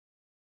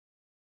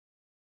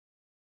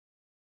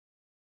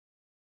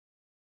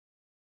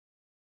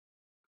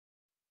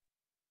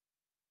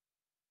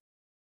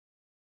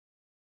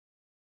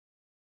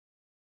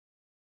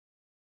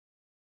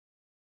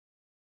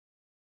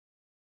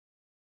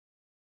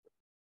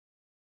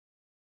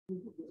This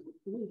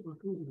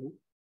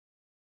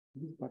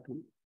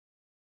button.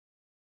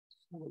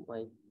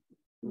 Why?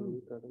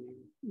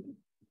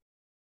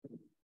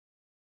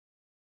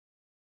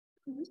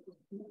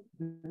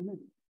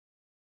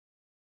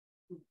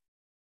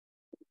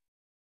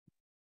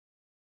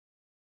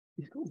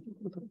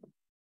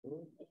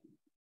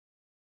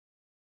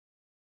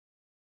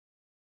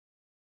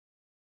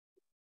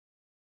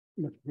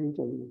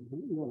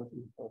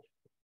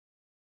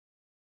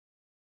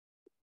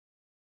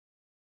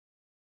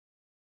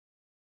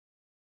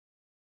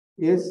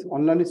 Yes,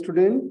 online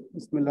student.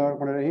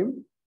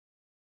 Bismillahirrahmanirrahim.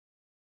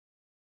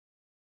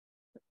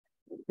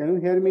 Can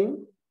you hear me?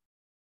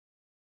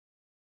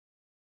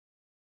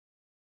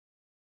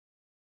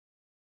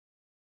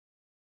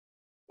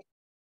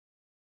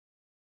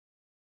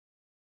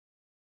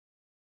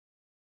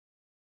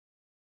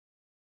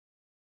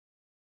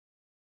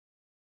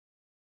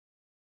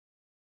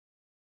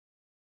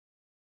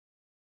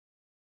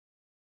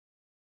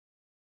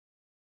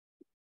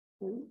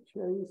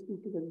 Sharing screen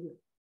together.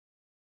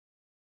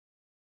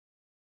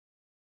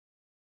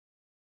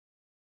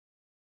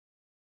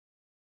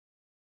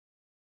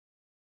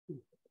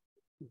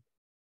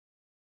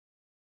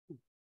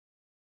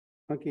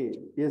 Okay.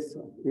 Yes,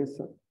 sir. Yes,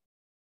 sir.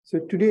 So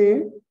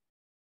today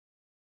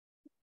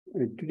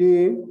it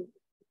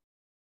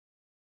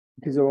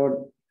is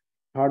our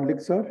third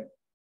lecture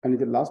and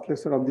the last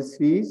lecture of this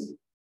series.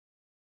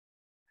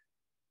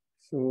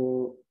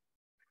 So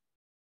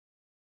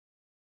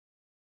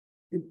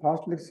in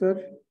past lecture,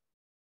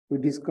 we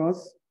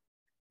discuss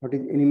what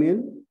is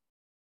animal,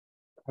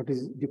 what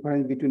is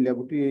difference between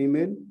laboratory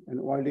animal and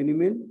wild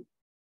animal,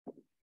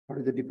 what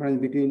is the difference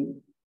between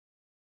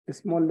a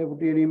small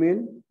laboratory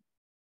animal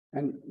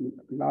and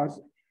large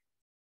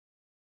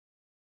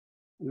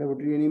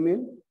laboratory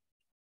animal,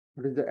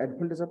 what is the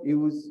advantage of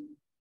use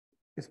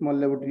a small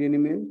laboratory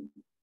animal,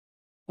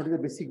 what is the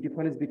basic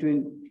difference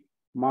between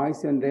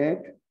mice and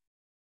rat,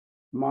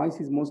 mice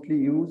is mostly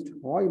used,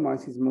 why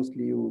mice is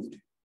mostly used,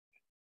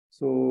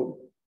 so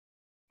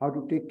how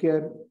to take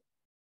care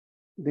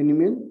the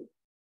animal,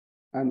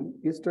 and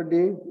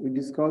yesterday we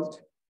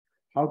discussed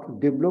how to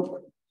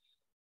develop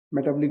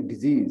metabolic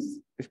disease,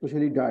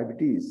 especially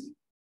diabetes.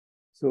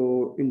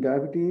 So in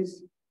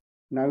diabetes,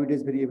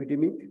 nowadays very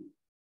epidemic.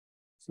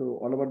 So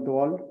all over the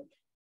world,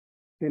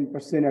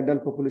 10%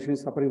 adult population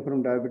is suffering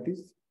from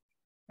diabetes,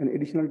 and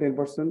additional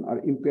 10% are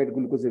impaired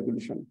glucose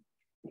regulation.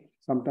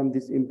 Sometimes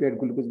this impaired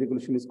glucose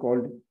regulation is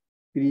called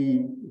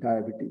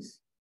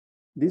pre-diabetes.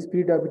 This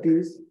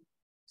pre-diabetes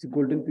is a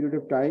golden period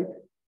of time.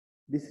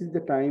 This is the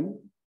time,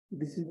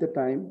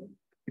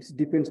 it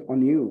depends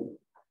on you.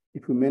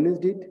 If you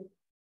managed it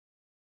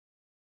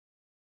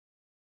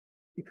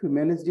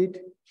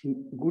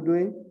in good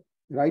way,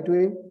 right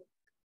way,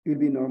 you'll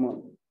be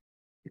normal.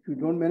 If you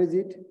don't manage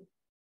it,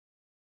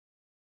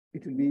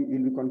 you'll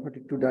be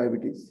converted to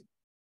diabetes.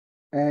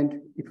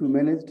 And if you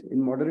managed in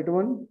moderate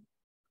one,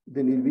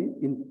 then you'll be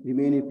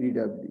remain in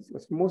pre-diabetes.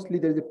 But mostly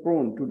there is a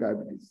prone to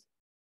diabetes.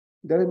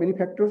 There are many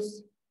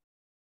factors.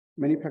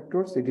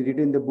 It is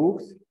written in the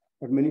books,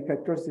 but many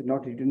factors is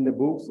not written in the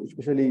books,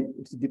 especially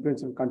it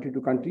depends on country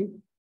to country.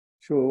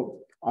 So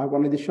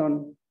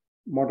urbanization,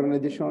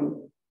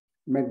 modernization,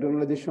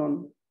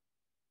 McDonaldization,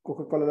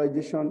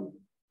 Coca-Colaization,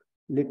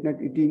 late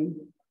night eating,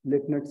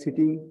 late night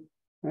sitting,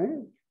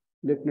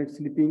 late night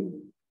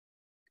sleeping,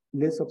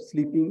 less of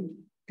sleeping,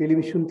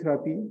 television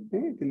therapy.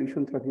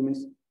 Television therapy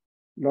means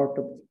lot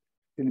of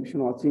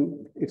television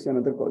watching. It's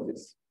another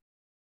causes.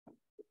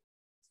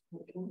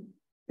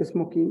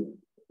 Smoking.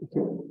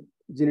 Okay.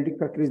 Genetic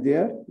factor is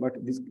there, but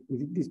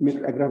this may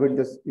aggravate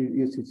the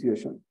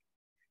situation.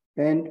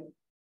 And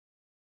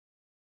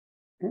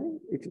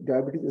if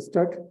diabetes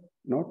start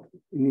not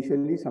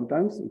initially,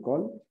 sometimes we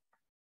call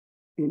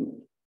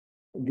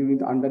during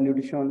the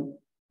undernutrition,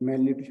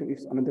 malnutrition,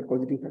 it's another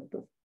causative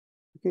factor.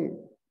 Okay,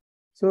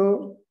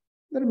 so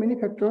there are many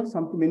factors.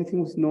 Many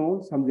things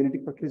know. Some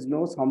genetic factors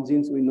know. Some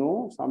genes we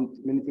know.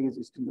 Many things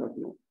we still not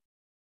know.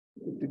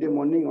 Today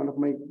morning, one of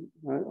my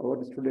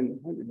our student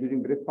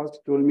during breakfast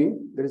told me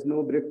there is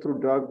no breakthrough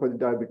drug for the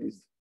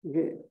diabetes.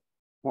 Okay,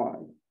 why?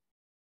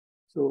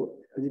 So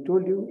as I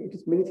told you, it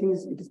is many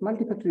things. It is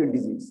multifactorial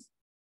disease.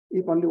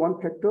 If only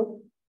one factor,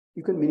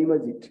 you can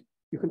minimize it.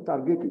 You can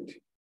target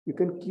it. You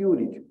can cure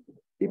it.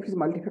 If it is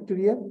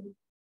multifactorial,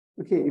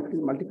 okay. If it is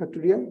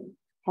multifactorial,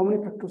 how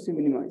many factors you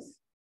minimize?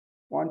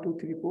 1, 2,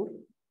 3, 4,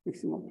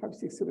 maximum 5,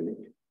 6, 7,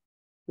 8.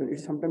 So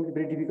it's sometimes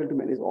very difficult to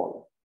manage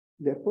all.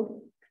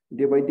 Therefore,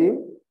 day by day,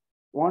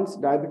 once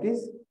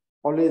diabetes,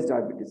 always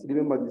diabetes.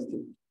 Remember this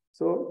thing.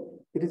 So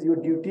it is your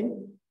duty.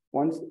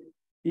 Once,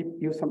 if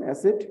you have some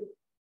asset,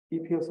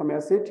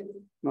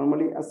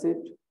 normally asset,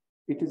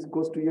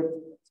 goes to your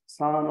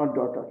son or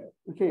daughter.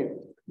 Okay,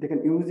 they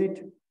can use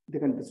it, they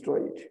can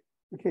destroy it.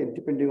 Okay,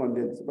 depending on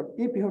this. But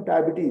if you have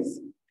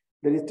diabetes,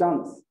 there is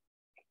chance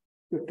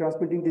you're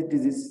transmitting this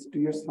disease to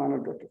your son or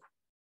daughter.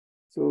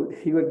 So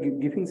you are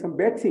giving some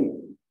bad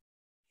thing.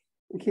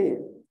 Okay,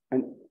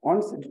 and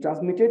once it's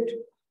transmitted,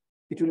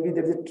 it will be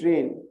there is a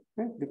train.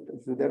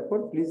 So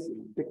therefore, please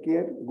take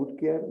care, good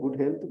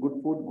health,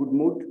 good food, good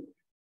mood,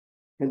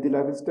 healthy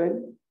lifestyle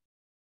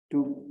to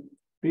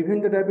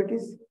prevent the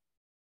diabetes,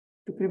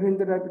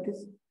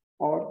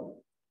 or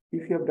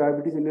if you have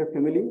diabetes in your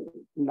family,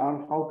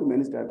 learn how to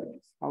manage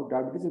diabetes. How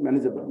diabetes is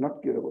manageable,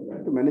 not curable, you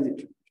have to manage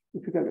it.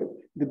 If you can,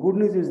 the good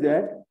news is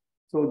that,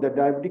 so the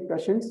diabetic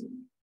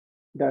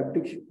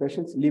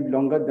patients live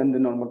longer than the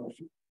normal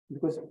patient.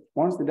 Because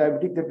once the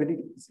diabetic, they're very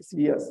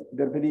serious,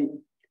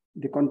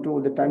 they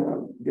control the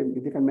time,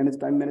 they can manage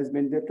time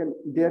management,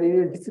 they are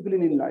in a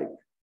discipline in life.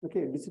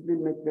 Okay,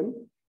 discipline make them.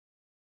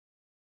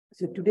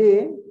 So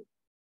today,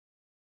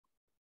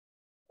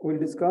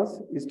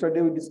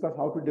 yesterday we discussed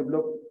how to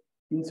develop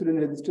insulin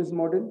resistance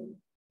model,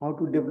 how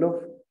to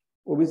develop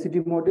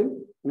obesity model,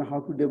 and how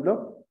to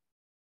develop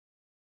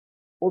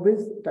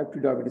obese type 2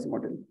 diabetes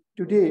model.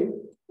 Today,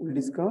 we'll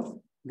discuss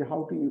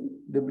how to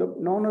develop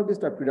non-obese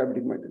type 2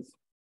 diabetic models,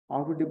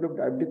 how to develop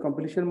diabetic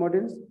complication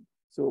models.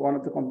 So one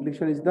of the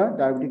complications is the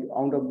diabetic,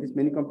 out of these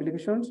many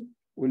complications,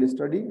 we'll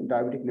study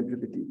diabetic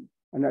nephropathy.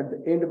 And at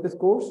the end of this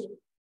course,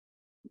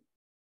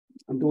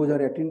 those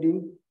are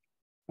attending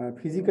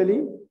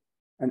physically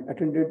and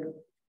attended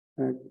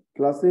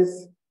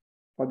classes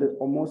for the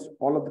almost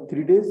all of the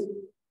 3 days.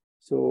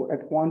 So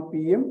at 1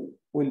 p.m.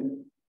 we'll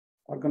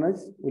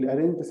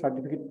arrange the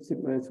certificate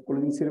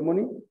closing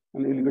ceremony,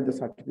 and we'll get the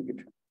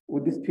certificate.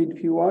 With this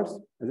few words,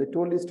 as I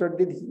told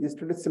yesterday, this is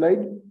yesterday's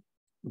slide.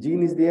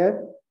 Gene is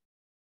there.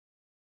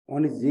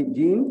 One is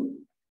gene,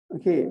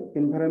 okay,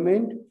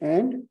 environment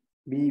and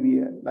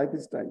behavior,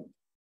 lifestyle.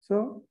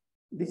 So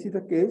this is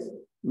the case,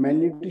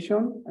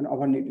 malnutrition and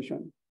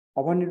overnutrition.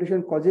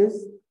 Overnutrition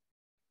causes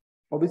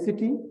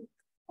obesity,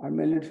 and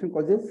malnutrition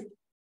causes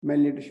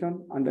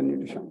malnutrition,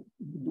 undernutrition.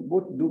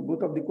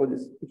 Both of the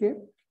causes. Okay.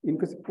 In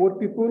case of poor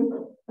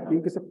people,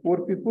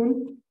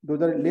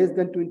 those are less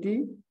than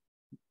 20,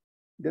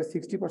 there's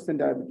 60%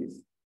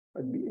 diabetes.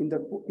 But in the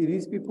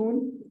rich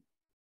people,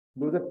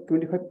 those are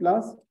 25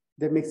 plus,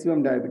 the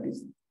maximum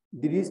diabetes.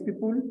 The rich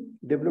people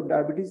develop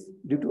diabetes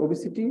due to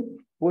obesity.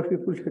 Poor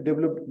people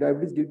develop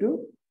diabetes due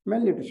to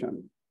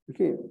malnutrition.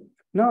 Okay.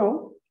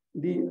 Now,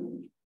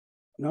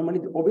 normally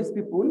the obese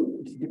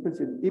people, it depends.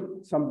 If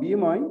some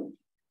BMI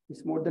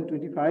is more than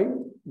 25,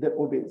 they're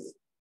obese.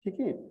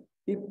 Okay.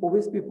 If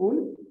obese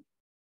people,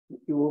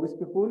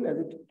 as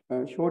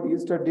it showed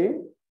yesterday,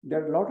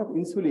 there are a lot of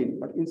insulin,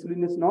 but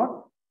insulin is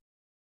not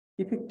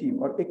effective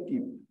or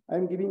active. I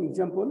am giving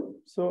example.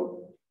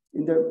 So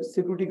in the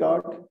security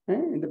guard,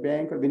 in the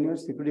bank or when your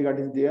security guard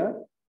is there,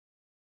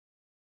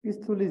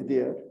 pistol is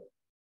there,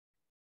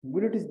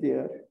 bullet is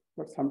there,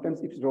 but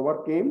sometimes if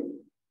robber came,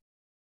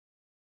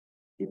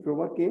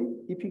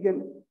 if you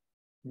can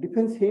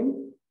defend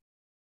him,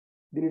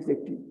 then it's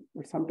active.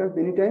 But sometimes,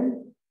 many times,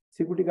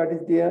 security guard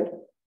is there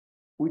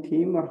with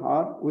him or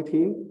her,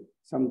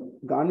 some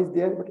gun is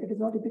there, but it is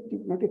not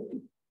effective, not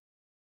active.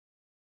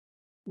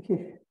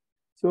 Okay.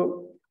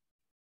 So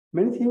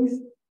many things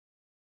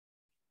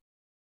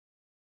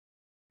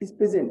is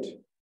present,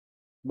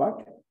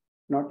 but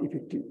not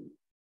effective.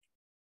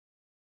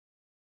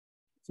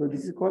 So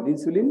this is called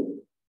insulin.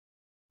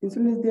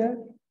 Insulin is there,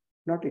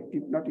 not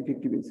active, not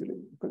effective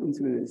insulin, called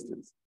insulin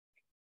resistance.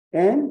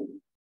 And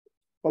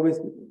obese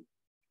people.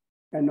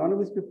 And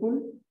non-obese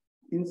people,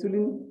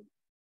 insulin,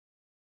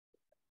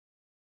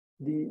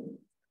 the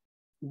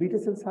beta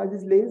cell size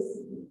is less.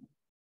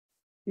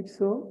 If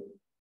so,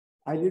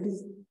 islet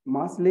is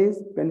mass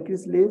less,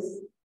 pancreas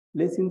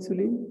less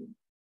insulin.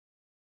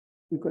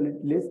 We call it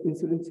less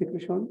insulin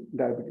secretion,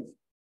 diabetes.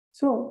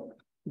 So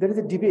there is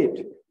a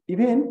debate.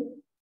 Even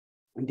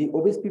the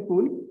obese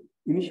people,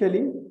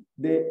 initially,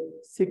 they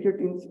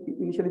secrete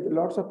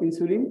lots of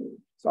insulin.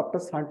 So after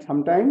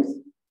sometimes,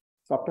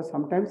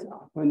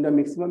 when the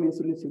maximum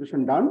insulin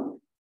secretion done,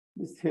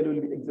 this cell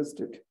will be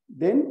exhausted.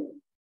 Then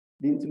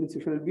the insulin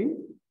secretion will be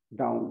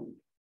down.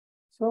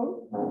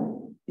 So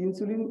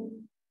insulin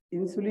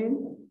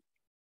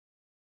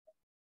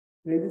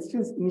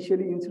resistance,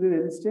 initially insulin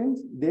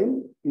resistance,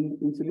 then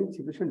insulin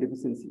secretion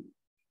deficiency.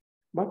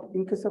 But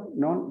in case of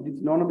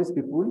non-obese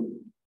people,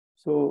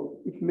 so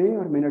it may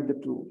or may not be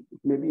true. It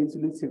may be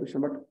insulin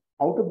secretion, but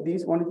out of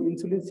these, one is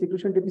insulin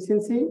secretion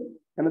deficiency,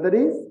 another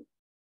is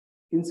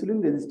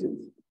insulin resistance.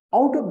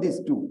 Out of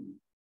these two,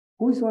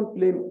 who is one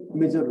play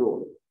major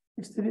role?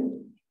 It's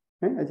the,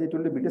 as I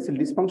told you, beta cell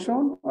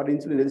dysfunction or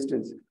insulin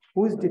resistance.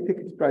 Who is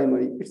defect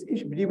primary? It's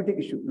diabetic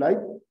issue, like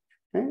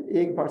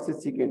egg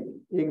versus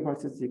chicken.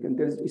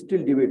 There is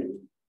still debate.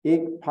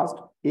 First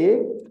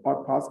egg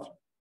or first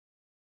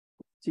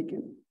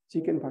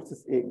chicken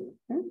versus egg.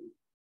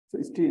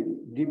 So still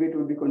debate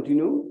will be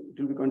continue.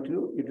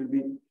 It will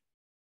be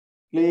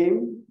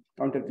claim,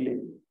 counterclaim,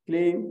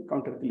 claim,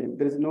 counterclaim.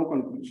 There is no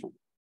conclusion.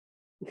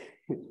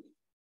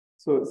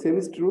 So same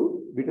is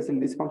true, beta cell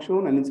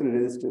dysfunction and insulin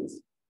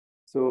resistance.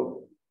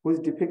 So whose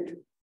defect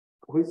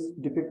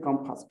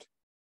come first?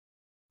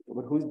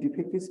 But whose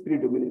defect is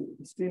predominant?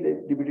 It's still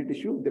a debated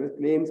issue. There are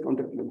claims,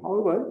 counterclaim.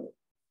 However,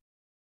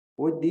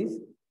 with this,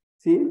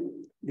 see,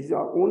 this is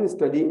our own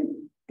study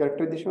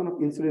characterization of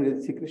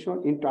insulin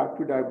secretion in type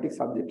 2 diabetic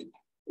subject.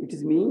 It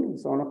is me,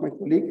 it's one of my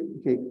colleagues,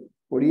 okay,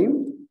 for him.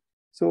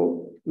 So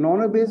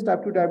non-obese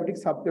type 2 diabetic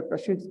subject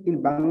patients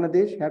in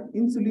Bangladesh have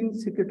insulin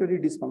secretory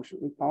dysfunction.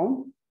 We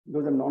found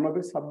those are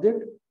non-obese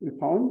subject. We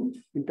found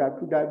in type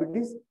 2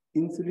 diabetes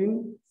insulin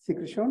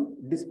secretion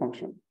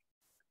dysfunction.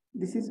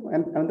 This is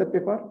another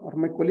paper of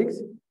my colleagues.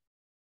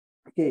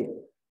 Okay,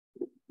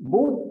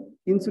 both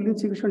insulin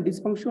secretion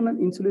dysfunction and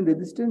insulin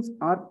resistance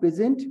are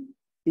present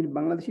in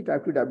Bangladeshi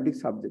type 2 diabetic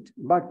subject,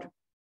 but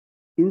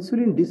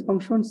insulin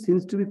dysfunction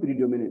seems to be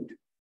predominant.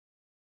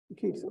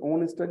 Okay, it's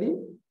own study.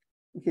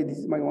 Okay, this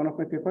is one of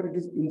my paper. It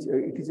is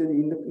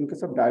in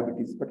case of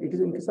diabetes, but it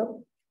is in case of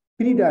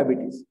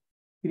pre-diabetes.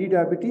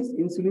 Pre-diabetes,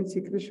 insulin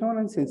secretion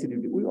and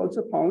sensitivity. We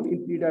also found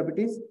in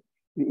pre-diabetes,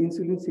 the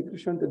insulin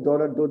secretion,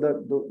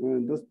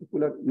 those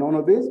people are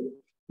non-obese,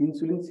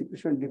 insulin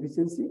secretion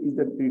deficiency is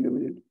the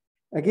predominant.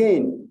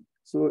 Again,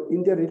 so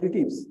in their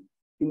relatives,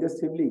 in their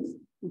siblings,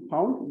 we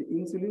found the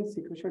insulin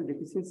secretion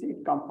deficiency,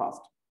 it comes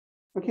fast.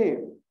 Okay,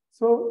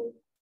 so,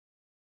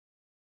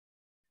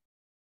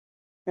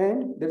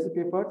 and there's a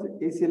paper,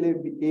 ACLA,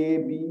 A,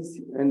 B,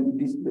 and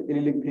these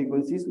allelic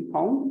frequencies. We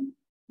found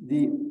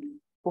the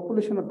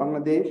population of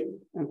Bangladesh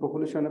and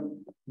population of,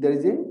 there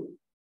is a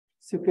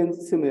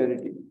sequence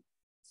similarity.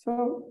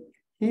 So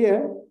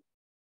here,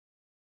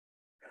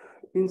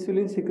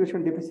 insulin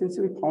secretion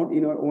deficiency, we found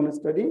in our own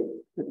study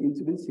that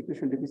insulin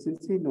secretion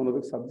deficiency in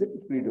non-obese subject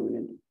is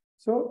predominant.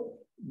 So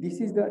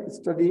this is the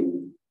study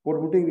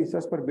promoting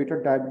research for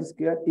better diabetes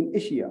care in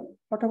Asia.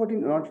 What about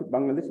in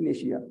Bangladesh, in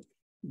Asia?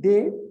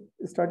 They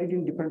studied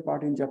in different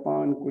parts in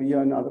Japan, Korea,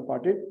 and other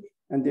parts,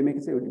 and they make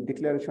a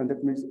declaration.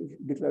 That means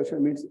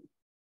declaration means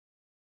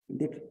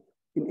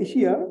in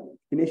Asia,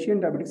 in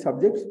Asian diabetic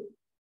subjects,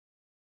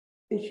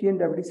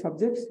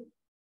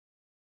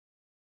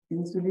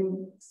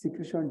 insulin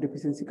secretion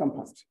deficiency comes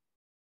first.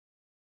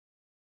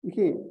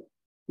 Okay,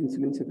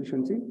 insulin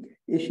secretion.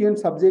 Asian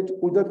subject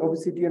without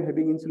obesity and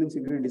having insulin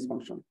secretory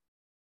dysfunction.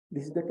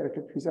 This is the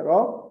characteristic feature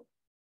of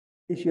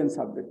Asian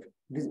subject.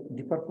 This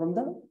differ from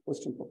the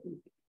Western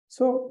population.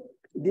 So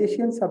the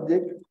Asian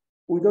subject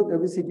without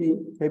obesity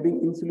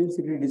having insulin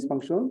secretory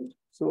dysfunction.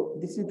 So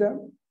this is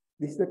the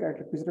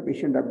characteristic feature of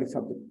Asian diabetic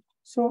subject.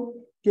 So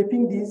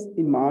keeping this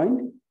in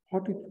mind,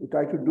 what we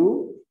try to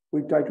do,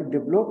 we try to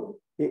develop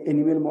an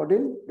animal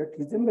model that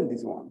resembles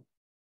this one,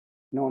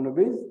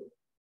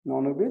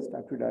 non-obese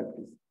type 2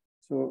 diabetes.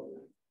 So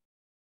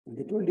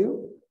they told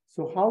you.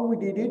 So how we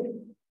did it?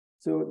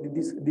 So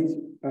this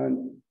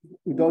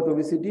without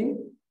obesity,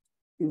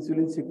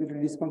 insulin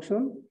secretory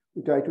dysfunction,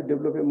 we try to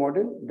develop a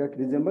model that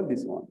resembles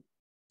this one.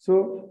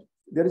 So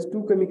there is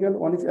two chemical.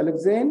 One is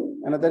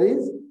alloxane, another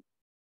is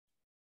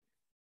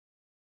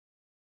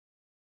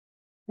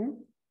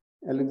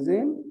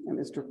alloxane and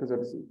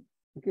estrotazolidine.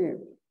 Okay,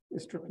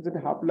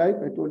 estrotazolidine half-life,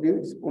 I told you,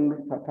 it's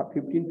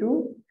 15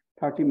 to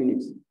 30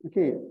 minutes.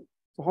 Okay,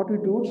 so what we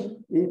do,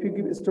 if you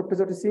give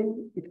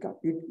estrotazolidine,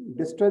 it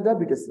destroys the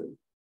beta cell.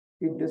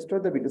 It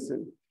destroys the beta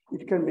cell.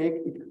 It can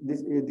make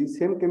this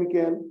same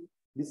chemical.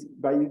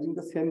 By using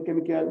the same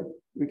chemical,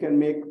 we can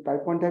make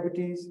type 1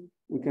 diabetes,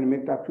 we can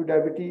make type 2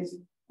 diabetes,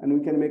 and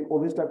we can make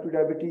obese type 2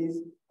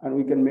 diabetes, and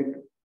we can make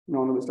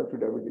non-obese type 2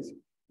 diabetes.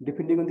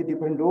 Depending on the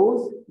different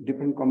dose,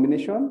 different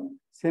combination,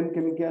 same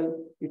chemical,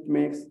 it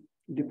makes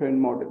different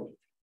model.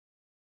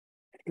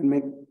 It can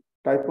make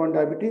type 1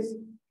 diabetes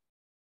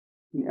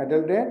in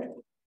adult rat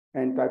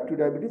and type 2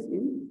 diabetes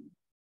in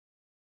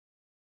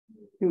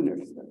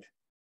humans.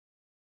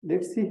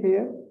 Let's see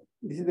here.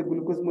 This is the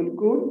glucose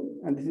molecule,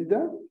 and this is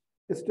the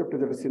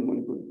estrotazolidine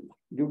molecule.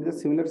 Due to the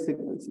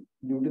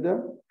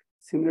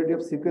similarity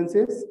of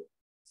sequences,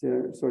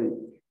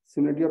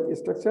 similarity of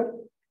structure,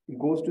 it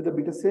goes to the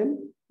beta cell,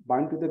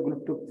 bind to the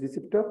glucose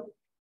receptor,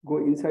 go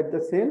inside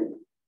the cell,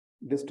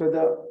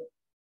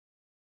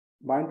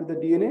 bind to the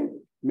DNA,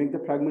 make the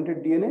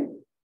fragmented DNA,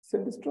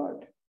 cell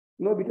destroyed.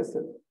 No beta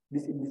cell.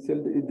 This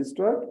cell is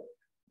destroyed.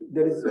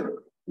 There is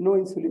no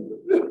insulin.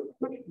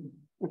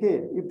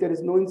 Okay, if there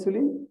is no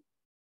insulin,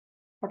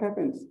 what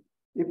happens?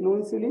 If no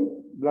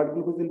insulin, blood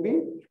glucose will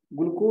be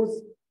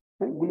glucose.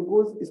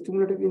 Glucose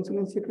stimulated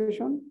insulin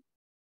secretion.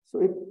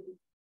 So if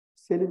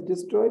cell is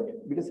destroyed,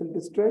 beta cell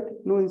destroyed,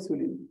 no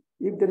insulin.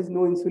 If there is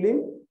no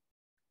insulin,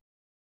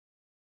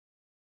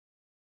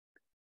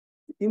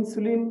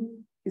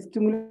 insulin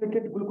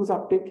stimulated glucose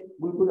uptake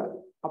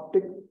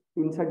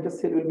inside the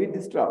cell will be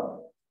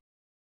disturbed.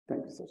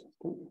 Thank you, sir.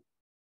 Thank you.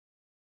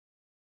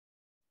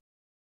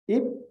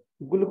 If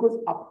glucose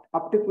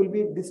uptake will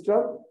be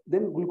disturbed,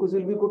 then glucose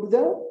will be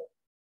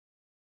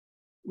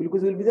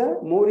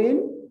more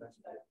in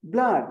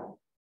blood.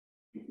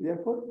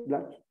 Therefore,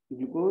 blood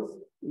glucose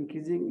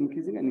increasing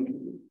and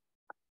increasing.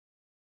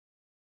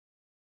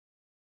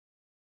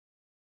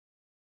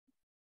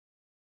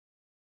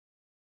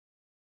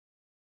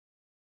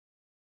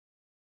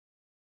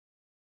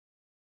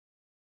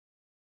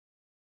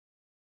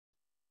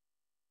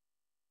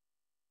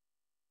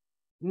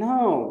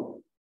 Now,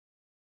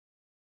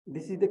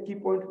 this is the key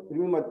point.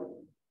 Remember,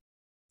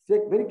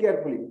 check very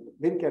carefully,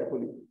 very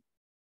carefully.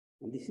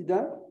 This is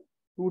the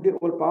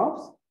 2-day-old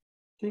pups.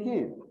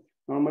 Okay.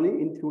 Normally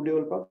in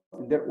 2-day-old pups,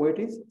 their weight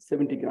is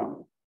 70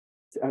 gram.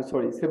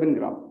 Sorry, 7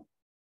 gram.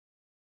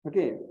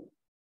 Okay,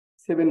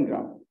 7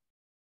 gram.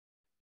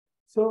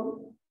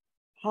 So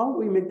how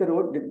we make the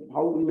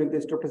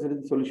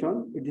streptozotocin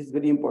solution? It is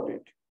very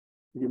important.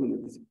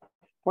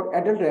 For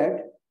adult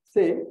rat,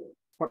 say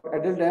for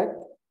adult rat,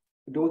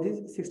 dose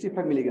is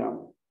 65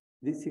 milligram.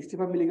 This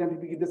 65 milligram,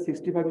 if you give the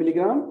 65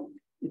 milligram,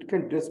 it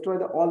can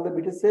destroy all the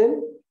beta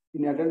cell.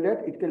 In adult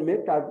rat, it can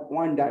make type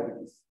 1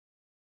 diabetes,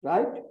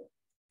 right?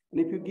 And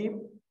if you give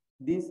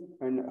this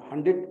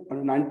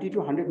 90 to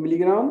 100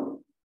 milligram,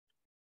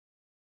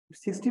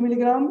 60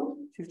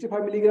 milligram,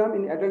 65 milligram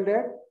in adult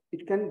rat,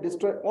 it can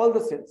destroy all the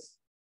cells,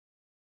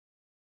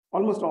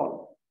 almost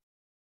all.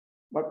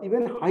 But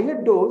even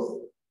higher dose,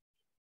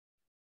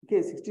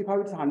 okay,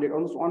 65 is 100,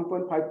 almost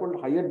 1.5-fold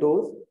higher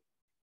dose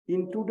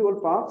in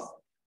 2-day-old pups.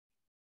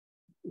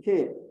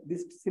 Okay,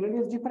 this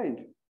scenario is different.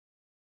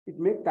 It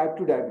makes type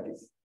 2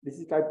 diabetes. This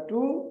is type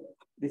 2,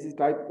 this is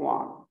type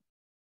 1.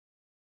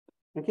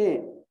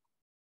 Okay.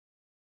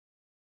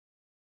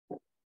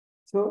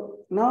 So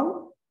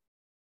now,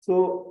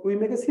 we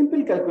make a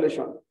simple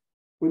calculation.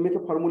 We make a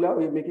formula,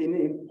 we make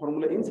a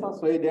formula in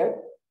such way that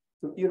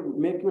you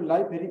make your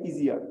life very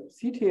easier.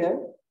 See here,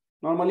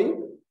 normally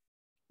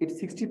it's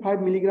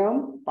 65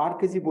 milligram per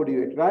kg body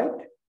weight, right?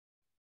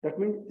 That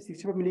means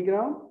 65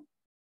 milligram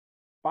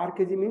per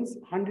kg means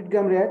 100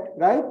 gram rat,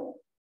 right?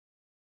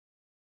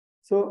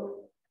 So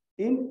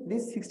in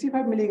this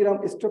 65 milligram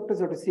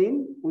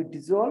streptozotocin, we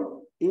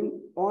dissolve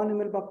in 1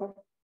 ml buffer.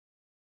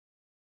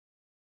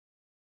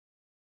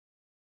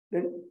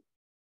 Then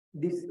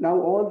this now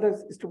all the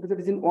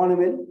streptozotocin 1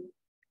 ml,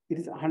 it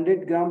is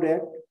 100 gram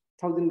rat,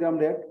 1000 gram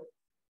rat.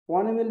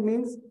 1 ml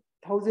means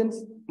 1000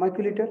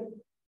 microliter,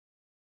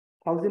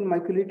 1000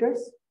 microliters,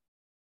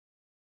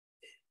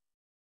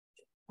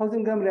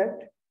 1000 gram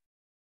rat.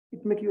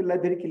 It makes your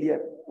life very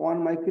clear. 1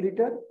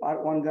 microliter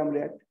or 1 gram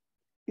rat.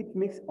 It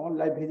makes our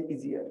life very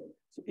easier.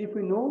 So if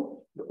we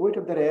know the weight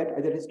of the rat,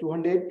 either it's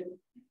 200,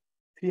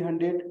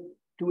 300,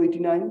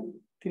 289,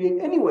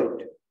 380, any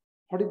weight.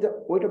 What is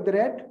the weight of the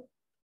rat?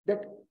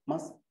 That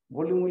mass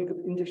volume will give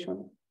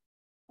injection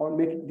or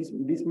make it,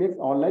 this makes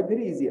our life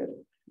very easier.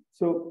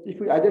 So if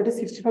we either do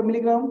 65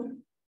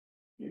 milligram,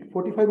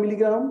 45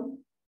 milligram,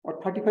 or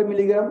 35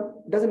 milligram,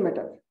 doesn't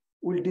matter.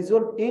 We'll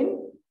dissolve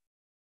in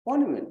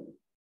 1 ml.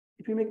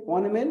 If you make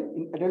 1 ml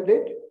in adult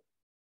rat,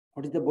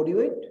 what is the body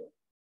weight?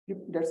 If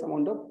that's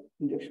amount of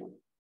injection.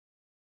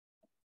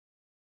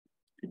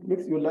 It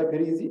makes your life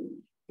very easy,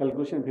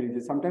 calculation very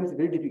easy, sometimes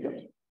very difficult.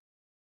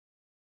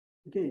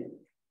 Okay,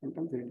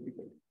 sometimes very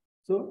difficult.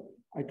 So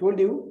I told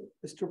you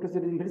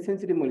streptozotocin is a very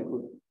sensitive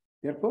molecule.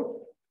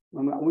 Therefore,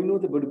 we know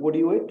the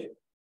body weight.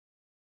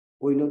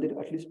 We know that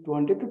at least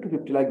 200 to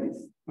 250 like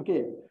this.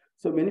 Okay.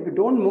 So many people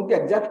don't know the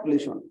exact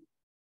relation.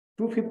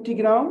 250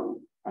 gram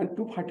and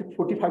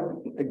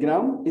 245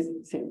 gram is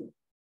same.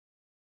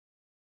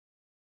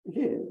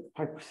 Okay,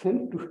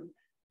 5% to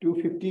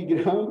 250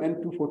 gram and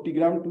 240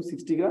 gram,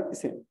 260 gram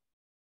is same.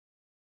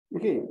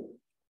 Okay.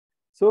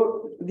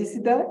 So this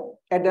is the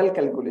adult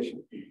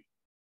calculation.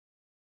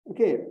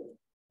 Okay,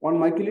 1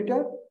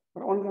 microliter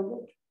or 1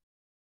 gram.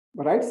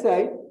 The right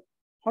side,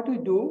 what we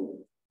do,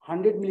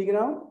 100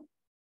 milligram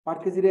per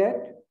kg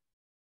rat.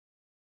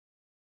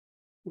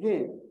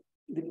 Okay,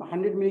 the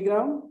 100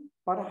 milligram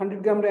per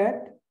 100 gram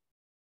rat.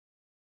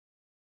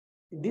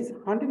 This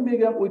 100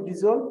 milligram we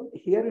dissolve,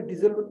 here we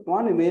dissolve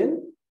 1 ml,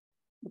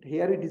 but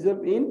here we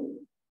dissolve in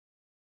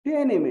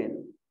 10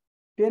 ml.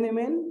 10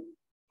 ml,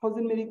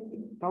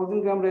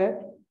 1000 gram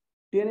rat.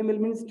 10 ml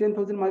means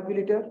 10,000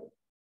 microliter.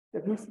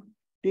 That means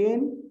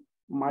 10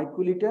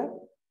 microliter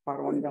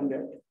per 1 gram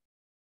rat.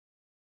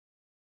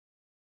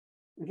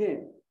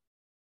 Okay.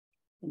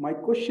 My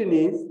question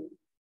is,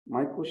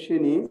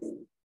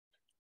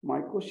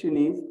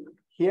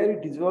 here you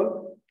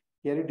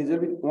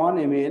dissolve in 1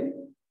 ml,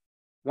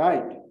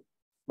 right?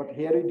 But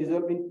here you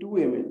dissolve in 2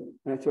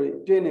 ml, sorry,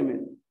 10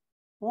 ml.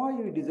 Why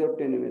you dissolve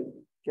 10 ml?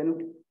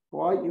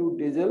 Why you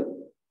dissolve?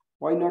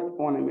 Why not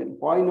 1 ml?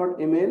 Why not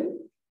ml?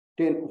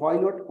 10? Why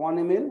not 1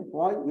 ml?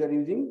 Why we are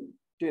using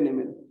 10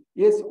 ml?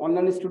 Yes,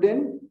 online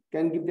student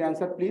can give the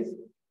answer, please.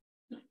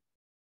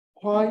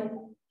 Why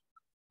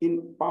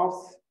in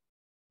pups,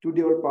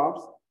 2-day-old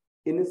pups,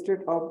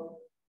 instead of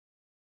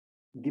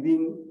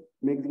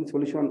making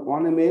solution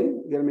 1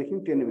 ml, we are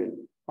making 10 ml.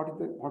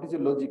 What is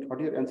your logic? What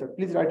is your answer?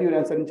 Please write your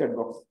answer in chat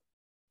box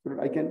so that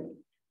I can,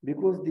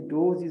 because the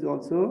dose is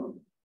also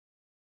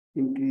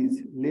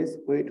increased, less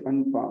weight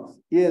on pups.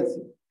 Yes,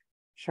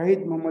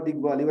 Shahid Muhammad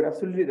Iqbal, you are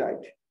absolutely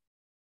right.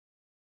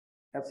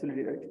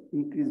 Absolutely right.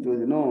 Increased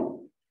dose.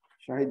 No,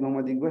 Shahid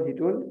Muhammad Iqbal, he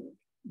told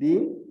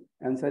the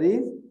answer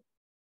is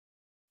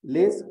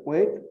less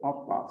weight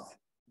of pups.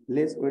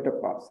 Less weight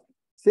of pups.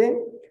 Say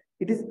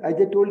it is, as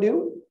I told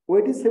you,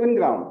 weight is 7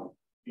 gram.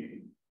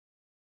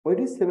 Weight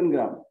is 7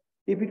 gram.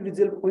 If it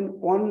results in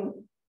 1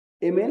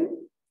 ml,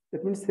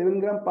 that means 7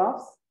 gram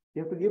pups,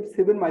 you have to give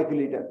 7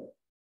 microliter.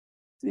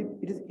 So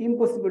it is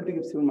impossible to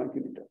give 7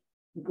 microliter.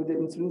 because the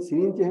insulin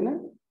syringe है ना,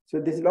 so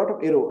there's a lot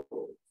of error.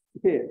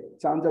 Okay,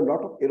 chance a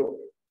lot of error.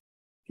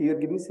 Okay, you're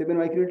giving 7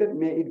 microliter,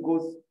 may it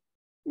goes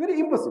very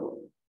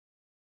impossible.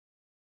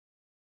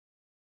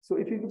 So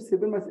if you give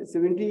 7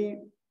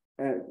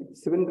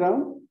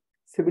 gram,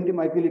 70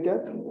 microliter.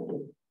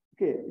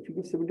 Okay, if you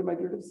give 70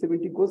 microliter,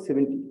 70 goes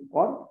 70.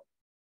 Or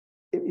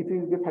if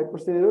you give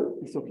 5% error,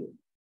 it's okay.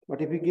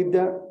 But if you give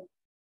the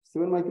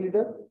 7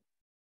 microliter,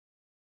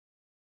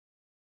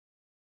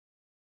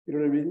 it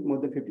will be more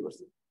than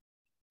 50%.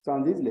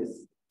 Chance is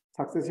less.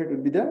 Success rate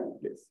will be the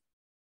less.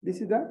 This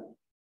is the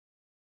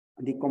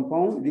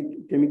compound,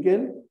 the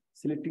chemical,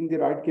 selecting the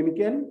right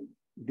chemical,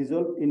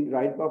 dissolve in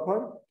right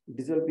buffer,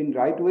 dissolve in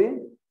right way,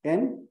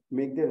 and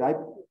make the right,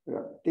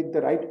 take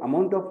the right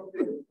amount of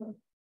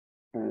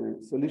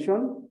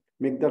solution,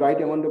 make the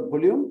right amount of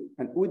volume,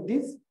 and with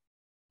this,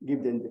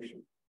 give the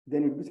injection.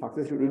 Then it will be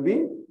success rate will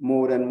be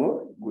more and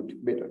more good,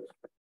 better.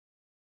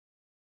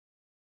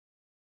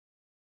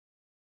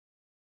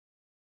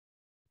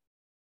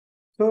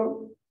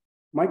 So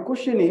my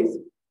question is,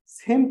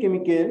 same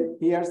chemical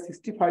here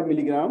 65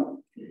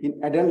 milligram in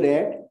adult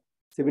rat,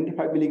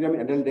 75 milligram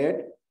in adult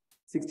rat,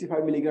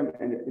 65 milligram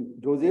in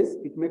doses,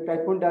 it makes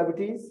type 1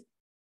 diabetes,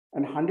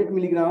 and 100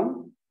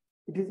 milligram,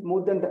 it is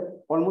more than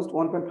the almost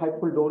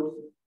 1.5-fold dose.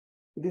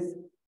 It is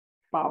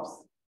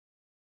PAPS,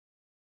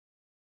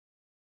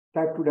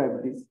 type 2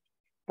 diabetes.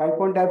 Type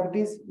 1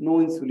 diabetes, no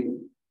insulin.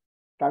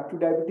 Type 2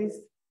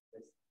 diabetes,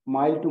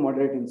 mild to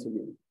moderate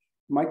insulin.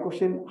 My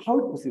question, how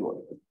is it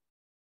possible?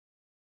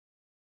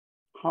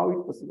 How is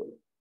it possible?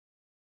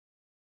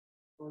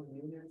 For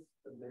units,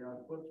 they are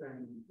put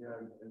and they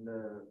are in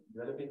the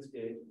developing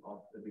stage of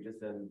the beta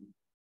cell,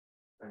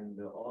 and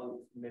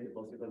all made it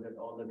possible that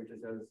all the beta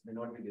cells may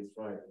not be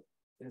destroyed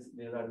since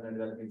they are in the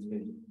developing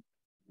stage.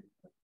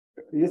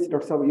 Yes,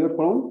 Dr. Saab, you are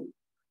from?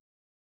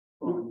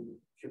 From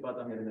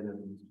Shipata Medical.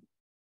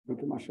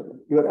 Okay, mashallah.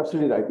 You are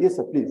absolutely right. Yes,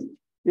 sir, please.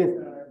 Yes.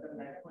 The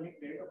metabolic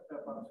rate of the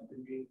pumps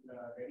will be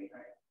very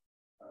high.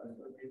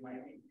 So they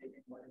might be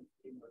taking more than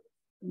 3 months.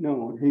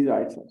 No, he's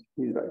right, sir.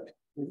 He's right.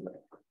 He's right.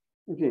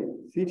 Okay,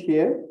 see it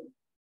here.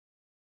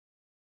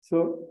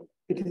 So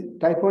it is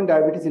type 1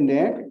 diabetes in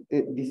that.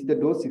 This is the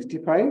dose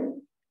 65,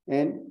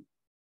 and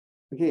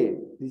okay,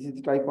 this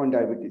is type 1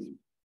 diabetes.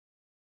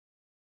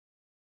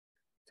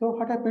 So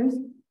what happens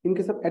in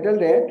case of adult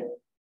rat?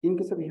 In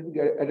case of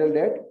adult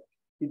rat,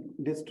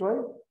 it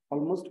destroys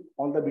almost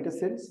all the beta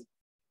cells.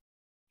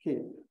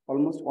 Okay,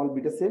 almost all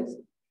beta cells,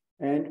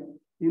 and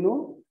you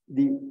know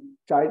the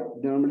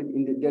child normally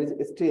in there is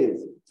a stage,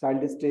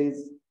 child stage,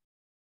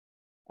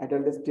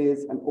 adult stage,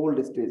 and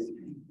old stage.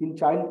 In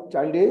child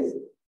days,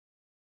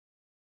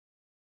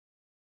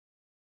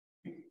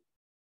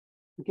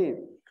 okay.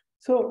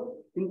 So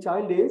in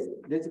child days,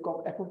 there is a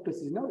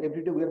apoptosis. Now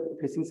every day we are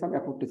facing some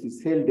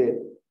apoptosis, cell death.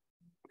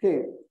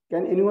 Okay,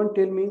 can anyone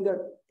tell me that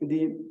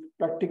the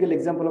practical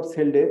example of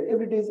cell death?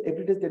 Every day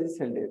there is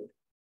cell death.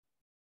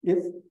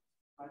 Yes.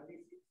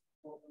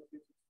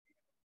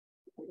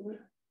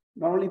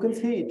 Normally you can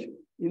see it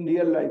in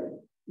real life.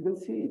 You can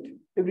see it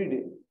every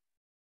day.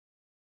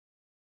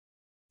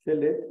 Cell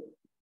death.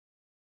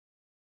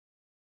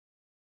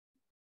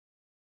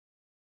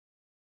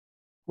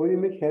 When you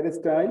make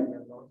hairstyle,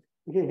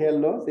 okay, hair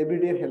loss,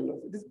 everyday hair loss.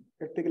 It is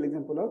practical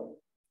example of,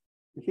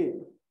 okay.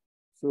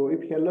 So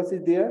if hair loss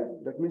is there,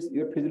 that means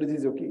your physiology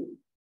is okay.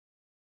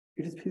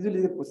 It is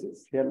physiological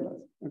process, hair loss,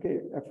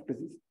 okay,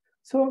 apoptosis.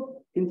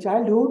 So in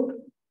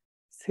childhood,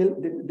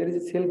 there is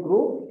a cell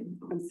growth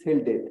and cell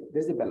death.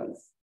 There is a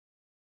balance.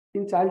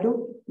 In childhood,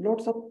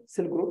 lots of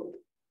cell growth,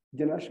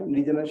 generation,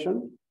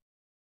 regeneration,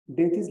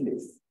 death is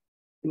less.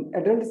 In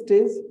adult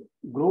stage,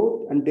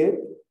 growth and death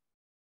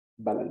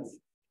balance.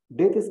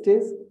 Death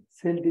stage,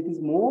 cell death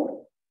is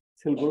more,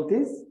 cell growth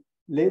is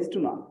less to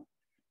none.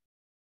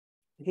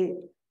 Okay,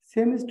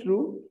 same is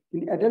true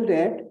in adult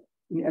rat.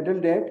 In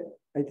adult rat,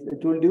 I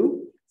told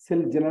you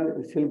cell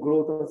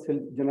growth or cell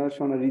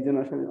generation or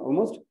regeneration is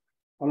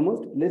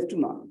almost less to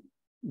none.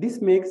 This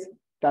makes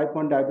type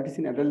 1 diabetes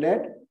in adult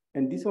rat,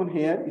 and this one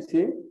here is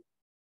a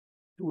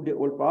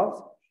 2-day-old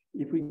pups.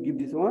 If we give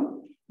this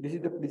one, this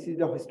is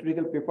the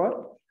historical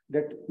paper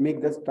that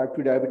make this type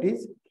 2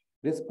 diabetes.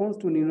 Response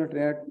to neonate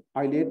rat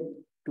islet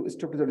to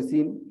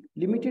streptozotocin,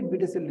 limited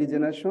beta cell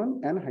regeneration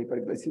and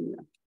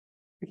hyperglycemia.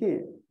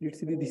 Okay, let's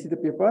see. This is the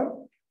paper.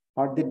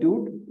 What they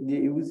do? They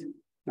use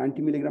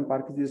 90 milligram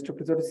per kg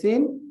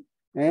streptozotocin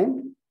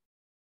and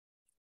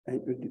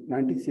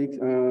 90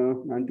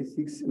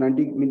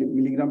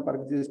 milligram per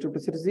kg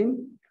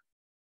streptozotocin.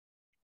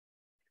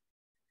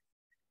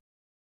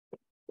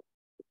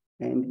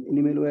 And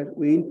animal were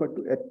weaned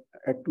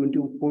at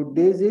 24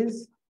 days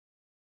is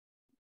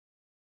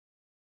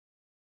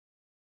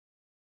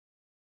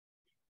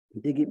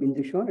they give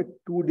injection at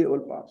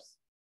 2-day-old pups.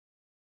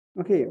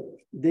 Okay,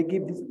 they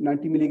give this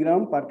 90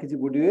 milligram per kg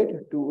body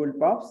weight to old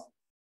pups,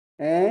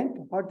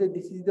 and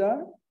this is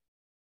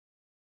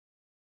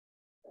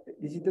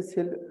the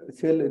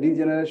cell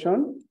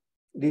regeneration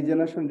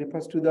regeneration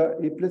refers to the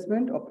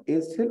replacement of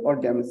aged cell or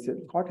damaged cell.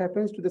 What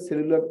happens to the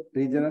cellular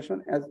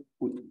regeneration as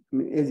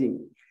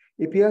aging?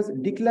 Appears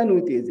decline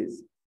with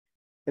ages.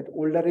 At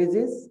older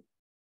ages,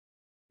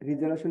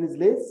 regeneration is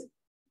less.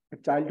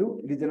 At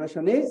childhood,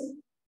 regeneration is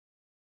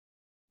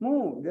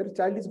more. Their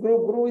child is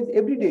grow is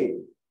every day.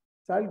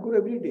 Child grow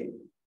every day.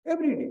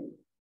 Every day.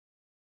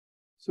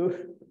 So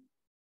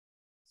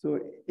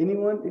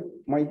anyone in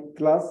my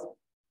class,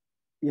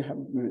 you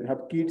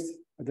have kids,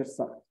 others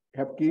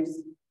have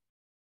kids.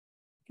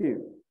 Okay.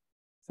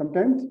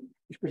 Sometimes,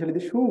 especially the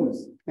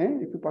shoes.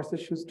 If you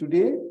purchase shoes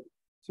today,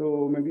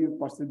 so maybe you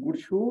purchase good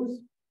shoes.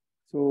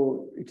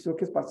 So it's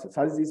okay,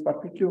 size is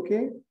perfectly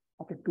okay.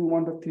 After 2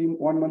 months or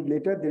 1 month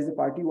later, there is a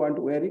party, you want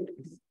to wear it,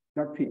 it is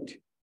not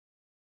fit.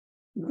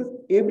 Because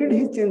every day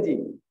he's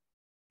changing.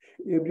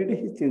 Every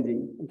day he's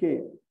changing.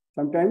 Okay.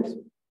 Sometimes,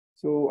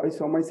 so I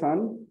saw my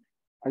son.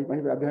 I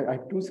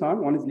have 2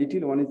 sons. One is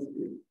little, one is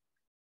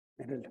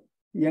adult.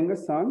 Younger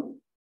son.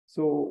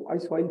 So I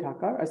saw in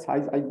Dhaka,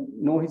 I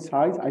know his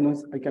size. I know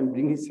I can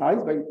bring his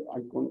size by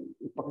I go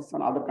to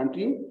Pakistan, other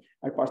country.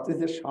 I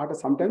purchase a shirt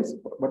sometimes,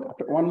 but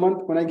after 1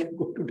 month when I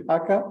go to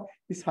Dhaka,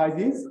 his size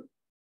is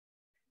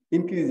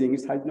increasing.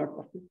 His size is not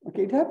perfect.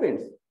 Okay, it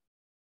happens.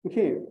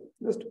 Okay,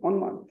 just 1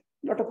 month,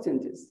 lot of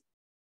changes.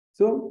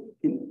 So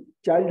in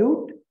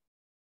childhood,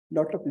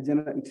 lot of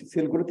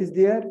cell growth is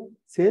there,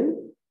 cell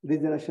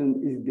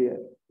regeneration is there.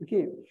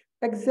 Okay,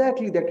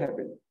 exactly that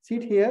happens. See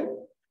it here.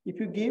 If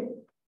you give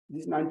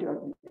this 90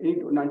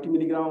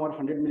 milligram or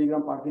 100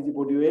 milligram per kg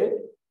body weight,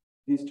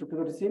 this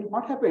streptozotocin,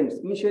 what happens?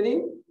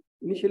 Initially,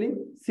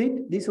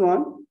 seat this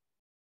one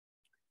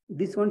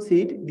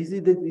seat. This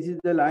is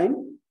the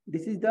line.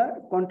 This is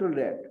the control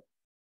rate,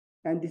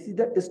 and this is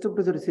the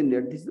streptozotocin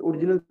rate. This is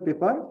original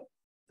paper.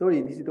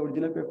 Sorry, this is the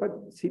original paper.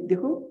 See,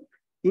 देखो.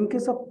 In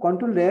case of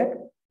control rate,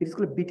 it is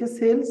called beta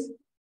cells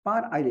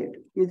per islet.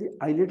 Is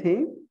islet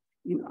hai?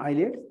 In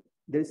islet,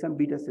 there is some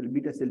beta cell is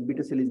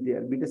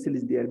there, beta cell is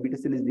there.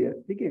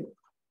 Okay,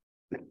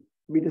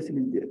 beta cell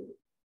is there.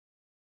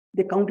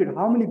 They counted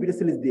how many beta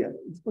cell is there.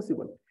 It's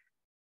possible.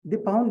 They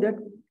found that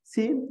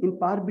same in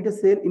per beta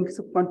cell in case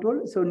of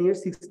control, so near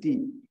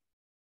 60.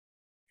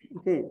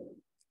 Okay,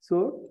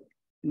 so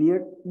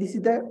near this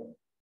is the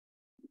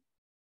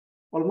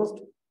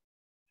almost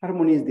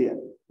harmony is there.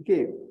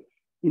 Okay,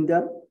 in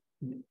the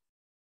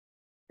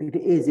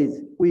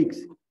ages, weeks,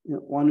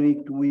 1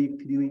 week, 2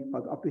 week, 3 week,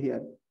 up to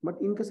here. But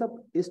in case of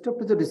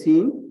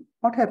streptozotocin,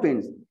 what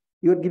happens?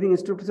 You are giving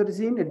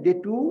streptozotocin at day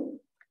 2,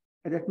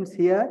 and that means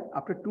here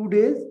after 2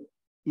 days,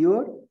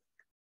 your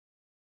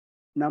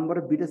number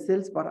of beta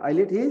cells per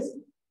islet is,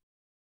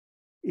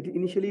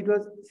 initially it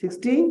was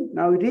 60,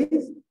 now it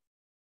is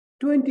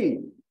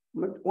 20,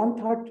 but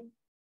 1/3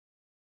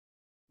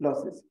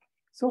 losses.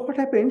 So what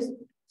happens?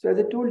 So as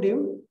I told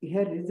you,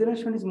 here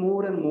regeneration is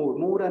more and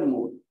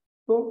more.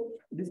 So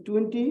this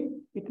 20,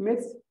 it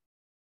makes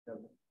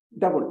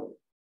double.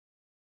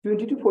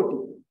 20 to 40.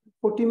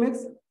 40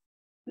 makes,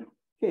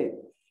 okay.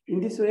 In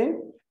this way,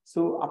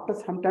 so after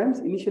sometimes,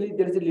 initially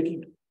there is a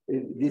little,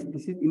 this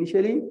is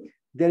initially,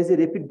 there is a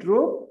rapid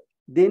drop,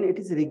 then it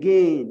is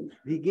regain,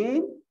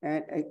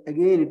 and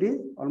again it is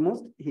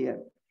almost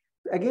here.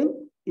 So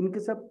again, in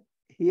case of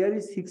here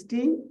is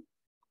 60,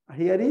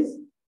 here is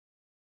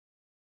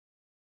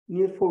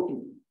near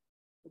 40.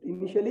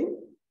 Initially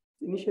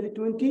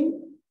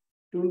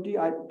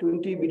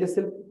 20 beta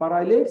cell per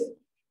islets.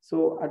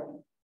 So at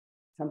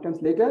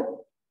sometimes later,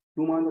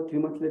 2 months or 3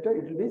 months later,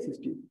 it will be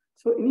 60.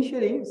 So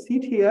initially, see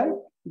it here.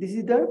 This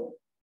is the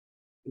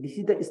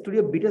story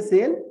of beta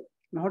cell.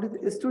 Now, what is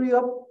the story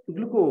of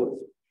glucose?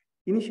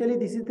 Initially,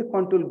 this is the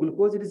control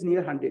glucose. It is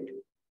near 100.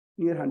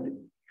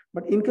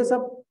 But in case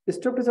of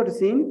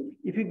streptozotocin,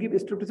 if you give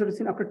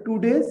streptozotocin after 2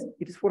 days,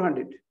 it is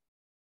 400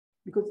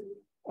 because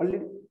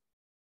already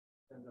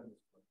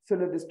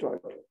cells are destroyed.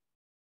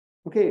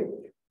 Okay,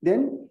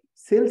 then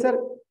cells are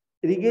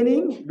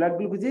regaining, blood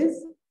glucose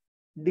is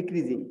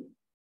decreasing.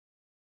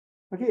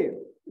 Okay,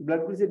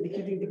 blood glucose is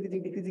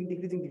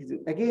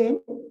decreasing. Again,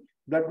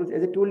 blood glucose,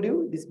 as I told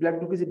you, this blood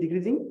glucose is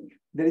decreasing.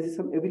 There is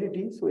some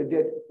ability, so they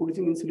are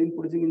producing insulin.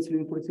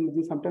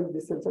 Sometimes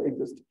these cells are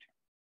exhausted.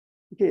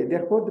 Okay,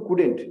 therefore they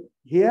couldn't.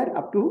 Here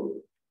up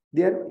to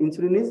their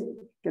insulin is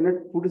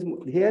cannot produce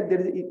more. Here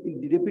there is a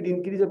rapid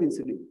increase of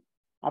insulin.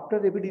 After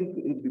rapid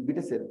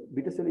beta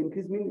cell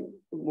increase means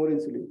more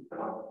insulin.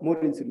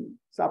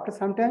 So after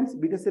sometimes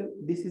beta cell,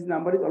 this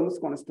number is almost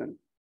constant.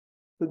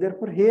 So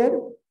therefore here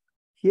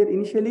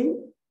initially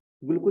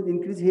glucose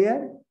increase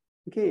here.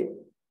 Okay,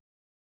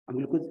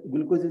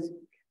 glucose is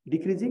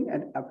decreasing,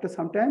 and after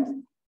sometimes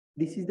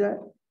this is the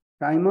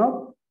time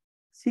of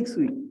 6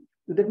 weeks.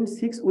 So that means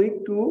 6 weeks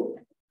to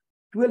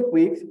 12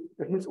 weeks.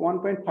 That means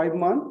 1.5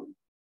 month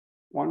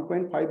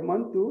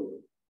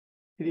to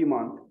 3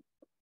 months.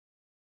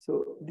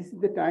 So this is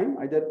the time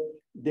either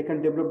they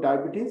can develop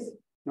diabetes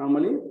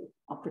normally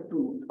after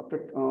 2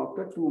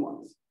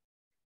 months.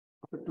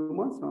 After 2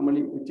 months,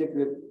 normally we check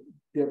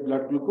their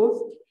blood glucose,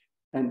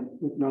 and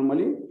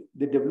normally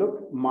they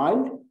develop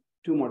mild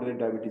to moderate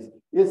diabetes.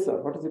 Yes,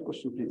 sir. What is the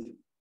question, please?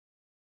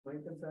 My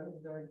concern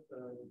is that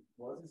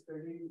was a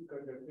study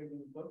conducted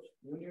in such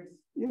units?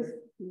 Yes.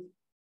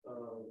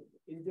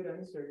 Is there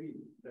any study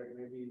that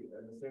maybe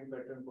the same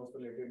pattern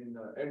postulated in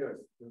the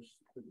adults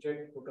to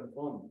check, to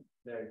confirm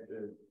that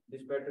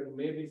this pattern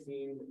may be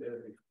seen,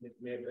 it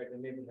may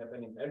be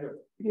happening in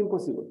adults?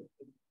 Impossible.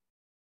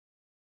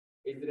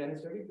 Is there any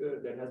study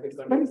that has been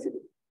conducted?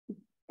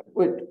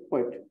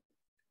 Wait.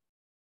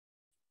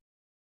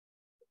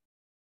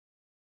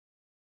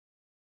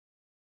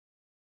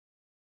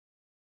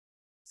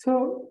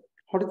 So,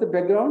 what is the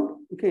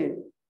background? Okay,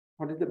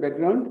 what is the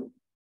background?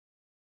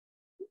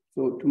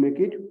 So, to make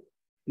it,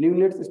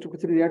 Newnet's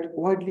stochastic react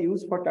widely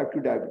used for type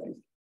 2 diabetes.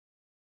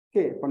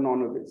 Okay, for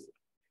non-obese.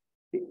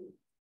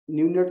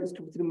 Newnet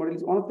stochastic model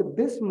is one of the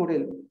best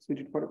model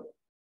suited for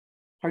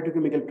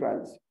phytochemical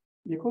trials,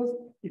 because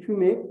if you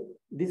make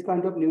this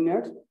kind of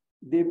Newnet,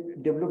 they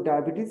develop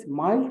diabetes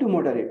mild to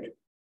moderate.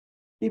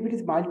 If it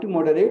is mild to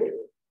moderate,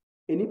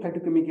 any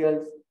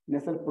phytochemicals,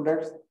 nasal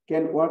products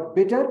can work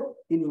better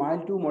in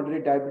mild to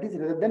moderate diabetes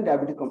rather than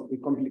diabetic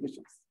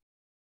complications.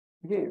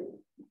 Okay,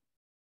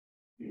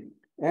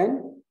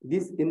 and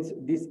this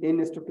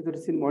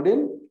N-stochastic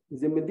model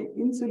resembles the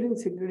insulin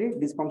secretory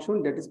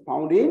dysfunction that is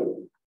found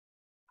in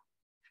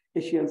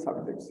Asian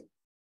subjects.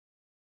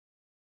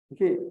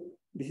 Okay,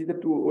 this is the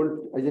two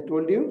old, as I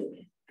told you,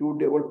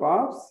 2-day-old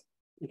pups.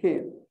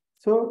 Okay,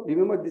 so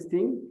remember this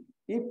thing: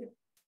 if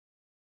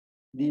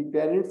the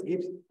parents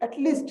gives at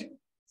least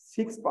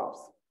 6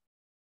 pups,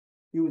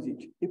 use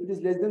it. If it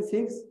is less than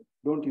 6,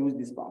 don't use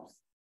these pups.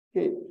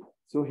 Okay,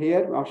 so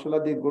here,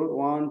 mashallah, they grow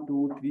 1,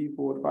 2, 3,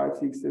 4, 5,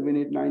 6, 7,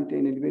 8, 9,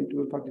 10, 11,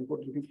 12, 13,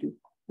 14, 15.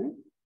 Okay?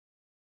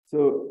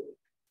 So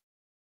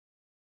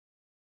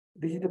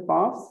this is the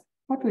pups.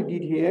 What we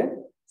did here,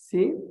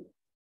 see,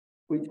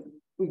 we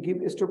give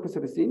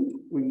estroprocessine,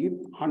 we give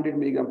 100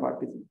 milligram per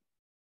kg.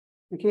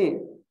 Okay,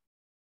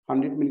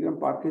 100 milligram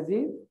per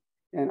kg,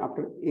 and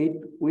after 8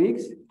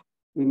 weeks,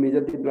 we measure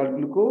the blood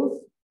glucose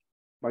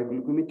by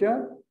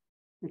glucometer.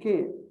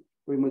 Okay,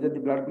 we measure the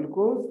blood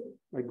glucose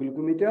by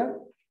glucometer,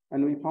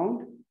 and we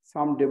found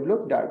some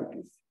developed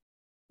diabetes.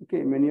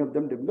 Okay, many of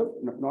them develop,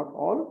 not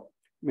all,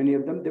 many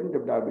of them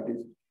develop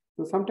diabetes.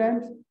 So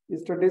sometimes,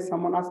 yesterday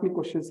someone asked me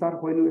questions, sir,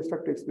 when we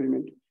start to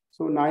experiment.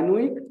 So 9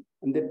 week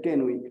and then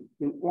 10 week.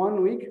 In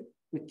 1 week,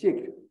 we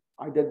checked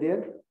either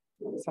their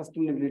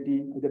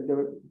sustainability,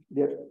 either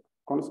they're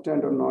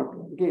constant or not.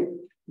 Okay,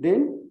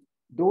 then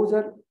those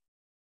are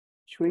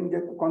showing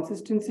the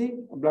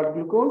consistency of blood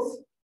glucose.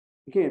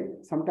 Okay,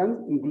 sometimes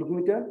in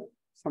glucometer,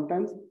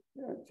 sometimes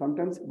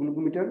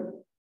glucometer,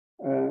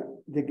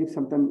 they give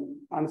sometimes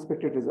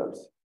unexpected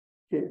results.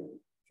 Okay,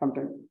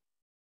 sometimes.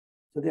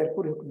 So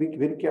therefore, we have to be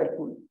very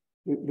careful.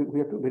 We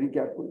have to be very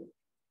careful.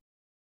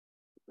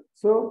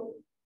 So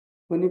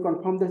when you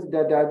confirm this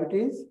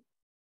diabetes,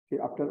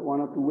 okay, after 1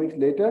 or 2 weeks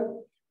later,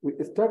 we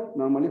start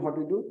normally what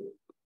we do.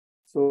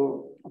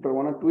 So after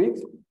 1 or 2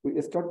 weeks,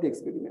 we start the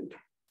experiment.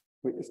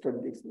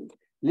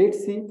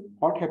 Let's see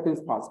what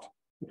happens first.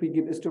 If we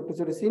give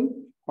estroprocessine,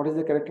 what is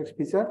the characteristic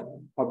feature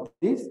of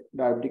this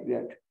diabetic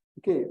rat?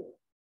 Okay.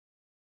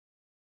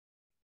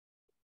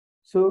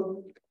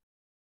 So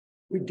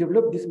we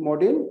developed this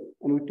model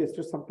and we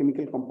tested some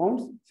chemical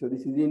compounds. So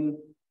this is in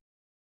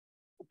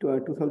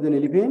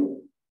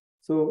 2011.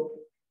 So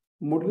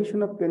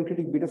motivation of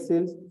pancreatic beta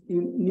cells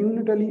in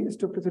neonatally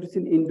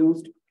estroprocessine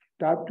induced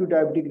type 2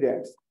 diabetic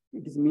rats.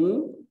 It is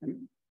me.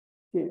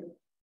 Okay.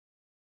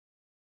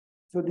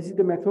 So this is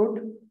the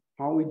method,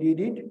 how we did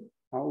it.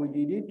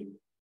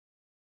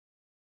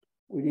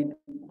 We did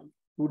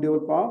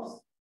 2-day-old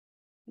pups,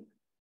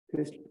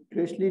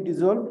 freshly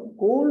dissolved,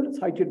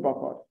 cold-sited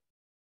buffer,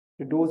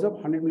 a dose of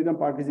 100 milligram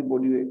per kg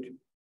body weight.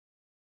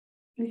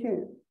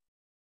 Okay.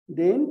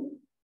 Then,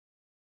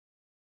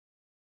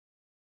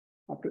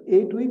 after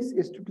 8 weeks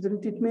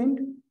estroprocessine treatment,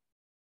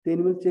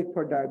 then we'll check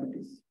for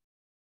diabetes.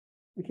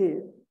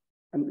 Okay.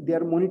 And they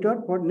are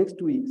monitored for next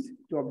 2 weeks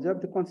to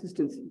observe the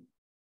consistency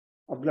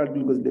of blood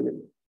glucose level.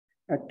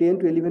 At 10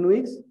 to 11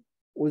 weeks,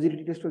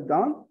 OGDT test was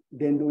done,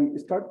 then we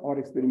start our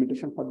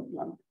experimentation for the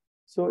plant.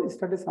 So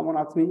yesterday someone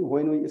asked me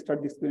when we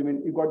start the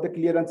experiment. You got the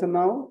clear answer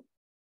now?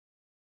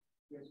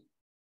 Yes.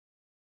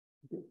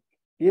 Okay.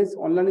 Yes,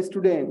 online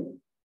student.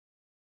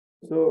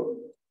 So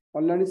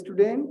online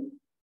student,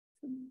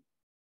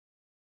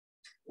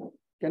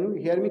 can you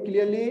hear me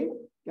clearly?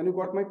 Can you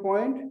got my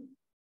point?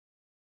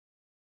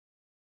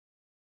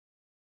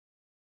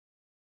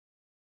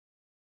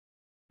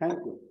 Thank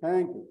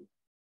you.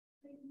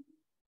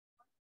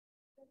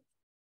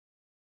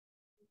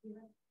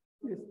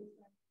 Yes.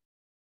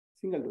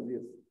 Single dose,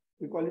 yes.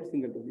 We call it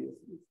single dose, yes.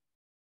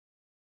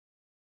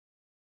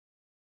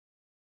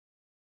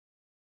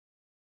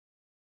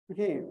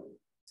 Okay.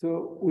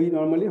 So we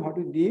normally what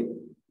we did,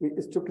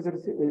 we structure,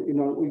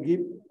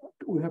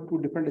 we have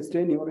 2 different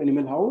strains in your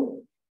animal house.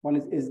 One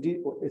is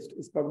SD,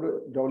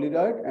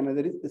 Dowleyrat,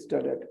 another is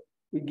Stadat.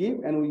 We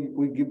give and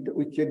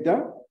we check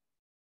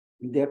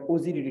their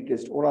OGDT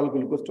test, oral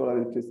glucose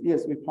tolerance test.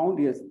 Yes, we found,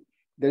 yes,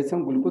 there is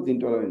some glucose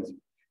intolerance.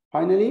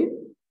 Finally,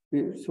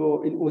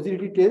 so in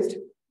OGDT test,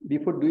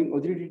 before doing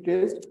OGDT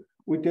test,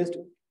 we test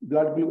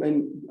blood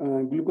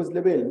glucose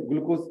level.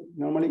 Glucose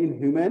normally in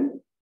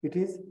human, it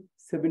is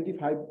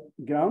 75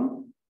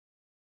 gram.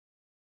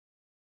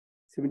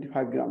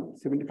 75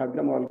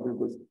 gram oral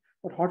glucose.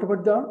 But what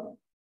about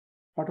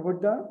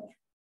the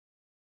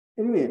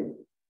animal?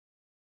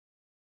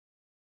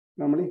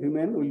 Normally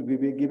human will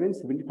be given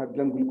 75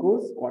 gram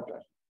glucose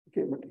water.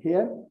 Okay, but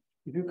here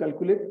if you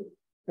calculate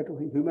that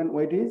human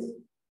weight is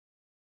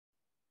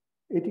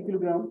 80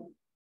 kilogram,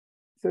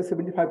 so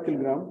 75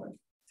 kilogram,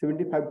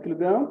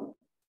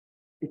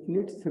 it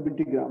needs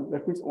 70 gram.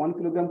 That means 1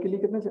 kilogram ke liye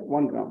kitna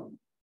 1 gram.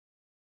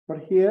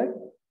 But here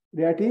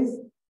that is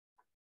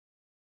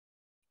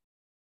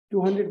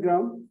 200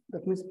 gram,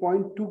 that means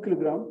 0.2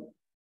 kilogram.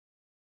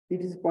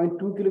 It is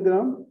 0.2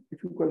 kilogram.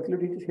 If you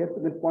calculate it here,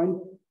 then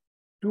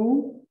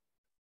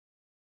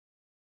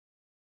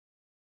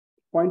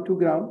 0.2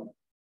 gram.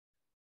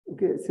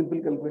 Okay,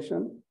 simple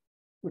calculation.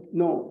 But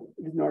no,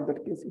 it is not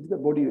that case. It's the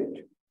body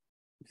weight.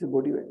 It's a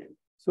body weight.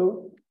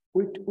 So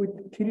with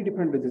 3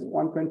 different doses,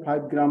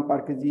 1.5 gram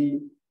per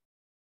kg,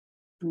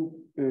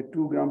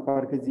 2 gram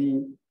per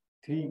kg,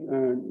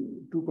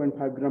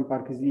 2.5 gram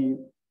per kg,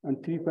 and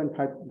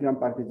 3.5 gram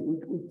per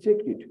kg. We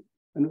check it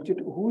and we check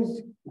who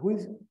is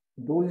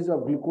doses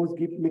of glucose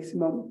give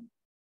maximum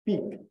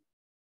peak.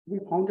 We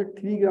found that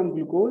 3 gram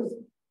glucose,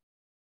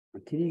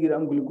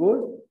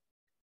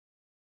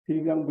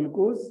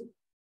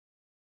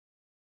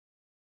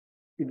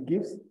 it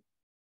gives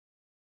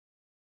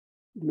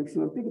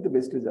maximum peak with the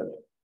best result.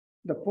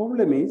 The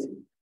problem is,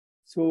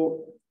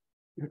 so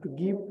you have to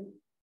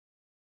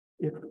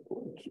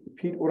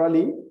feed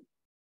orally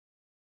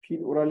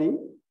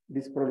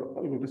this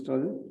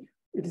glucose.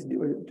 It is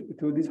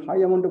to this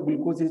high amount of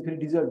glucose is very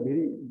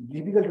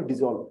difficult to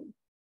dissolve.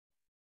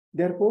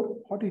 Therefore,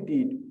 what we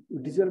did, we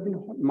dissolve in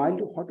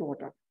mild hot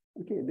water.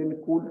 Okay, then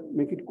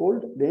make it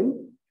cold,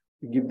 then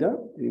we give the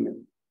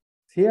element.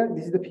 Here,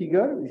 this is the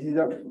figure. This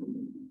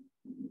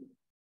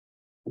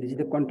is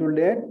the control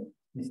layer.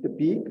 This is the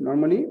peak.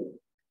 Normally,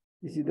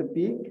 this is the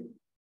peak.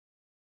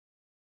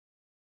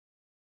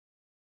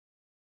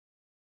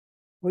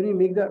 When you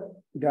make the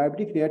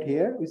diabetic rate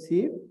here, we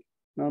see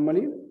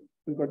normally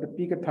we got the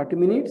peak at 30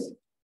 minutes.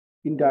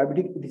 In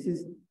diabetic, this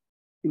is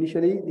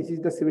initially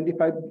the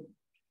 75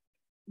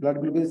 blood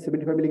glucose is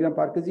 75 milligram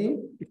per kg.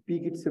 It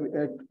peak at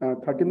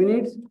 30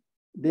 minutes.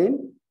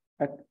 Then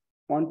at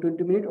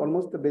 120 minutes,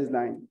 almost the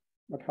baseline.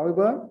 But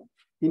however,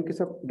 in case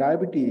of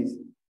diabetes,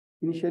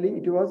 initially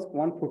it was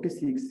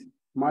 146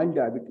 mild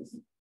diabetes.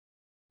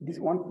 This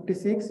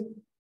 146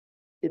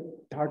 at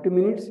 30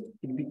 minutes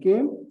it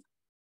became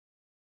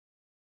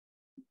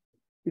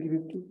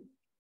 50.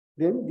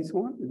 Then this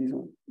one.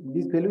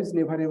 These values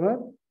never ever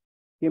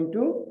came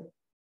to.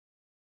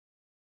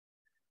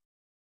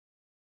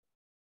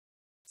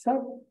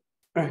 So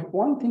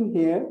one thing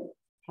here,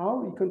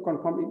 how you can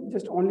confirm it,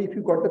 just only if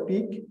you got the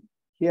peak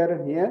here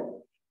and here.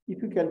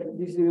 If you calculate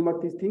this, remember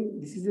this thing,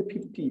 this is a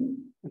 50.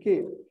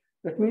 Okay,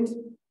 that means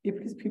if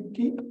it is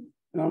 50,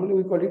 normally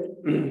we call it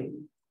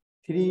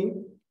 3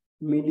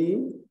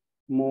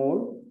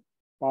 millimole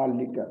per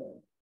liter.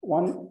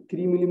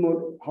 3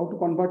 millimole. How to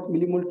convert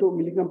millimole to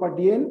milligram per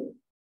dl?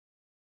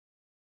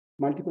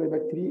 Multiply by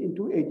 3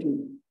 into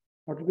 18.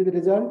 What will be the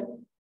result?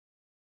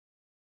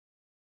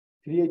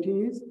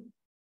 318 is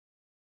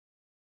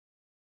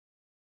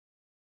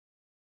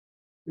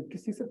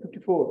 56 or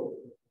 54.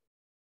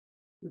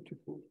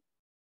 54.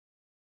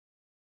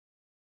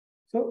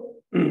 So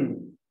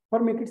for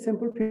make it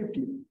simple,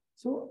 50.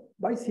 So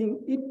by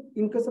seeing it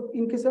in case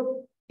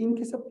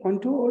of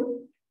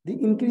control, the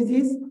increase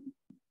is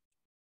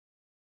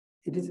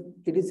it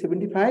is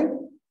 75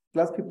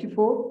 plus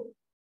 54.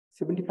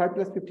 75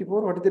 plus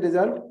 54. What is the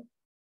result?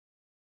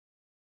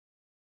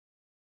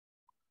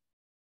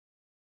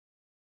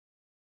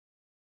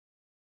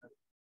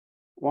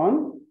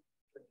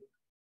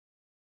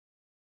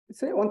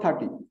 Say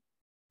 130.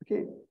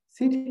 Okay,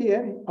 sit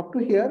here up to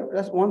here,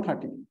 that's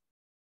 130.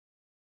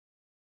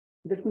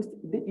 That means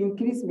the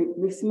increase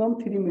maximum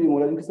 3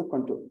 millimolar in case of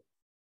control.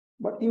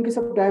 But in case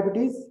of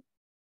diabetes,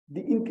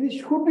 the increase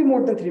should be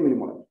more than 3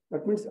 millimolar.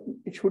 That means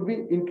it should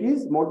be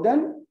increased more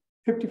than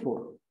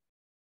 54.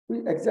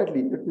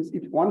 Exactly. That means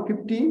if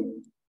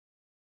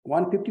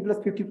 150 plus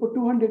 54,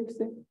 200.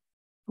 Say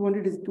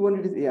 200 is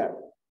air.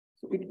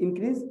 So it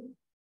increased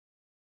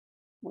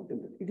more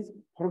than that. It is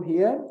from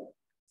here.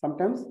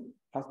 Sometimes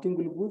fasting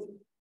glucose,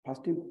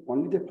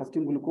 only the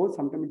fasting glucose,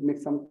 sometimes it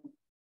makes some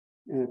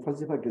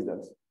falsified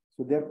results.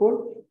 So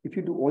therefore, if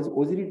you do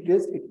OGDT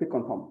test, it may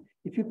confirm.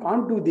 If you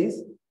can't do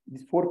this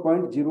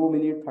 4.0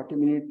 minute, 30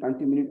 minute,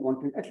 20 minute, 1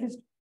 minute, at least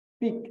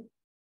peak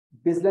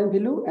baseline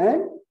value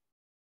and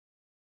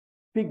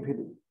peak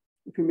value.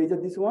 If you measure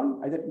this one,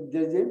 either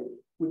there is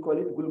we call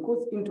it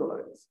glucose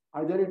intolerance.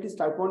 Either it is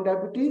type 1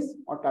 diabetes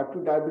or type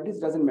 2 diabetes,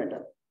 doesn't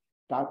matter.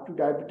 Type 2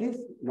 diabetes,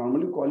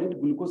 normally call it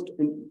glucose,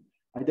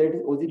 either it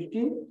is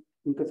OGDT,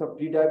 in case of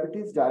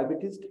pre-diabetes,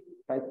 diabetes,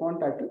 type 1,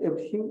 type 2,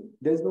 everything,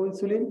 there is no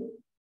insulin.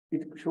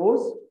 It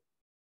shows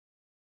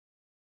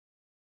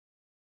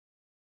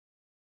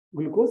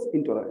glucose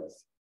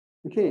intolerance.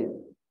 Okay.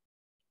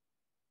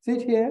 See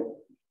it here.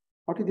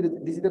 What is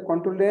this is the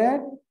control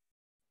rate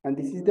and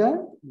this is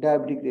the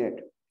diabetic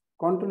rate.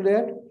 Control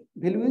rate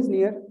value is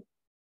near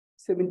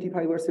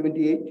 75 or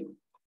 78.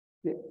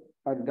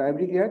 Our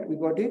diabetic rate, we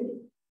got it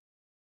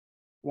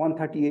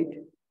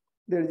 138.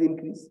 There is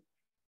increase.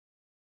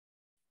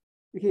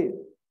 Okay.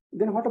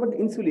 Then what about the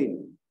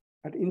insulin?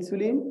 At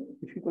insulin,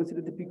 if you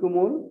consider the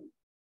picomole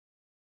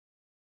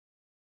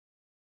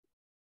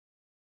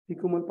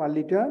per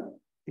liter,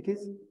 it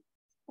is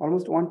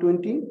almost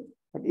 120.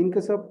 But in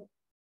case of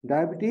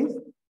diabetes,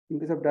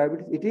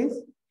 it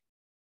is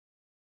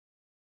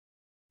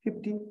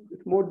 50.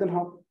 It's more than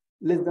half,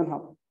 less than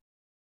half.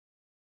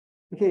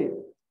 Okay.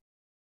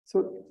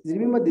 So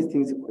remember these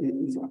things: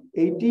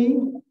 80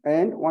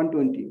 and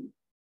 120.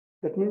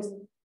 That means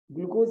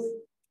glucose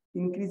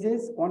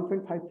increases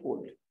 1.5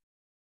 fold,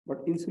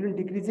 but insulin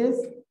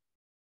decreases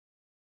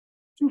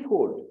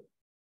 2-fold.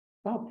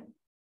 Up.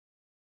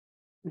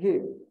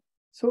 Okay.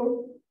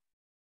 So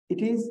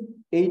it is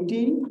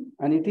 80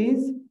 and it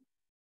is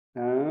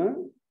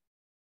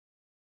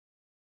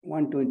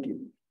 120.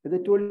 As I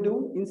told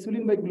you,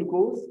 insulin by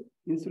glucose,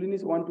 insulin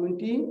is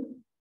 120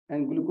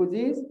 and glucose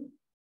is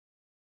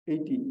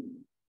 80.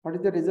 What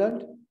is the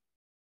result?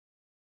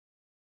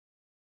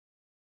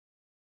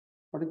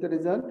 What is the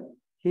result?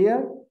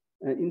 Here,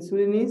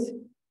 insulin is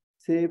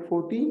say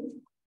 40,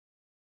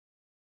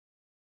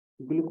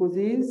 glucose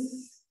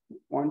is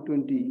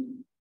 120.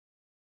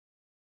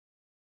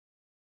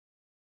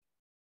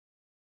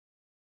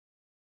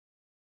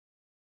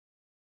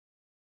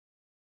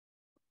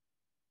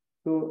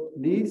 So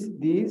these,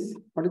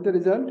 what is the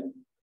result?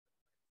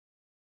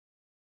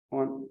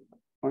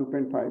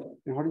 1.5.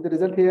 And what is the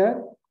result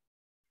here?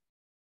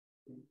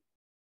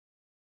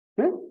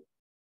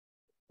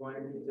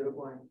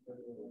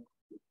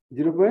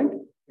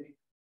 0.0.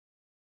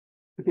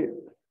 Okay.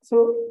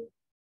 So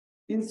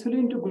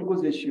insulin to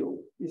glucose ratio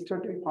is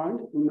started to find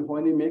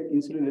when we make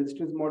insulin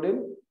resistance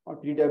model or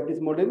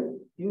pre-diabetes model.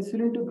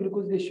 Insulin to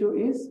glucose ratio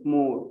is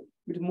more.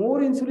 With more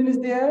insulin is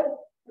there,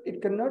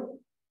 it cannot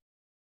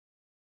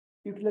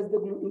utilize the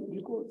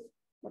glucose.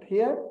 But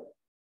here,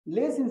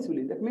 less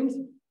insulin. That means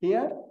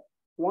here,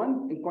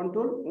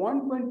 control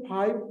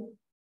 1.5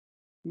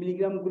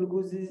 milligram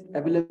glucose is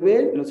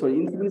available. No, sorry,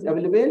 insulin is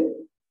available.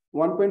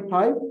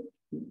 1.5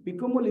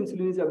 picomole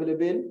insulin is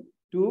available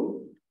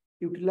to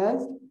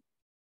utilize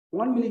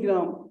 1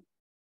 milligram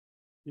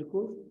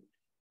glucose.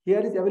 Here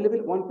is available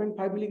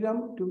 1.5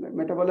 milligram to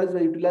metabolize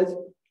or utilize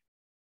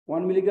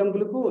 1 milligram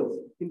glucose.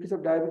 In case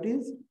of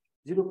diabetes,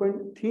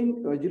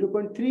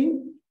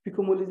 0.3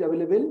 picomole is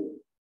available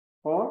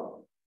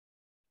for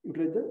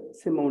utilize the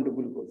same amount of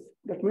glucose.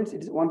 That means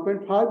it is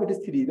 1.5, it is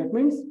 3. That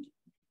means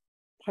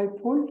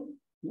 5-fold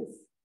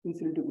less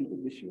insulin to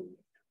glucose ratio.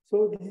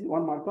 So this is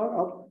one marker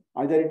of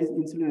either it is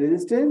insulin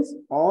resistance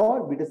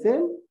or beta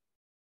cell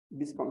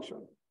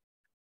dysfunction.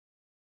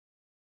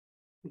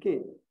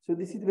 Okay, so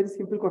this is very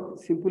simple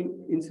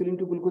insulin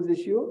to glucose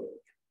ratio,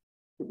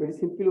 a very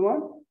simple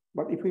one.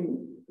 But if we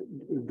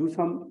do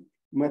some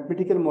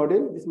mathematical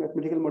model, this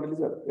mathematical model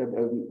is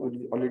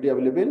already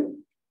available.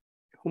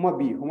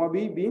 HOMA-B.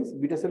 HOMA-B means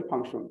beta cell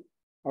function,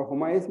 or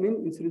HOMA-S means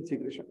insulin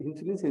secretion,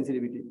 insulin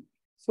sensitivity.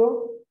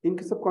 So in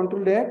case of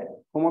control rate,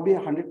 HOMA-B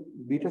 100,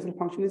 beta cell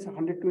function is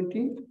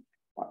 120.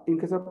 In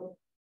case of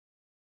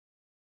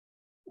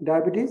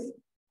diabetes,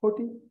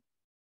 40.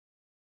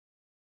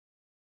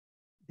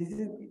 This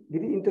is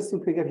very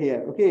interesting figure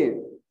here. Okay,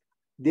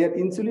 their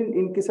insulin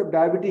in case of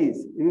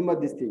diabetes. Remember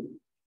this thing.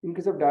 In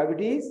case of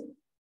diabetes,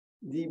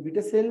 the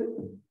beta cell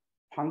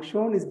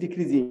function is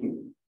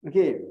decreasing.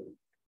 Okay,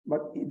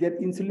 but their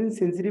insulin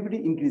sensitivity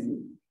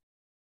increasing.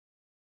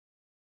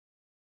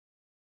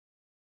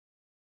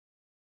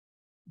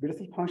 Beta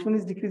cell function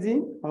is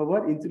decreasing,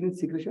 however, insulin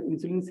secretion,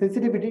 insulin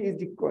sensitivity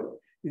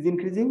is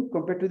increasing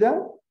compared to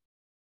the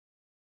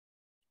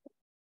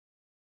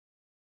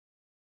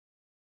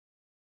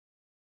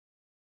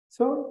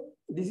So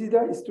this is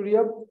the story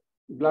of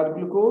blood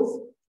glucose,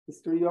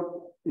 story of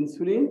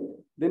insulin.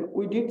 Then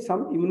we did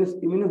some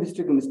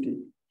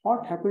immunohistochemistry.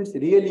 What happens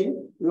really?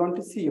 We want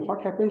to see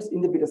what happens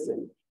in the beta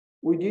cell.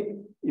 We did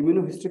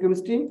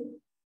immunohistochemistry.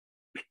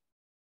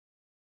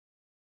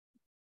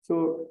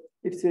 So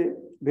it's a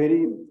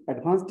very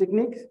advanced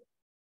techniques.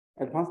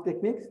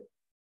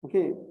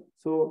 Okay.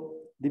 So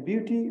the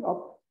beauty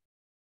of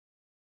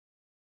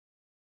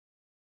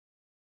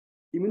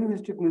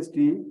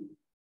immunohistochemistry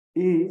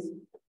is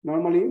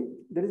normally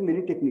there is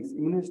many techniques.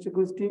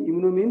 Immunohistochemistry,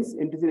 immuno means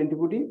antigen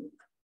antibody,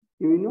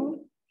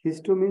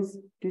 immunohisto means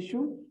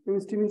tissue,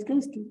 chemistry means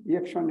chemistry,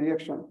 reaction.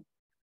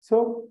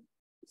 So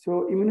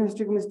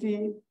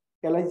immunohistochemistry,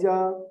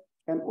 ELISA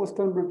and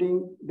Western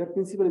blotting, that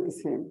principle is the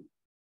same.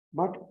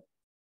 But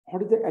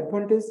what is the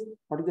advantage?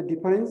 What is the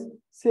difference?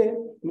 Say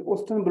in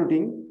Western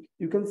blotting,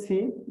 you can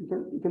see,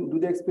 you can do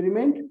the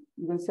experiment,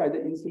 you can see either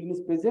insulin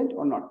is present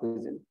or not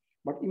present.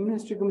 But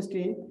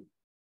immunohistochemistry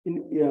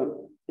in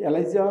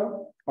ELISA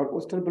or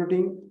Western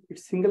blotting,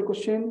 it's single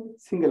question,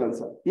 single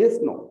answer. Yes,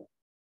 no.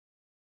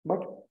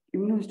 But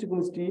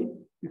immunohistochemistry,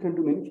 you can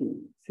do many things.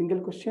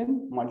 Single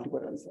question,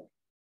 multiple answer.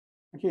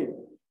 Okay,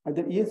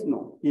 either yes,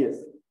 no, yes,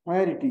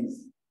 where it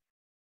is,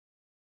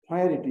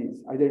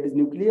 either it is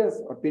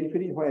nucleus or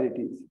periphery, where it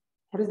is,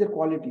 what is their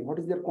quality, what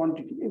is their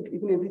quantity,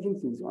 even everything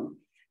is on.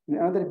 And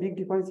another big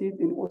difference is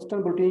in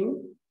Western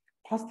blotting,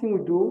 first thing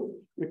we do,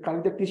 we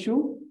collect the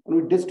tissue and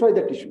we destroy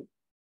the tissue,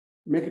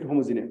 make it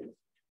homogeneous.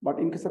 But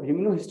in case of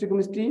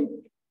immunohistochemistry,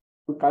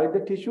 we collect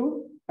the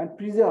tissue and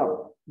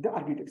preserve the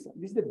architecture.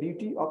 This is the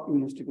beauty of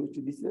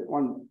immunohistochemistry. This is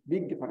one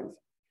big difference.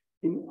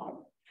 In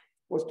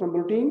Western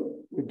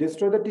blotting, we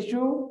destroy the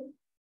tissue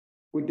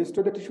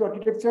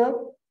architecture,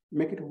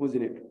 make it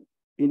homogeneous.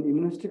 In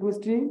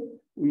immunohistochemistry,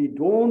 we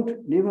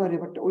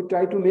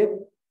try to make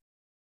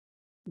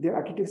the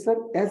architecture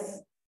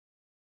as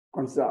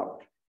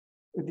conserved.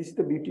 This is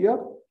the beauty of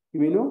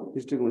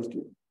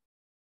immunohistochemistry.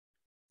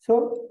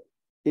 So,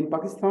 in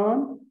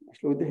Pakistan,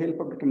 with the help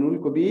of Dr.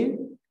 Nurul Kabir,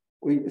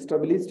 we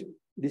established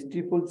this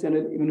triple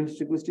channel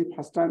immunohistochemistry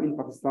first time in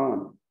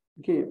Pakistan.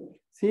 Okay,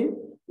 see,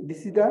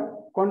 this is the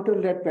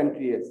control rat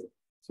pancreas.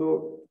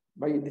 So,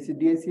 by this is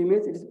DIC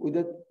image, it is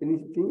without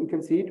anything, you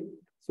can see it.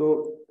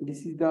 So,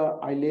 this is the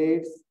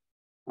islets,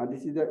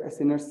 this is the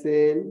acinar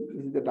cell,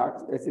 this is the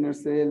dark acinar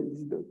cell,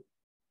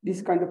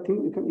 this kind of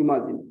thing you can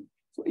imagine.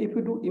 So, if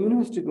you do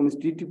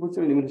immunohistochemistry, triple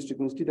channel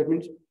immunohistochemistry, that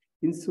means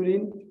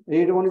insulin,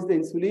 red one is the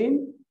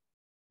insulin,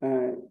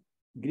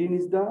 green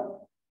is the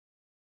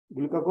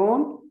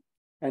glucagon,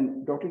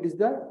 and dotted is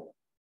the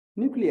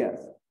nucleus.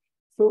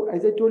 So,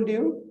 as I told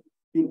you,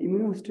 in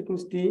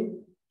immunohistochemistry,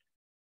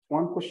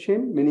 one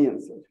question, many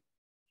answers.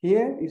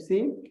 Here, you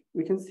see,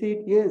 we can see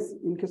it, yes,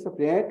 in case of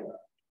rat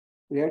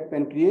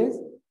pancreas,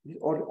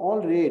 or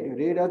all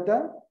red are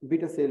the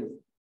beta cells,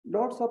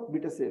 lots of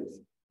beta cells,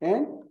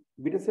 and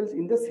beta cells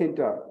in the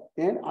center,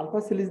 and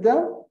alpha cell is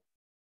the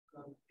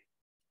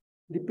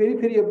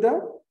periphery of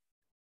the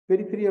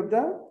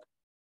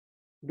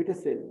beta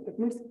cell. That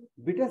means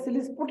beta cell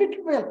is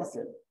protected by alpha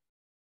cell.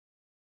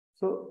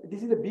 So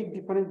this is the big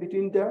difference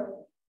between the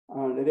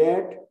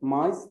rat,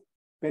 mice,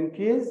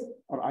 pancreas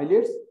or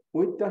islets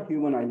with the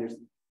human islets.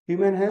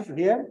 Human has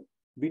here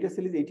beta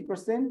cell is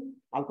 80%,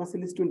 alpha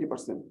cell is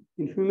 20%.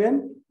 In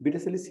human, beta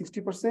cell is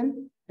 60%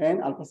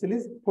 and alpha cell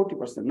is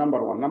 40%.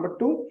 Number one. Number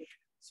two,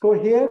 so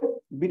here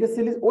beta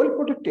cell is well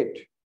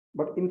protected,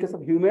 but in case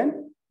of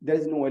human, there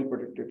is no well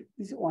protected.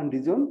 This is one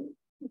reason.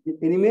 In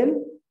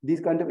animal, this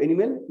kind of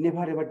animal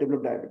never ever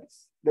develop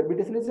diabetes. The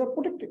beta cells are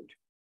protected.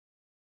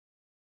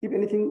 If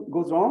anything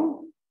goes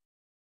wrong,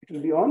 it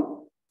will be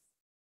on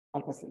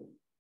alpha cell.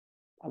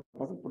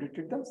 Alpha cell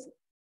protected the cell.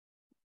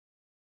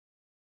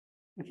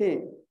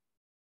 Okay.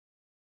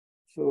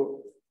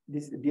 So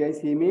this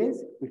DIC image,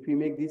 if we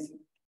make this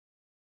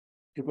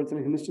triple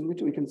channel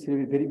immunohistochemistry, we can see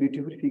a very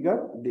beautiful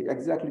figure, the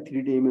exactly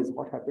 3D image,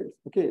 what happens.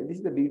 Okay, this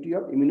is the beauty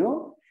of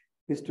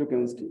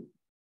immunohistochemistry.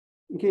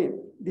 Okay,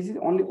 this is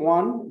only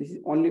one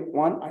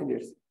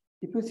islet.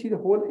 If you see the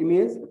whole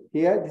image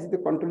here, this is the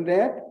control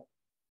rat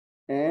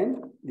and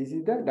this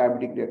is the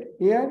diabetic rat.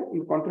 Here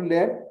in control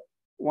rat,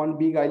 one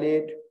big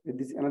islet,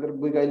 this is another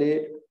big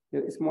islet,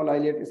 a small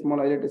islet, a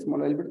small islet, a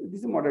small islet.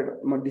 This is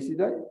moderate. This is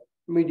the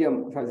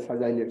medium size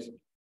islets.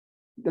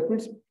 That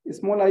means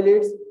small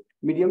islets,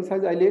 medium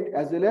size islet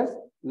as well as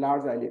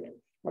large islet.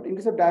 But in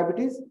case of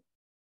diabetes,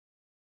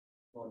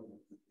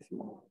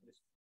 small.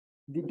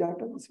 The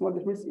data small,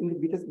 that means in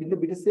the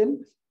beta cell.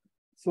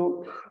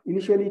 So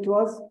initially it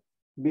was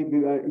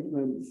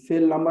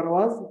cell number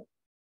was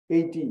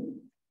 80.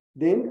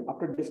 Then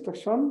after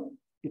destruction,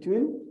 it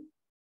will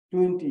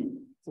 20.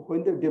 So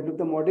when they developed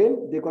the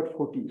model, they got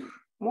 40.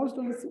 Most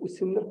of the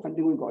similar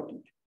funding we got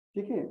it.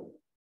 Okay.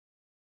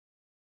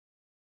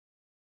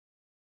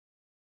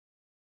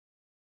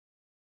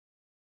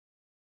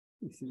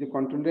 This is the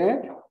control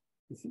rat.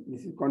 This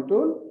is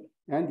control,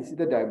 and this is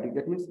the diabetic.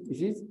 That means this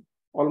is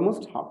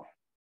almost half.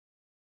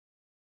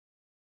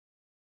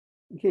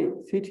 Okay,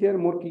 see it here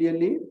more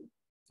clearly.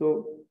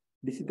 So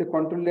this is the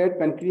control rat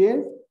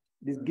pancreas.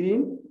 This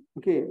green.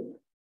 Okay,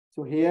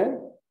 so here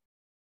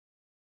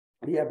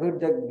we avoid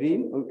the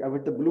green,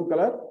 avoid the blue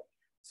color.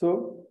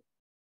 So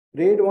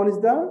red one is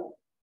the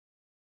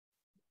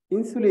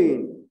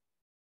insulin.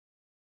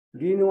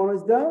 Green one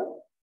is the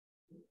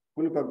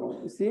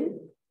glucagon. You see,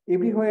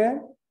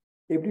 everywhere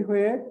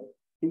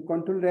in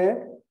control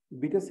rat,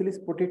 beta cell is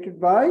protected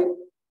by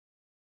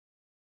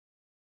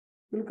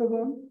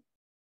glucagon.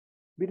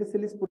 Beta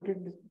cell is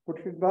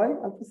protected by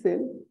alpha cell.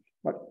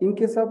 But in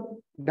case of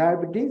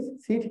diabetes,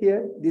 see it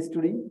here, this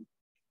story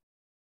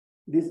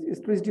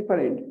is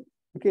different.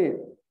 Okay,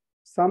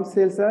 some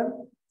cells are,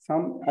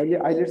 some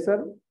islets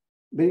are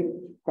very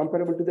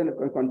comparable to the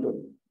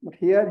control. But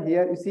here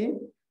you see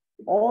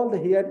all the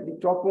the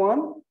top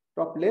one,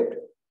 top left,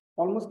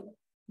 almost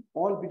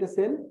all beta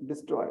cell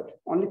destroyed.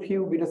 Only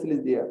few beta cell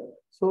is there.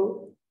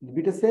 So the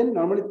beta cell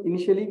normally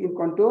initially in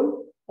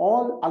control,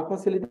 all alpha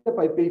cell is the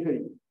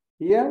periphery.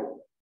 Here,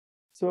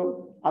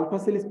 so alpha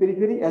cell is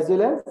periphery as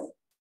well as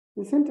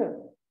the center.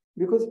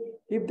 Because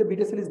if the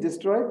beta cell is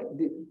destroyed,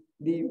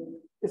 the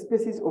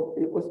space is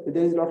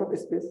there is a lot of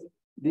space.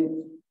 The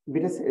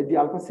the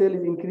alpha cell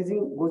is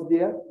increasing, goes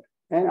there,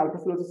 and alpha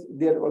cell also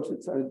there also.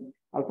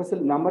 Alpha cell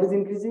number is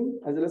increasing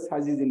as well as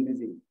size is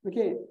increasing.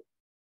 Okay,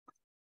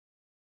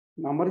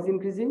 number is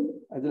increasing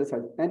as well as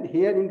size. And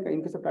here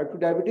in case of type 2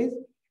 diabetes,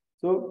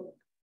 so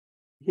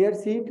here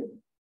see it,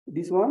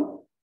 this one,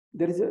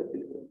 there is a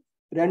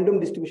random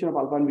distribution of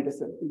alpha and beta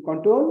cell. In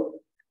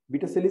control,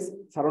 beta cell is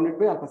surrounded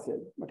by alpha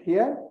cell, but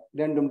here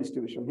random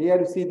distribution. Here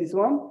you see this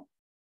one,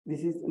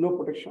 this is no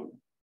protection.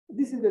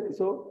 This is the,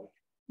 so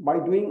by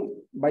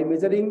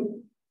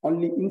measuring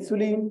only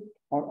insulin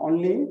or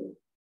only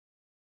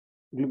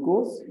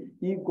glucose,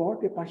 you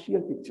got a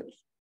partial picture.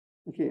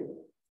 Okay,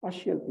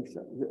 partial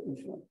picture.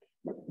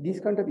 But this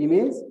kind of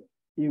image,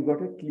 you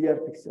got a clear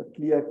picture.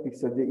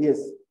 Yes,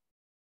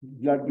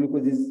 blood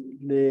glucose is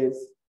less,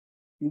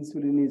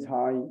 insulin is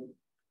high,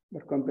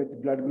 but compared to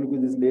blood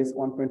glucose is less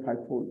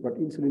 1.5-fold, but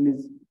insulin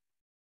is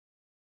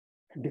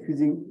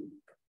diffusing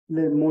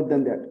more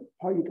than that.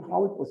 How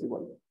is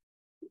possible?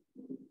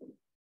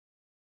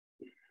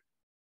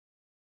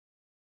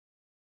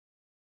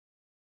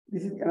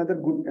 This is another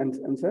good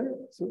answer.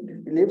 So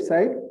the left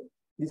side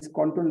is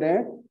control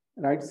rat,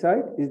 right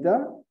side is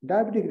the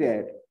diabetic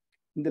rat.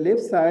 In the left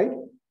side,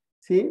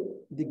 see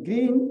the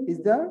green is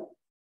the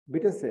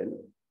beta cell.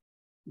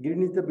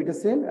 Green is the beta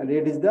cell and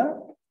red is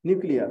the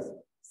nucleus.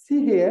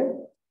 See here,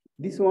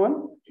 this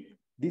one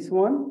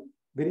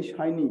very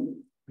shiny,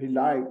 very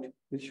light,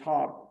 very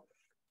sharp.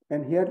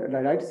 And here the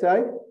right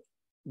side,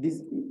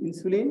 this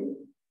insulin,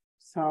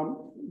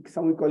 some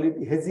we call it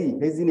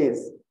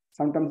haziness.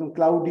 Sometimes some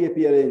cloudy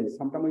appearance.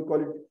 Sometimes we call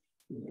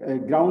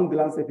it ground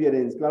glass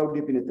appearance, cloudy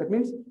appearance. That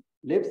means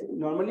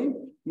normally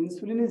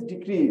insulin is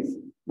decreased,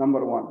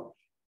 number one.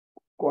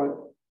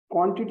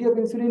 Quantity of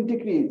insulin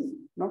decrease,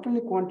 not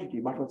only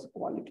quantity, but also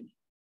quality.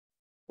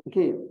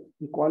 Okay,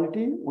 in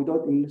quality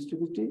without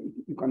immunohistochemistry,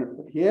 you cannot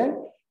put here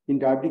in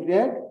diabetic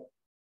rat,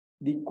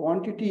 the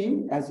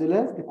quantity as well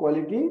as the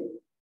quality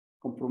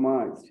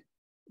compromised.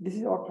 This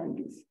is our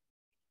findings.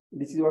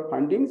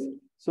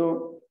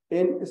 So,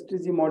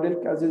 NSTG model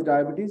causes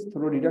diabetes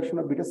through reduction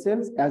of beta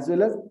cells as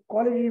well as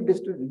qualitative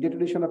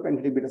deterioration of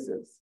pancreatic beta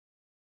cells.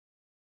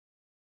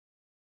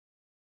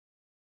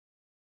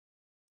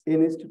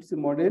 NSTG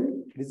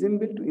model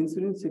resembles to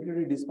insulin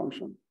secretory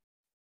dysfunction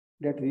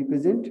that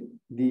represent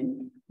the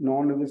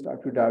non-obese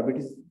type 2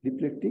 diabetes,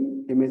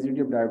 reflecting a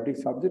majority of diabetic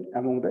subjects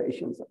among the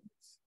Asian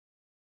subjects.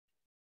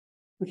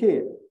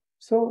 Okay,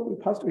 so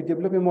first we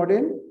develop a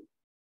model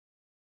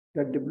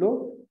that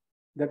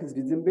is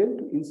resembled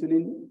to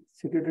insulin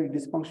secretory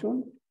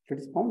dysfunction that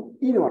is found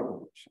in our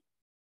population.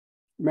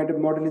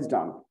 Model is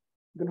done.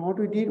 Then what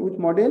we did with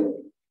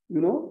model,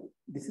 you know,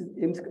 this is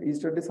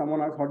yesterday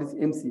someone asked what is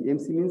MC.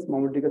 MC means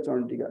Mammalitica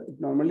chornitica.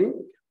 Normally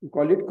we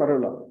call it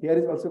corolla. Here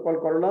is also called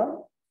corolla.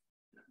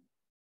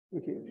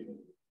 Okay,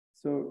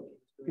 so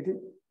it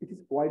is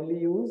widely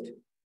used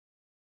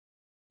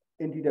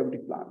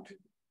anti-diabetic plant,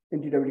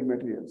 anti-diabetic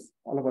materials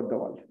all over the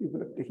world.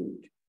 People are taking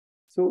it.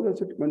 So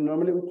that's what,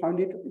 normally we find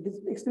it is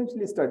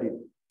extensively studied.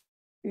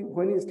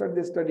 When you start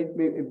the study,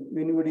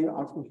 anybody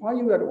asks me why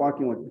you are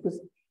working on it, because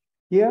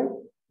here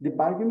the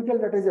biochemical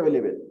data is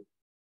available.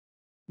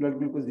 Blood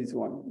glucose this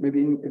one, maybe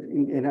in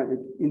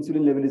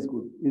insulin level is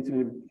good. Insulin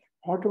level.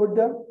 What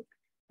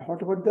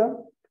about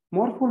the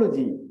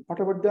morphology? What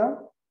about the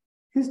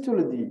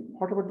histology?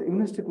 What about the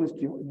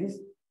immunohistochemistry?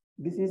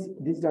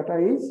 This data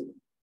is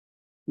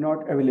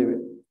not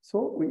available.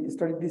 So we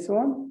studied this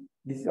one.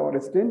 This is our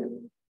extent.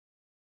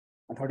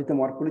 And what is the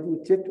morphology?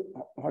 We checked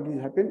what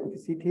is happened. Okay,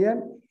 see it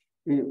here.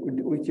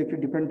 We checked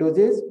different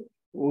doses.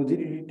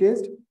 OGDT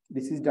test.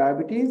 This is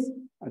diabetes.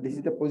 This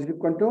is the positive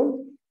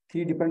control.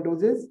 3 different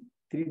doses.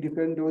 It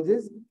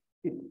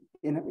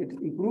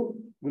improved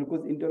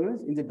glucose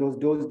intolerance in the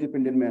dose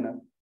dependent manner.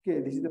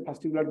 Okay, this is the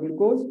fasting blood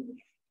glucose.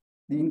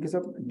 In case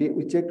of day,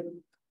 we checked.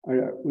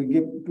 We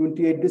give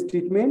 28 days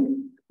treatment.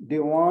 Day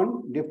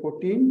 1, day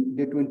 14,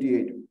 day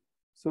 28.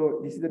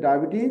 So this is the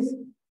diabetes.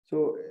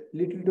 So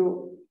little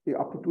to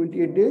up to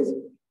 28 days,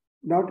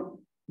 not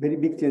very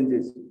big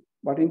changes.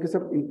 But in case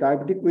of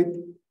diabetic with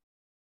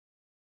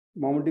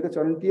Mammalitica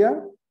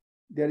chornitica,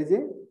 there is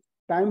a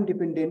time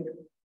dependent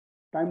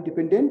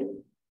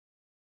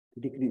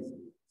decrease.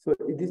 So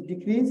this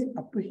decrease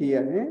up to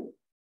here,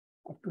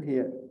 up to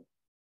here.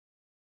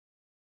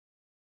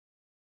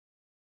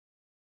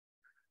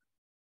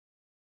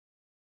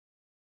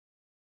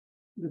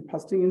 The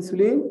fasting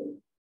insulin,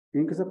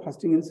 in case of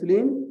fasting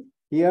insulin,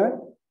 here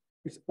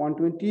it's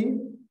 120,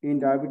 in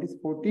diabetes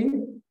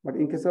 40, but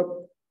in case of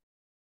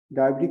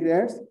diabetic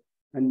rats,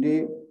 and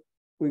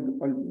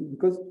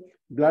because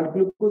blood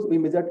glucose we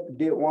measured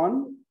day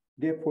 1,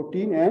 day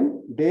 14,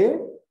 and day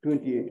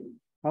 28.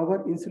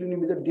 However, insulin we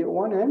measured day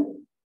 1 and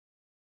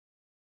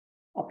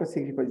after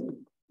sacrificing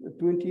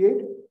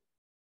 28,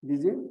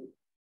 this is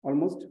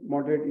almost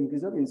moderate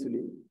increase of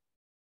insulin.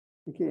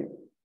 Okay.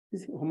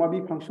 This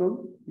HOMA-B function,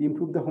 we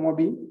improve the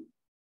HOMA-B,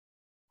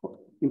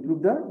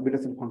 improve the beta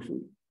cell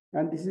function.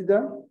 And this is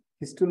the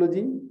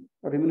histology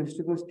or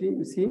immunohistochemistry.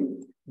 You see,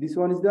 this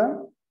one is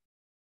the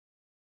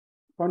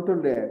control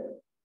rat.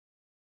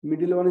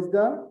 Middle one is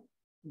the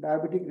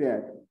diabetic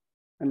rat,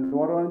 and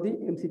lower one is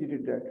the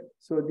MC-treated rat.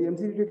 So the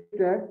MC-treated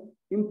rat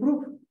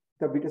improve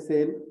the beta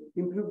cell,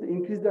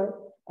 increase the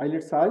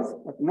islet size,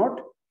 but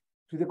not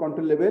to the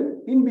control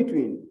level in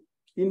between.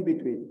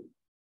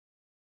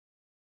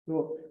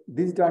 So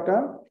this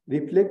data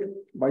reflect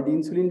by the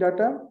insulin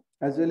data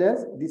as well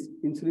as this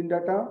insulin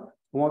data,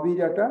 HOMA-B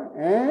data,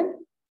 and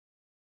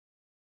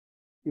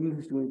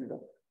immunohistochemistry data.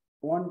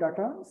 One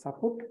data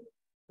support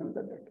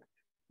another data.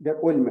 They are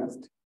well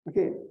matched.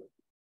 Okay.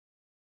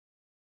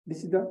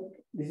 This is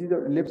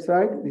the left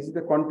side. This is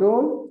the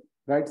control.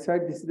 Right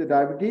side. This is the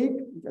diabetic.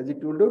 As I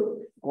told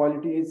you,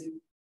 quality is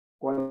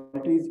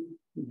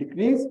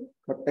decreased.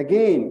 But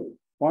again,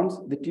 once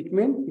the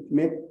treatment, it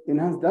may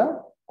enhance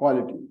the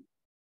quality.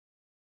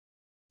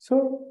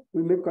 So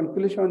we make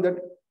conclusion that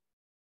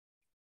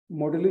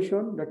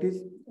modulation, that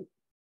is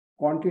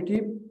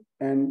quantitative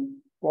and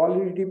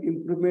qualitative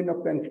improvement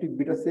of pancreatic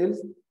beta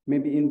cells, may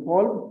be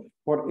involved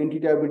for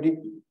anti-diabetic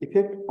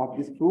effect of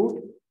this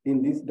fruit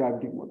in this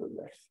diabetic model.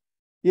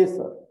 Yes,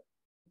 sir.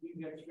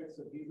 These extracts,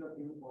 so these are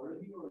given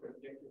orally or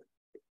injected?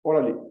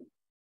 Orally.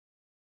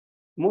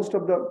 Most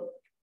of the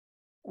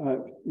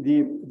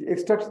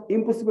extracts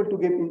impossible to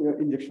get in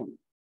injection.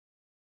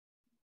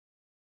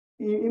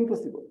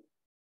 Impossible.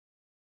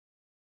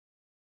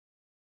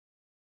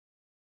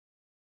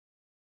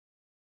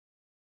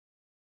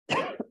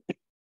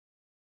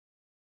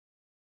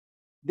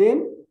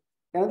 Then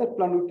another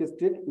plant we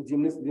tested,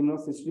 gymnast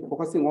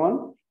focusing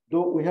on,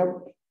 though we have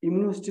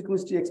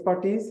immunohistochemistry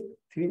expertise,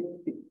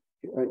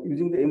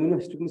 using the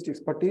immunohistochemistry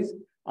expertise,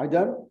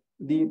 either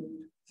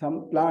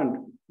some plant.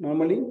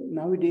 Normally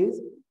nowadays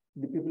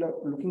the people are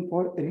looking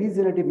for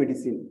regenerative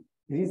medicine.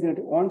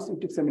 Once you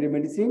take some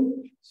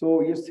medicine,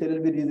 so your cell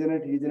will be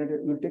regenerated,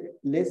 will take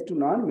less to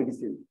none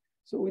medicine.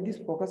 So with this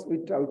focus, we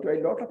try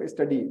a lot of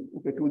study,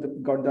 okay,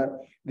 got the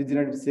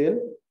regenerative cell.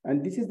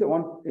 And this is the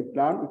one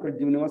plant we call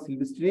Gymnema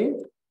sylvestre.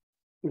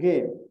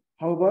 Okay.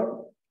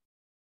 However,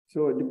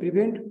 so the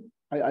prevent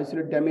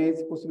isolate damage,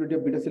 possibility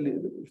of beta cell,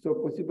 so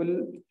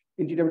possible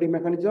anti-diabetic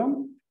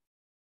mechanism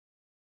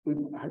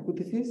with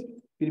hypothesis,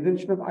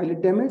 prevention of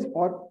islet damage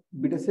or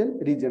beta cell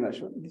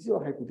regeneration. This is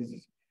our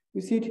hypothesis.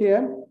 You see it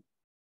here.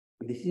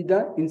 This is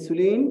the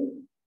insulin.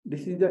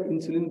 This is the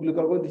insulin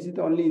glucagon. This is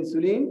the only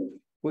insulin.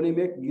 When you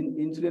make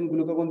insulin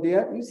glucagon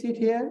there, you see it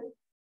here.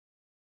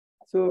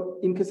 So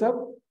in case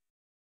of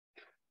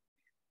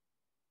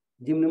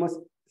Gymnema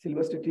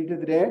sylvestre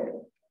treated rat,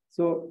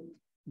 so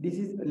this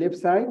is left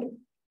side,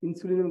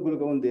 insulin and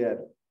glucagon there.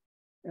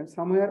 And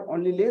somewhere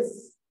only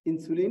less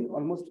insulin,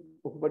 almost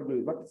occupied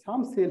glucagon. But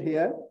some cell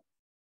here,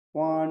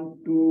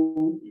 1,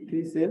 2,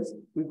 3 cells,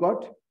 we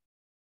got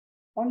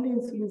only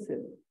insulin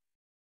cell,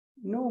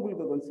 no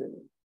glucagon cell.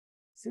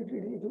 So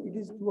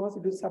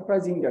it is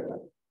surprising data.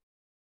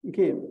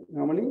 Okay,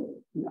 normally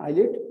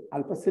islet,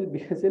 alpha cell,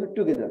 beta cell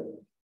together.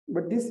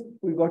 But this,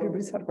 we got a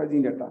very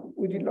surprising data.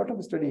 We did a lot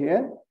of study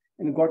here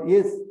and got,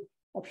 yes,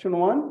 option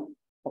one,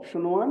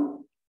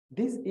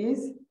 this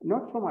is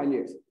not from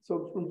islets.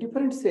 So from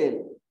different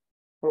cell,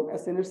 from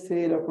SNR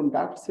cell or from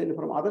duct cell,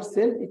 from other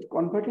cell, it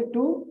converted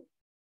to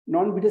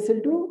non-beta cell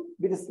to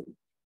beta cell.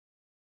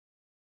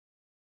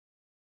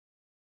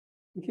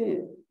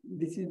 Okay,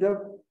 this is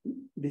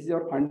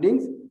our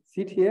findings.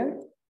 See it here.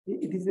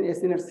 It is an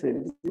SNR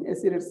cell. It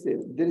is an SNR cell.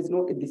 There is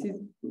no. This is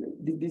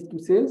these two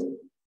cells.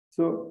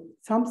 So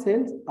some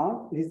cells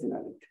are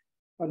regenerate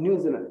or new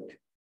generate.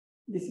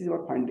 This is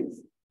our findings.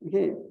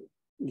 Okay,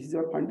 this is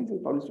our findings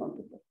and published on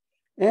paper.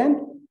 And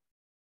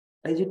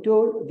as you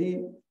told,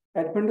 the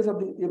advantage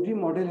of every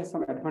model has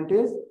some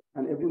advantage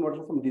and every model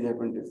has some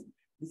disadvantage.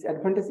 This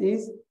advantage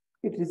is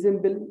it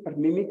resembles or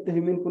mimic the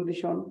human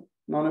condition,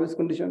 non-obvious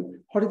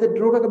condition. What is the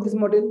drawback of this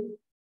model?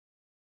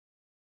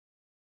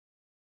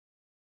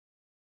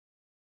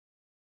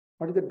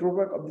 What is the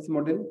drawback of this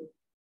model?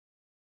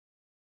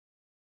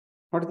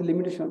 What is the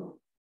limitation?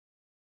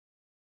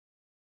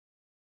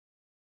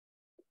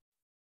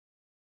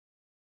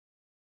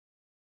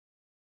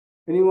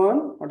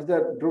 Anyone? What is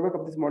the drawback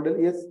of this model?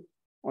 Yes,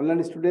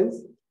 online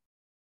students.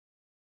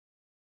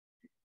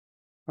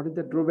 What is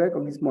the drawback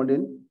of this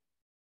model?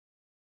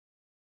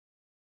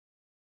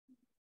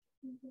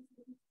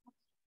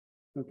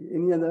 Okay,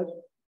 any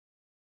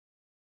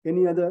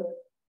other?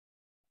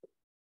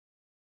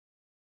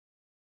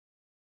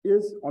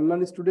 Yes,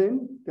 online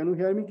student, can you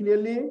hear me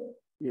clearly?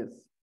 Yes.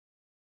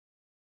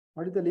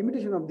 What is the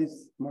limitation of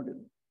this model?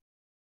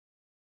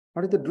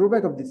 What is the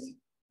drawback of this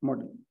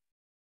model?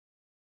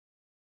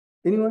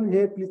 Anyone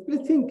here,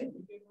 please think.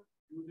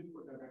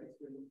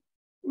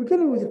 We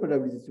can use it for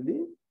diabetes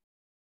study.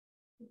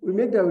 We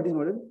make diabetes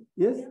model.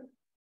 Yes?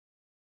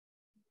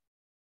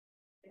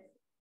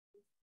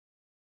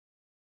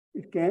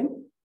 It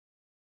can,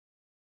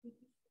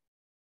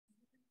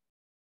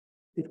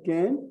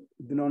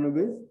 the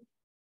non-obese.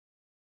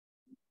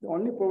 The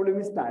only problem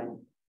is time.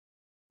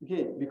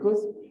 Okay,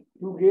 because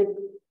you get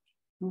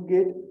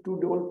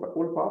 2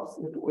 old pups,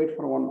 you have to wait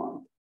for 1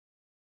 month.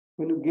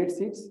 When you get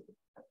 6,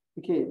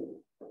 okay,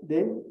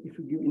 then if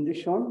you give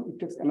injection, it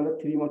takes another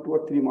 2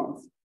 or 3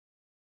 months.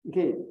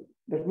 Okay,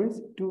 that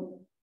means to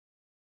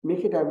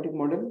make a diabetic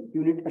model,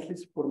 you need at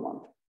least 4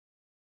 months.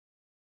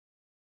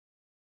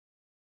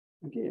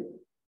 Okay,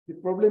 the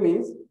problem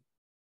is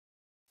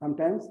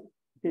sometimes,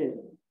 okay,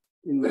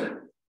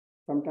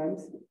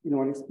 sometimes in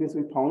our experience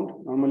we found,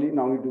 normally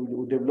now we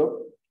develop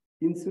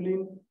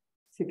insulin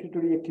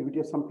secretory activity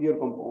of some pure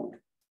compound.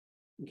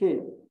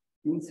 Okay,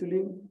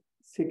 insulin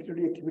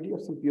secretory activity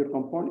of some pure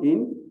compound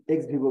in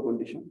ex vivo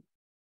condition.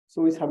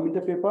 So we submit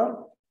the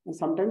paper, and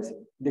sometimes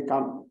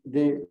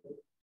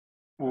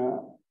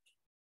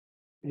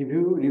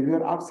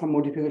reviewer asks some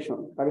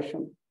modification,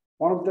 correction.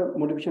 One of the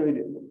modification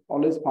we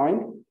always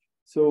find.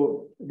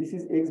 So this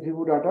is ex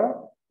vivo data.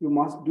 You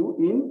must do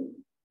in.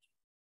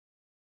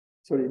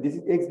 Sorry, this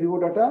is ex vivo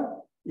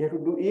data. You have to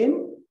do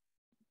in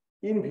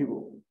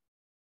vivo,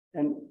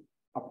 and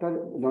after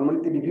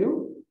normally the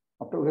review,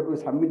 after we have to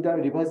submit the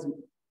revised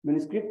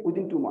manuscript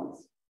within 2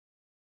 months.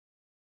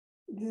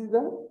 This is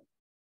the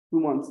 2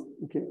 months.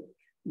 Okay.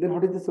 Then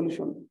what is the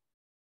solution?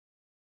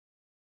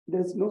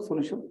 There is no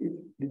solution.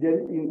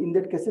 In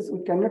that cases,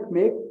 we cannot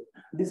make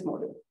this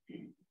model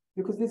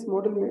because this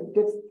model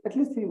takes at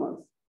least 3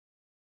 months.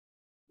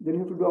 Then you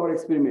have to do our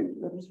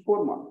experiment. That is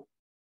 4 months.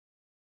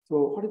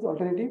 So what is the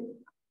alternative?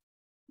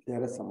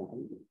 There are some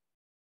alternative.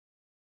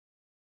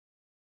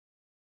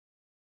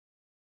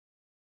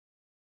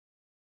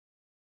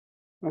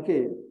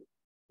 Okay,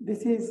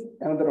 this is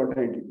another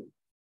alternative.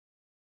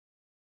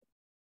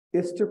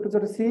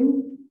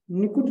 Streptozotocin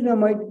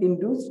nicotinamide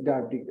induced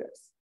diabetic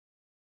gas.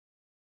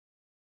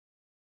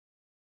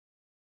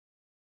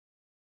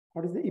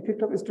 What is the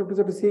effect of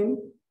streptozotocin?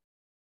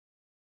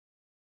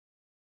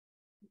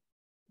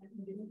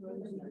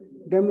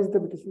 Damage the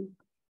beta cell.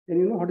 And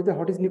you know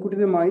what is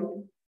nicotinamide?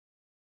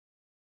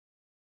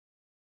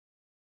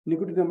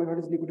 Nicotinamide, what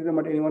is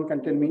nicotinamide? Anyone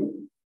can tell me?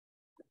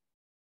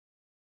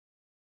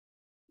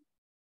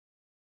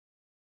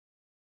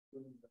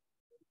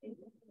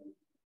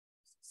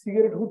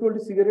 Cigarette, who told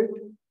you cigarette?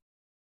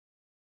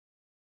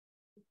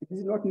 This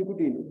is not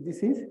nicotine.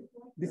 This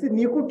is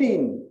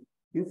nicotine.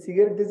 In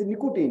cigarette, there is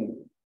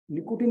nicotine.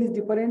 Nicotine is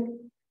different.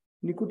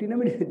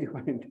 Nicotinamide is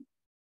different.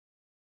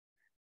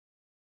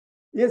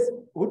 Yes,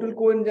 who told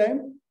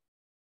coenzyme?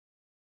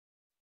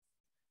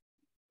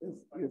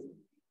 Yes.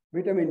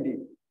 Vitamin D.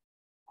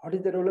 What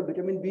is the role of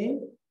vitamin B?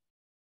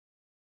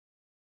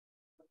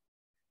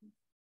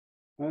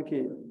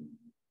 Okay.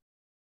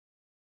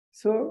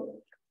 So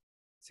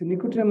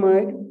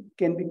nicotinamide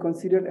can be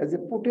considered as a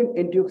potent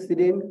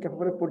antioxidant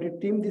capable of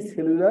protecting the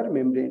cellular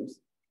membranes.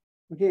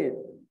 Okay.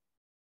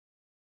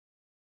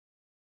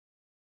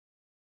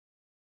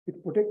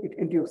 It protects it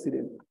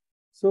antioxidant.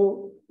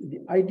 So the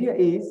idea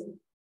is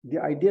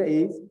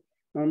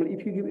normally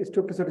if you give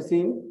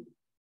streptozotocin,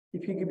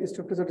 it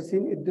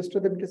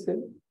destroys the beta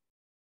cell.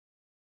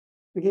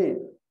 Okay,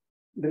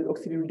 there is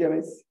oxidative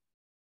damage.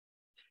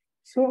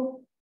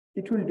 So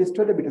it will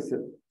destroy the beta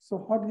cell. So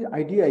what the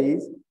idea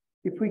is,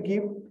 if we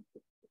give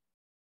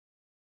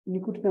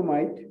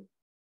nicotinamide,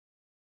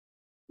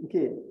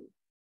 okay,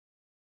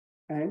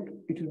 and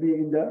it will be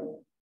in the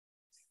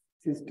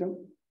system,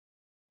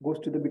 goes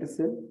to the beta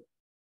cell,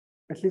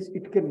 at least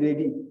it can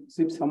ready.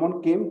 So if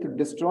someone came to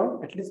destroy,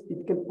 at least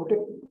it can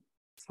protect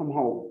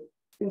somehow,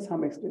 in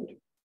some extent.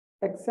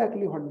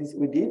 Exactly what this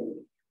we did.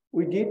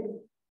 We did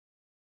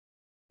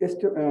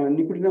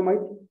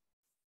nicotinamide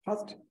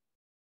first,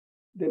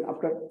 then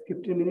after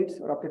 15 minutes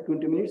or after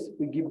 20 minutes,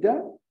 we give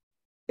the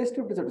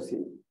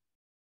streptozotocin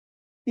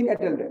in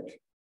adult rat.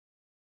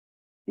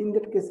 In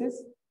that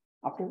cases,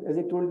 after, as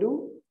I told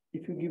you,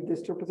 if you give the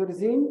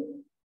streptozotocin,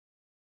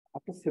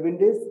 after 7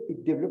 days,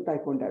 it develops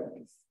type 1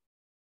 diabetes.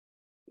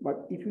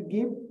 But if you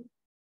give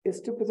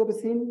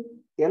streptozotocin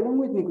along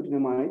with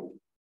nicotinamide,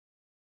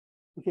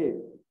 okay,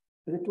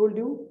 as I told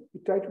you,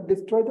 you try to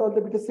destroy all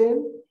the beta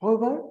cell.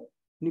 However,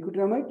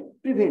 nicotinamide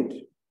prevent.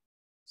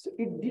 So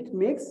it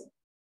makes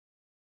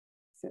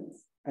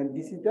sense. And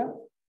this is the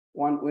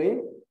one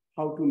way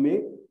how to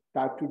make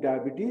type 2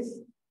 diabetes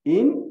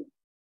in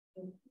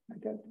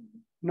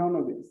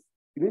non-obese.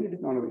 Even it is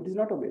non-obese, it is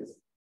not obese.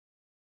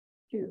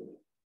 Okay.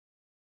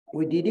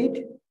 We did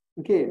it.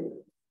 Okay.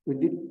 We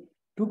did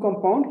 2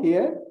 compound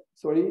here.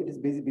 Sorry, it is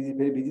very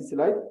busy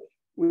slide.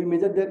 We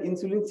measured their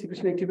insulin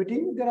secretion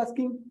activity. They're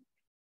asking,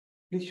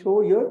 please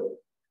show your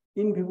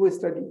in vivo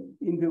study,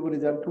 in vivo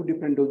result, 2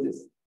 different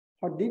doses.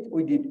 What did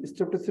we did?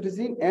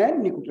 Streptozotocin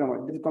and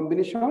nicotinamide. The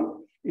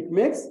combination, it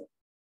makes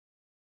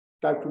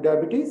type 2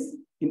 diabetes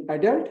in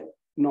adult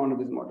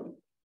non-obese model.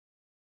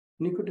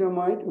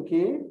 Nicotinamide,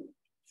 okay.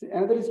 So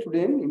another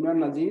student, Imran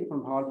Nazir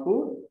from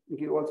Bhavalpur,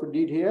 okay, also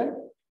did here.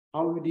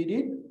 How we did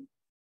it?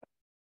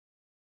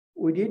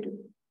 We did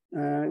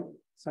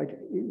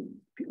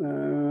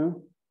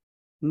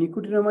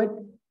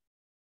nicotinamide.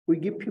 We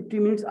give 50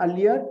 minutes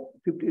earlier.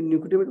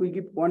 Nicotinamide we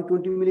give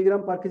 120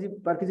 milligram per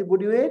kg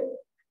body weight,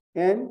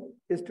 and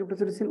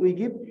streptozotocin we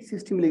give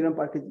 60 milligram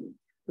per kg.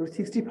 So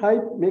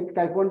 65 make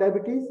type 1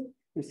 diabetes,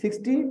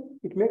 60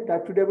 it make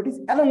type 2 diabetes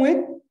along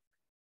with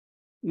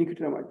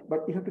nicotinamide.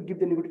 But you have to give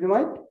the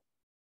nicotinamide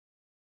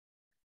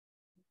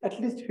at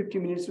least 50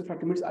 minutes to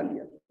 30 minutes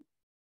earlier.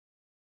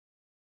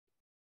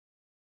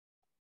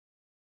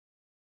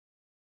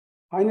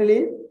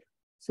 Finally,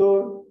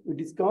 so we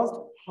discussed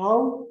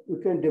how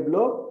we can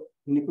develop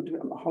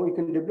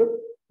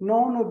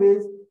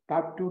non-obese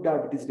type 2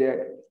 diabetes rat,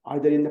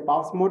 either in the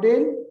past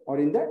model or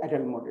in the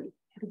adult model.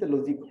 What is the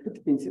logic? What is the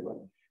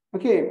principle?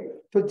 Okay,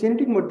 so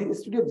genetic model,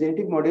 study of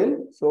genetic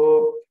model.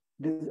 So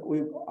this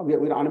we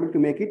are unable to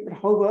make it, but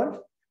however,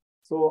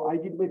 so I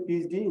did my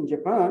PhD in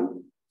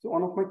Japan. So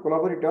one of my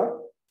collaborator,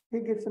 he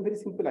gave some very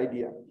simple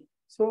idea.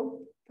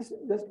 So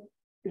just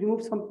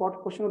remove some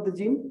portion of the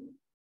gene.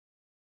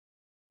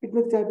 It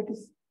makes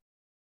diabetes.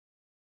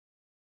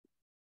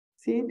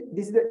 See,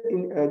 this is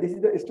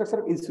the structure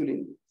of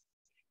insulin.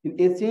 In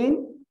A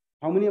chain,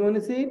 how many amino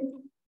acid?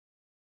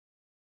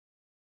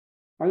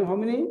 How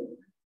many?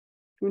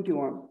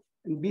 21.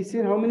 In B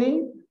chain, how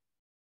many?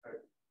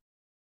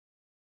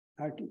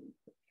 30.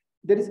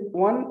 There is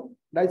one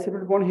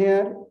disulfide bond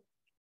here.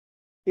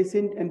 A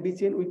chain and B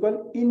chain we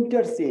call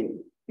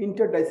interchain,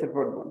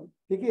 interdisulfide bond.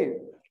 Okay,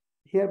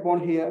 here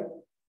bond here.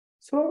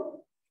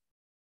 So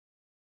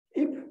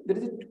if there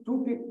is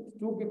two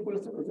people,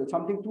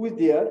 something two is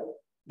there.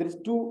 There is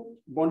two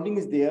bonding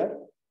is there.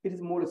 It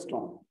is more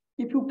strong.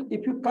 If you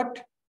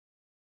cut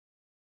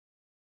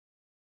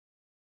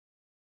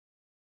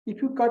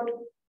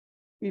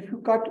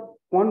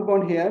one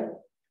bond here,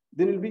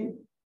 then it will be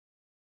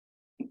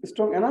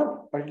strong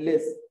enough but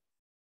less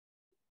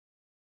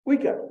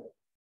weaker.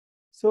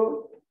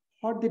 So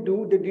what they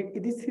do, they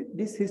did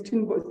this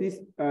cysteine,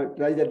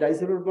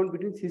 disulfide bond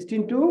between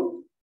cysteine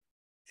to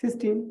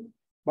cysteine.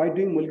 By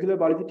doing molecular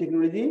biology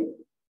technology,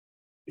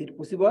 it's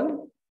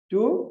possible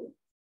to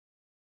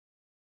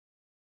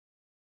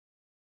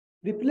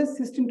replace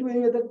cysteine to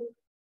any other.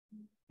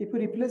 If you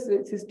replace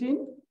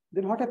cysteine,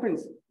 then what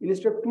happens?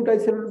 Instead of two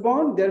disulfide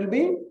bond, there will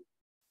be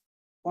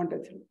one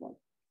disulfide bond.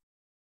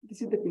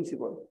 This is the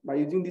principle. By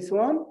using this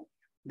one,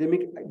 they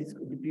make this.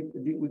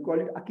 We call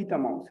it Akita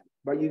mouse.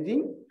 By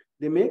using,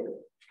 they make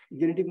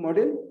genetic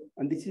model,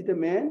 and this is the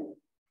man.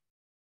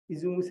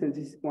 Izumu Sen,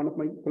 this is one of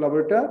my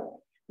collaborator,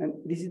 and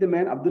this is the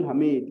man Abdul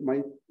Hamid,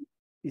 my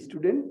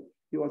student.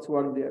 He also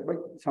worked there.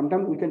 But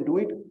sometimes we can do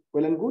it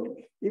well and good.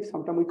 If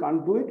sometimes we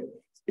can't do it,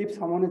 if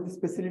someone has the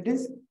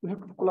specialties, we have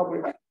to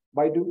collaborate.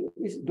 By doing,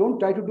 don't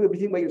try to do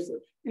everything by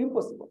yourself.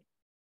 Impossible.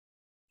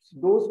 So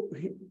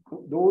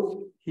those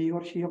he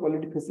or she have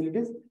already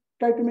facilities.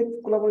 Try to make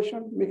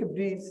collaboration, make a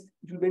bridge.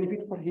 It will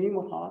benefit for him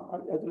or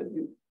her as well as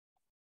you.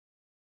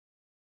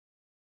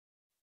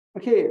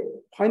 Okay.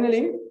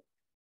 Finally,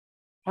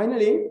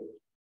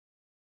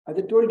 as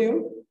I told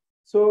you,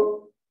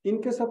 so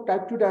in case of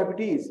type 2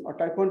 diabetes or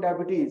type 1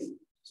 diabetes,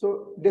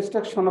 so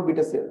destruction of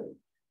beta cell.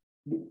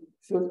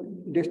 So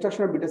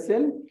destruction of beta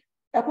cell,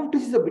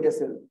 apoptosis of beta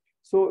cell.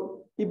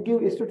 So if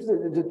give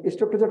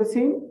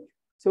estreptozotocin,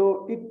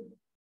 so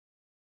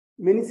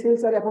many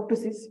cells are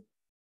apoptosis.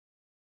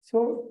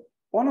 So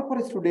one of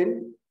our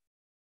students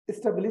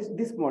established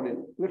this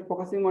model. We are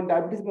focusing on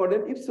diabetes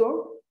model. If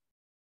so,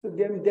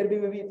 there will be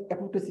maybe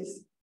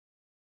apoptosis.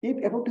 If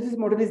apoptosis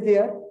model is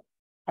there,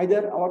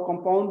 either our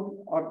compound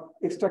or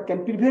extract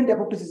can prevent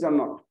apoptosis or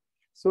not.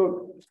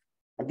 So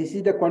this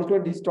is the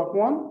control, this top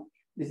one.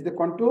 This is the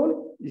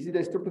control. This is the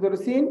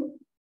estreptozotocin.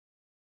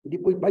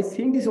 By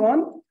seeing this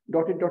one,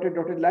 dotted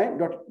line,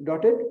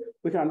 dotted,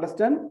 we can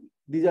understand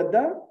these are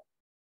the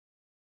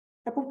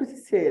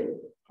apoptosis cell.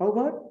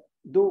 However,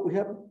 though we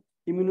have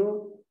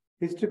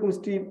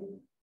immunohistochemistry,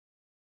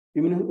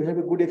 we have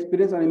a good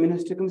experience on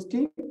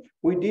immunohistochemistry.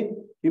 We did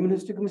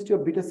immunohistochemistry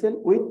of beta cell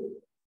with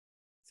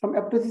some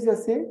apoptosis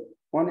assay.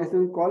 One assay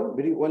we call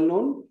very well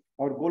known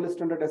or gold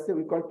standard assay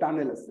we call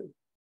tunnel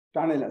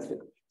assay.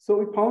 So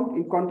we found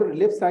in control,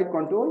 left side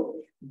control,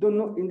 in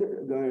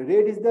the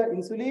red is the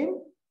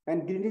insulin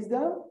and green is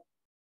the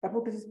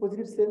apoptosis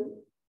positive cell.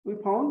 We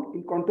found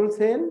in control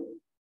cell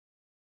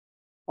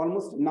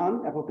almost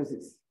none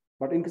apoptosis.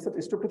 But in case of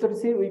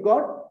estreptozotocin, we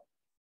got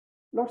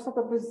lots of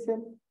apoptosis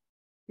cell.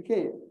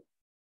 Okay.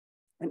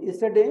 And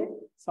yesterday,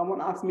 someone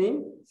asked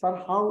me, sir,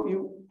 how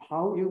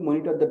you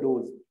monitor the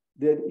dose?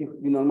 There, you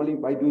normally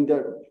by doing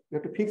you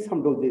have to fix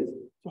some doses.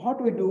 So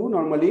what we do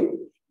normally,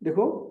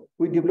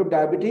 we develop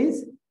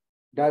diabetes,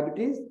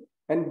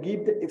 and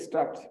give the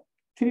extract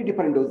 3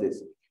 different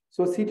doses.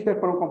 So sit here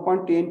from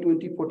compound 10,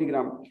 20, 40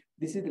 gram.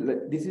 This is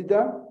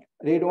the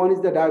red one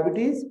is the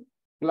diabetes,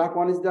 black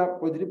one is the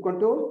positive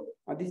control,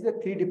 and this is the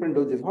 3 different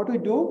doses. What we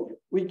do,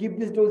 we give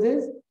these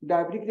doses,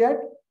 diabetic rat,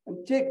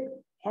 and check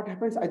what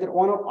happens either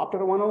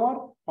after 1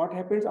 hour, what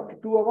happens after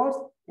 2 hours,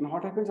 and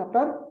what happens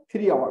after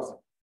 3 hours.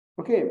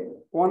 Okay,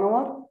 1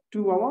 hour,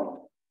 2 hours,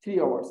 3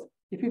 hours.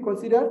 If you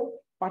consider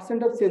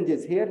percent of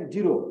changes here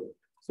 0.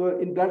 So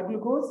in blood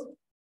glucose,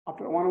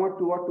 after 1 hour,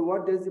 2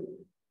 hour, there is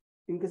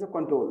in case of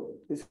control,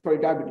 sorry,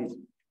 diabetes.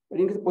 But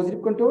in case of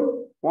positive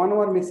control, 1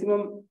 hour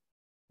maximum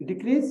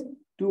decrease,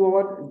 2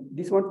 hour,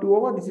 this one 2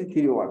 hour, this is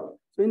 3 hour.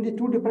 So in the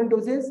 2 different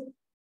doses,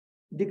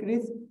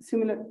 decrease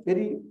similar,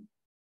 very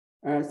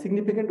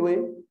significant way.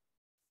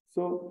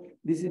 So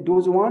this is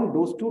dose 1,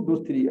 dose 2,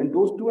 dose 3, and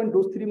dose 2 and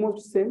dose 3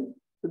 most same.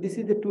 So this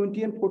is the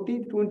 20 and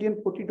 40. 20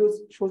 and 40 dose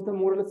shows the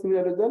more or less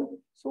similar result.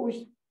 So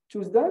we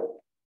choose the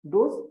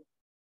dose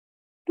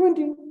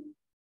 20.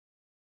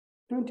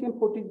 20 and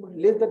 40,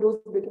 less the dose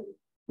better.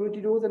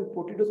 20 dose and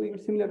 40 dose, we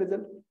get similar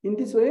result. In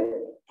this way,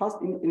 first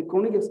in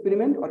chronic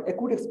experiment or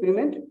acute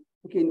experiment,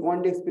 okay, in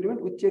 1 day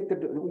experiment, we check that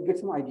we get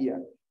some idea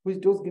which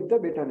dose give the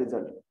better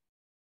result.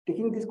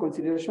 Taking this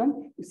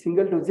consideration,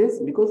 single doses,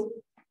 because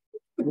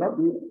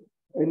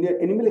in the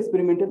animal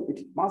experimental,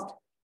 it must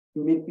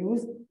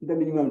use the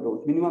minimum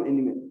dose, minimum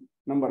animal,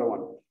 number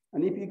one.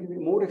 And if you give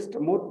more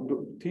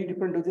 3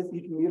 different doses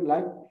in your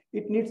life,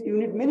 you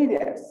need many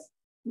rats.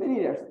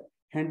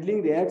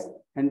 Handling rats,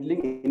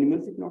 handling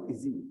animals is not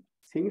easy.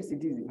 Saying it's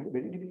easy, but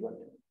very difficult.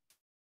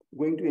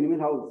 Going to animal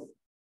house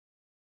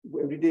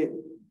every day,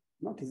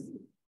 not easy.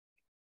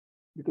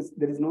 Because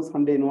there is no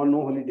Sunday, no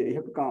holiday. You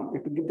have to come, you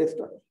have to give the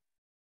extra.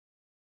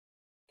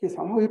 Okay,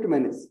 somehow you have to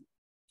manage.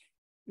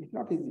 It's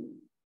not easy.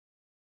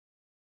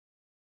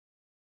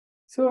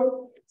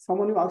 So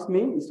someone who asked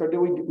me, yesterday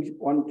we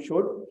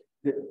showed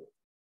the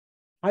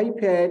high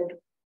fat,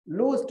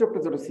 low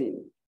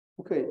streptozotocin.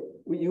 Okay,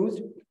 we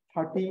used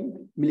 30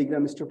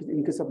 milligram streptozotocin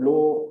in case of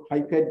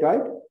high fat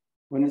diet.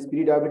 When it's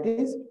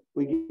pre-diabetes,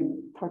 we give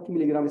 30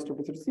 milligram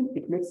streptozotocin.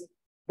 It makes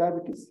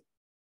diabetes,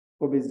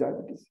 obese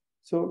diabetes.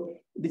 So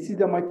this is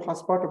my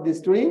first part of the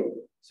story.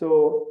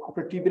 So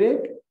after tea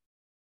break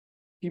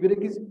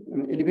is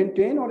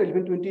 11:10 or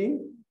 11:20?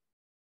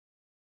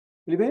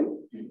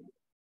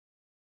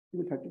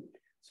 11:30.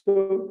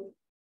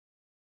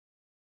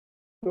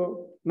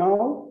 So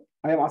now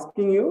I am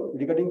asking you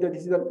regarding that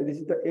this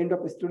is the end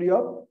of the story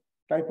of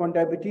type 1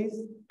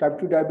 diabetes, type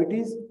 2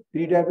 diabetes,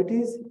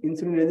 pre-diabetes,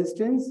 insulin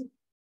resistance,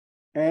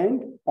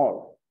 and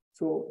all.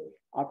 So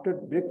after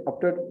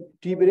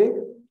tea break,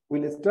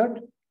 we'll start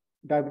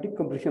diabetic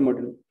completion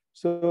model.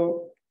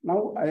 So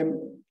now I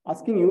am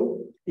asking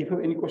you if you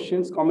have any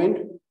questions, comment.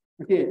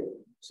 Okay,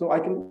 so I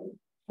can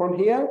from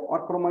here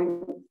or from my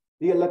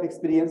real life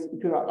experience,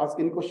 if you ask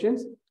any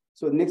questions.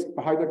 So next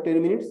 5 or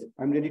 10 minutes,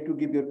 I'm ready to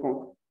give your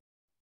comment.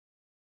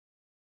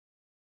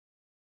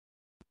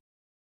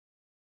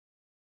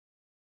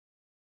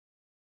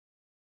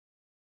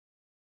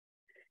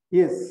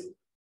 Yes,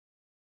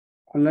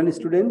 online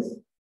students,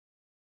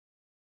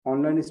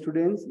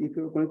 if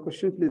you have any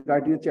questions, please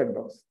write in the chat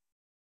box.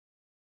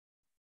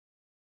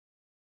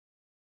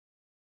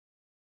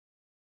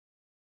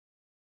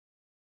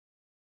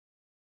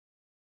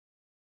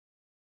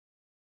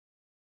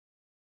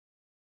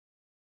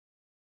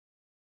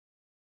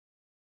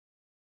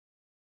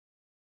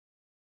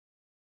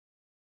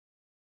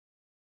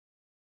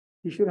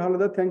 Kishore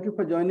Halada, thank you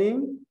for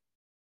joining.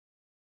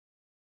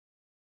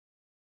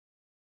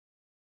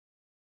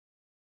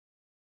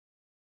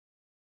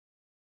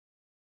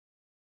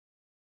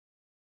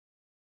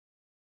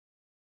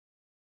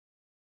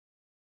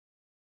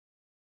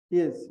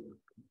 Yes,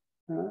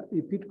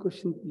 repeat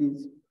question,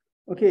 please.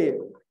 Okay,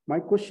 my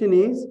question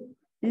is,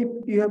 if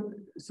you have,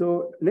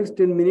 so next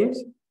 10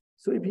 minutes,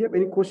 so if you have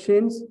any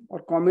questions or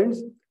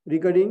comments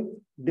regarding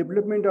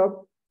development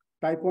of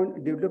type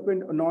 1,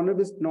 development of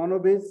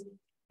non-obese,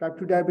 type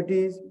 2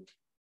 diabetes,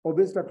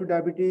 obese type 2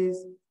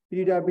 diabetes,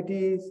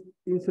 pre-diabetes,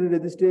 insulin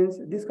resistance,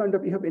 this kind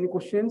of, if you have any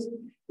questions,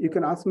 you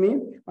can ask me.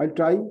 I'll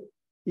try.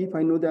 If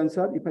I know the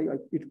answer, if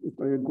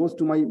it goes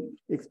to my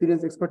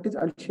experience, expertise,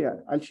 I'll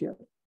share.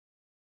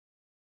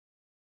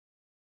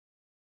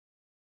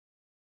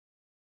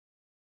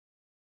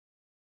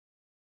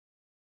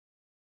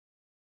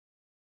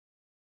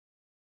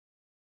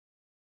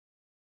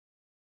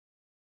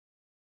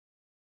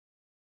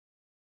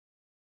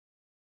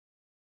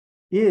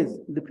 Yes,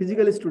 the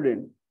physical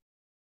student.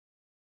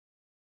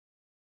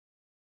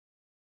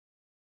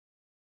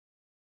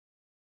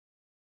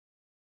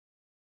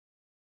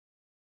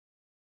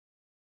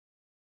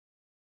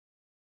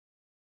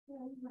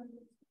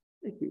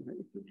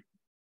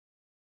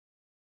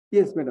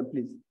 Yes, madam,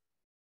 please.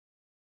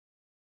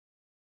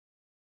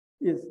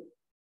 Yes.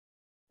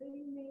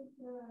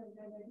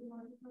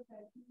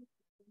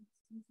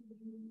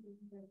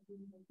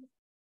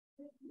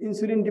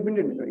 Insulin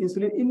dependent,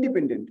 insulin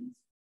independent.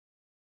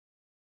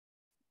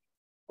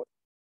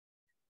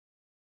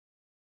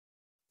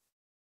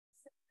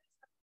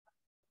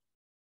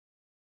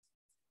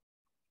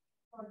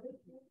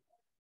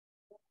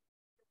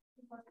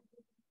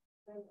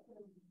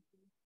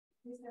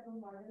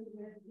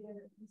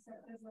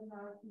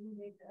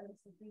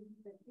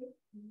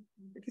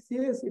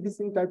 Yes, it is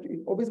in type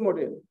obese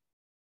model.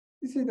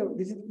 This is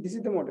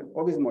the model,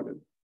 obese model.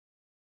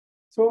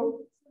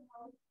 So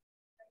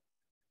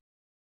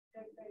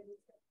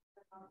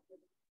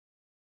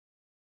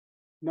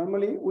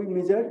normally we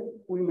measured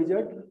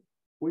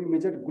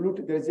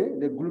GLUT. There is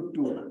the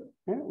GLUT2.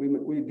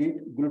 We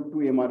did GLUT2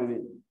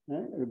 mRNA.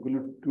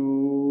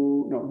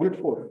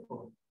 GLUT4.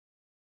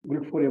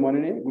 GLUT4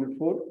 mRNA,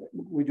 GLUT4.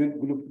 We did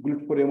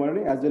GLUT4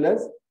 mRNA as well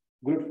as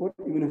GLUT4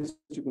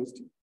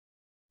 immunohistochemistry.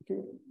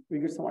 Okay, we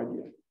get some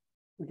idea.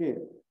 Okay,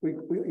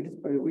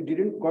 we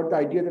didn't got the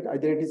idea that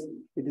either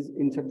it is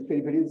inside the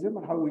periphery,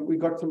 but how we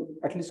got some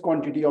at least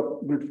quantity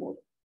of GLUT4.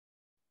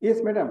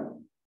 Yes,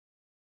 madam.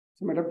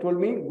 So madam told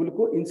me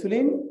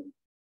insulin.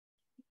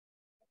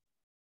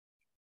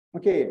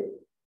 Okay.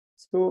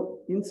 So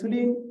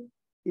insulin,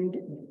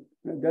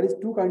 there is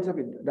two kinds of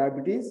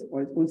diabetes.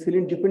 One is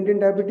insulin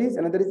dependent diabetes,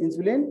 another is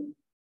insulin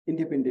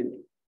independent.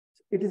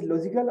 It is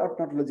logical or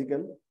not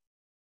logical?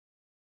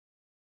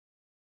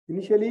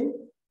 Initially,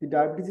 the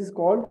diabetes is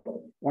called,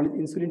 one is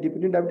insulin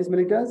dependent diabetes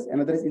mellitus,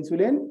 another is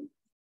insulin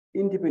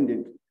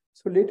independent.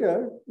 So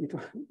later, the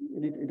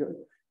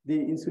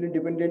insulin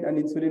dependent and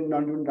insulin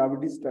non-dependent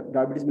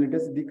diabetes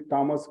mellitus, the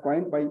term was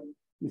coined by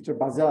Mr.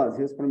 Bajaj.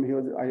 He was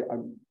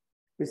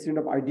president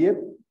of IDF,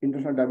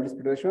 International Diabetes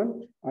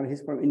Federation, and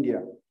he's from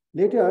India.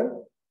 Later,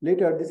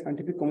 the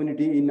scientific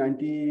community in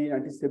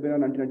 1997 or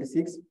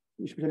 1996,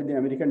 especially the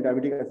American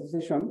Diabetic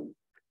Association,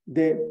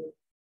 they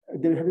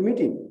have a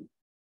meeting,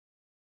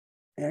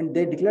 and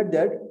they declared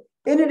that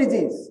any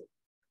disease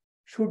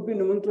should be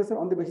nomenclature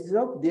on the basis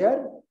of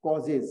their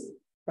causes,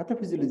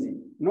 pathophysiology,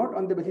 not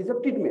on the basis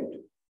of treatment.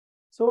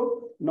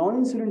 So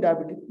non-insulin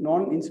dependent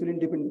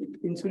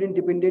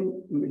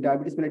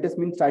diabetes mellitus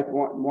means type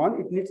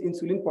 1. It needs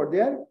insulin for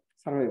their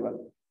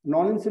survival.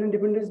 Non-insulin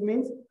dependence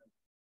means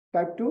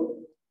type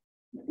 2.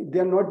 They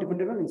are not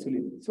dependent on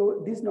insulin.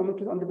 So this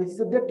nomenclature on the basis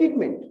of their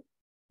treatment.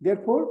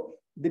 Therefore,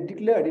 they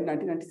declared in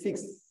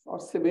 1996 or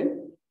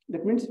 7.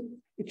 That means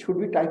it should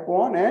be type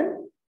 1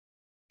 and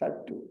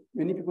type 2.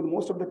 Many people,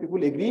 most of the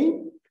people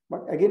agree.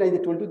 But again, as I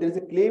told you, there is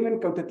a claim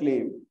and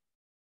counterclaim.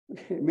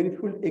 Many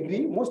people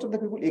agree, most of the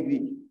people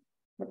agree.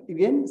 But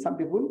again, some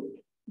people,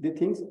 they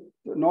think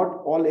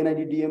not all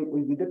NIDDM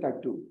will be the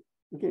type 2.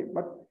 Okay,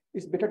 but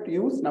it's better to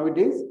use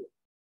nowadays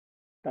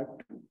type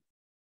 2,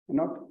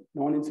 not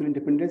non-insulin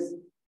dependence,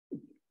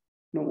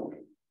 no more.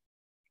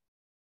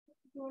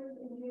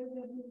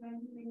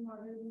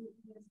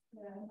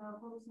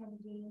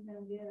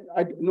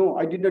 No,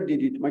 I did not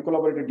did it. My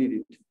collaborator did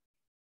it.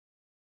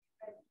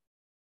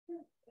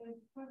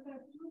 But I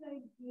feel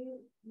like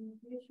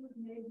they should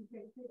make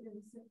receptive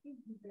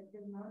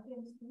defective, not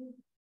insulin.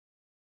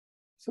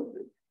 So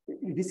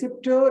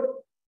receptor,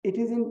 it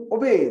is in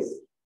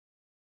obese.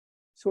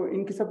 So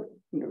in case of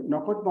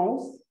knockout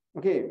mouse,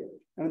 okay,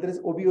 and there is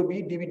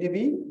OBOB,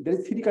 DBDB, there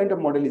is 3 kind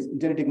of model, is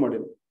genetic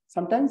model.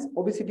 Sometimes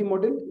obesity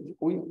model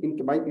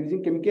by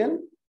using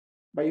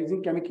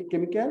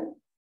chemical,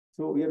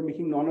 so we are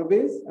making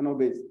non-obese and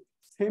obese.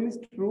 Same is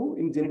true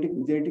in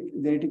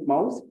genetic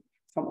mouse.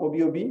 Some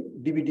OBOB,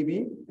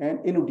 DBDB,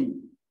 and NOD.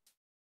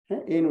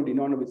 NOD,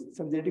 non-obese,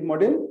 some genetic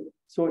model.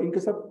 So in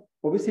case of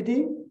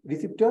obesity,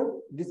 receptor,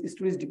 this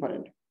story is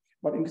different.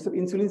 But in case of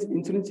insulin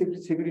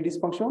secretory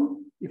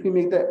dysfunction, if we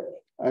make the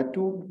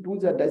two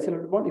are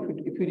disulfide bond,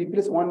 if we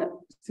replace one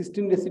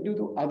cysteine residue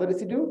to other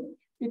residue,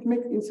 it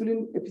makes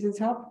insulin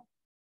efficiency half.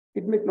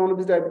 It makes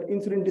non-obese diabetes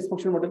insulin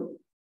dysfunction model.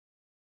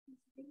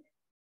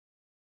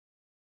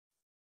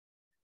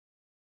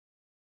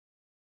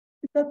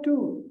 It's up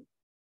to.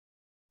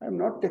 I'm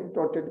not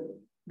taught.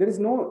 There is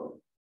no.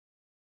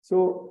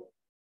 So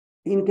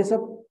in case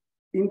of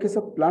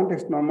plant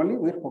text, normally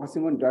we're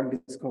focusing on drug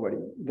discovery.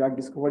 Drug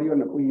discovery,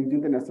 we're using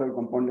the natural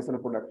compound, natural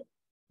product.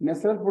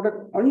 Natural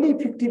product only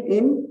effective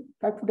in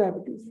type 2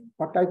 diabetes.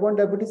 For type 1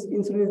 diabetes,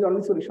 insulin is the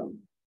only solution.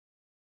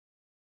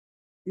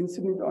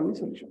 Insulin is the only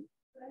solution.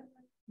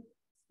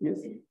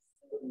 Yes.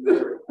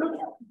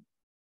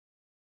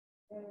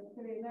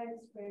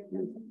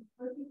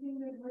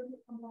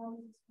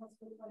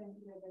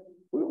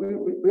 We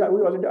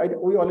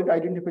already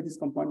identified this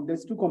compound.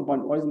 There's 2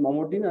 compounds. One is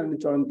momodine and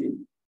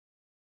chorantine.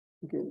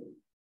 Okay.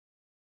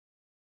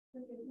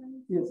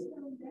 Yes.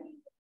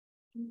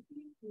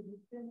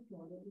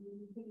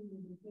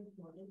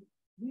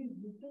 We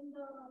weaken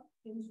the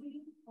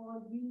insulin or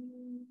we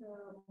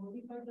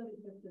modify the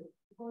receptor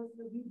because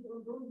we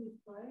don't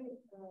destroy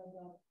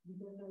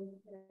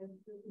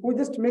We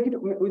just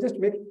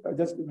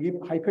give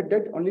high fat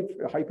diet, only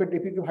high fat.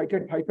 If you give high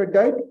fat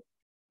diet,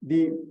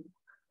 the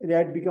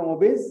rat become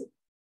obese,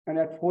 and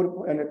at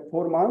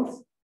 4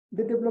 months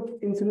they develop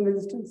insulin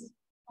resistance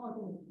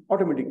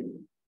automatically.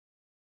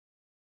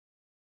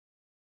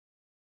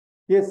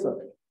 Yes, sir.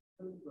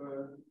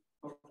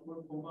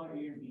 HOMA A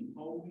and B,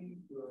 how we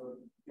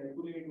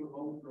calculate or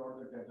how we plot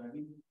the data? I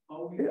mean, how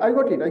we... I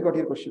got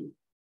your question.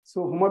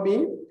 So HOMA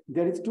B,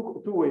 there is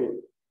two way.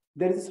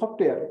 There is a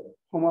software,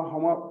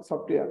 HOMA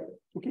software.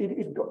 Okay,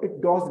 it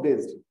DOS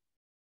based.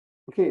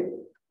 Okay,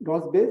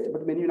 DOS based,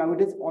 but many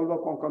nowadays all the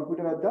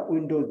computer are the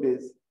Windows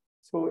based.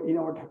 So in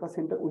our Dhaka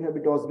center we have a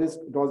DOS based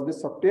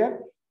software,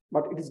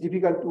 but it is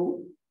difficult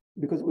to,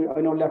 because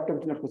in our laptop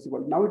it is not possible.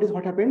 Nowadays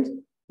what happens?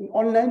 In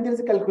online there is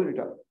a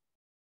calculator.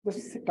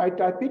 Just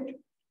type it,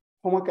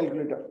 HOMA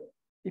calculator.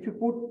 If you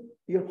put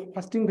your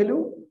fasting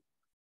value,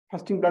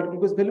 fasting blood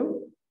glucose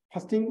value,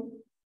 fasting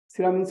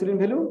serum insulin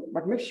value,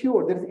 but make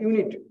sure there is a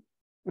unit.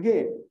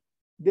 Okay,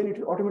 then it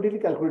will automatically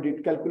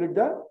calculate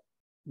the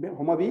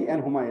HOMA B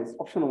and HOMA S.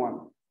 Option 1.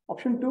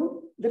 Option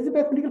 2, there is a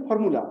mathematical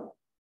formula.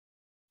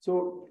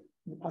 So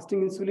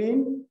fasting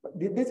insulin,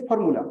 this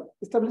formula,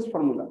 established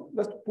formula.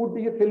 Just put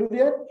the value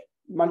there,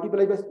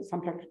 multiply by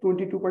some factor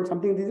 22 point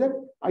something. These are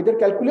either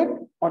calculate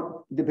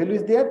or the value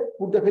is there,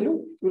 put the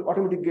value, you will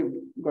automatically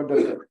got the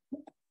result.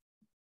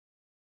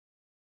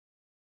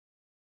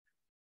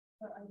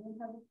 I don't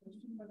have a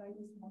question, but I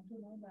just want to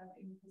know that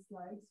in the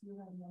slides you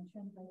have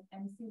mentioned that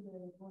MC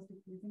where it was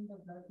decreasing the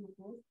blood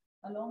glucose.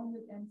 Along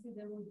with MC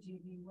there was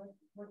GB.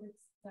 What it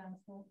stands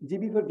for?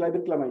 GB for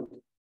glycylclamide.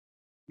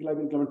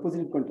 Glycylclamide,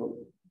 positive control.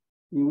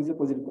 You use a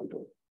positive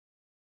control.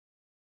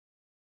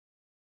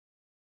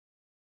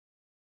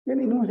 Can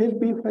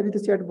help me if I read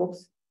the chat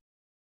box?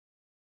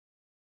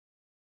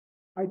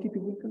 IT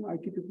people, come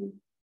IT people.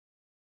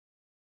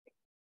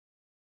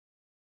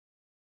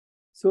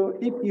 So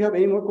if you have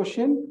any more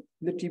question,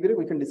 the tea break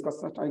we can discuss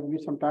that. I give you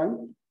some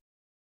time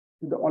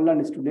to the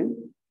online student.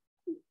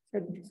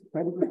 Very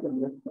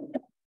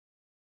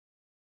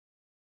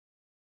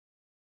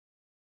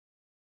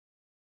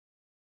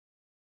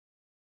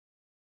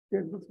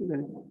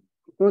good.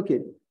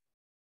 Okay.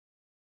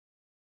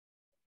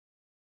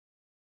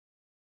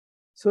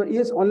 So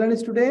yes, online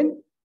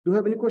student, do you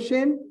have any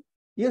question?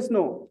 Yes,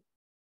 no.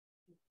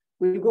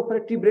 We will go for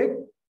a tea break.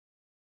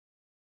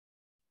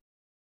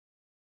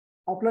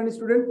 Offline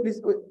student,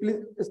 please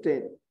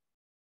stay.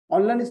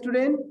 Online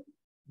student,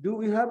 do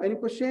we have any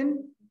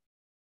question?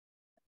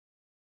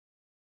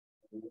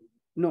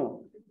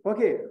 No.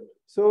 Okay.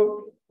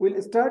 So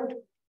we'll start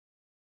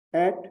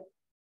at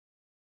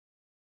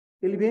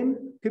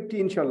 11:50,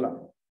 inshallah.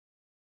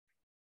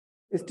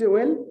 Stay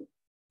well,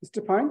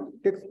 stay fine.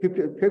 Take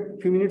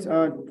 50 minutes,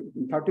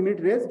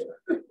 30-minute rest.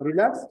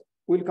 Relax.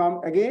 We'll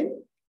come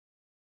again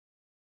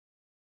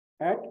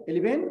at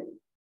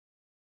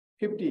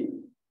 11:50.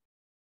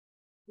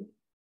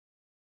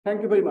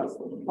 Thank you very much.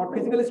 For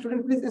physical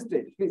student, please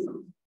stay. Please.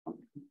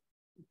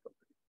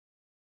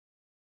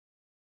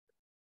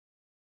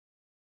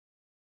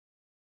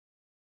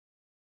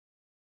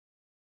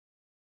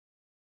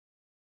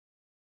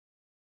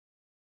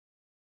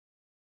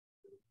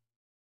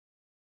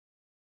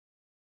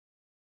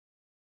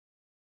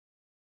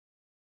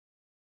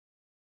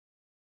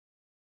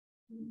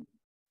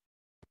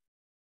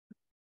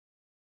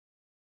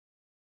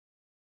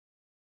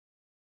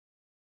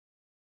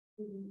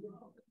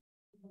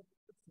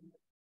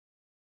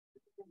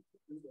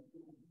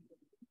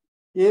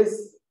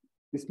 Yes,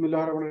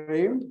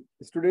 Bismillahirrahmanirrahim.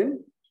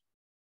 Student,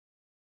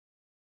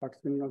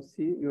 participant now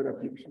see your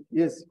application.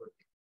 Yes,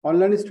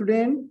 online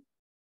student,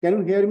 can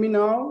you hear me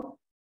now?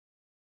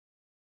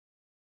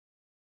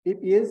 If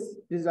yes,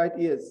 please write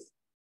yes.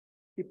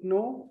 If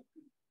no,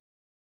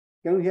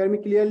 can you hear me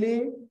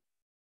clearly?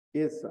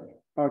 Yes, sir.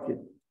 Okay.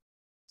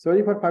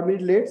 Sorry for 5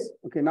 minutes late.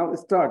 Okay, now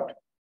start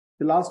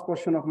the last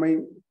portion of my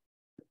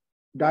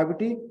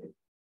diabetic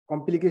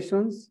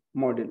complications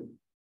model.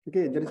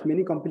 Okay, there is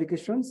many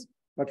complications,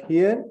 but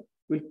here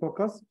we'll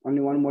focus only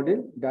one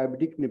model,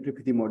 diabetic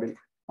nephropathy model.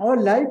 Our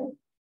life,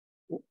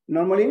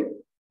 normally,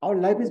 our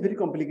life is very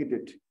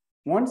complicated.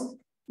 Once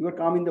you are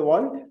come in the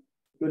world,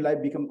 your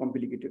life become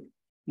complicated.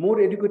 More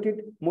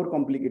educated, more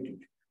complicated.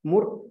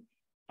 More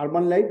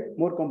urban life,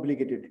 more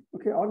complicated.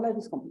 Okay, our life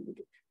is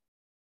complicated.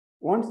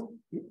 Once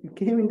you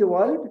came in the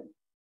world,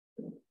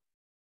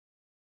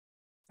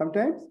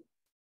 sometimes,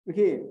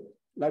 okay,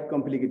 life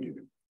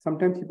complicated.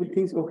 Sometimes people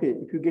think, okay,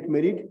 if you get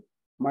married,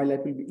 my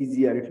life will be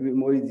easier. It will be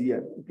more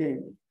easier. Okay,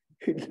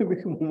 it will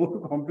become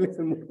more complex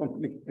and more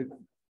complicated.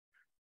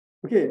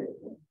 Okay,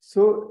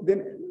 so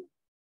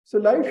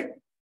life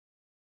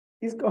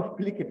is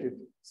complicated.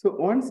 So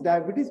once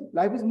diabetes,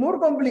 life is more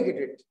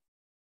complicated.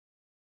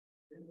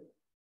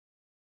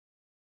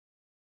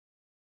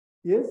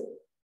 Yes.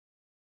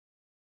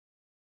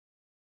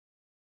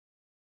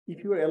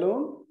 If you are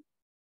alone,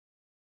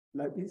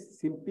 life is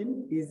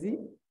simple, easy,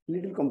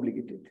 little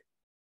complicated.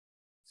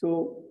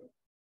 So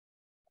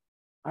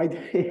either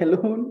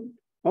alone,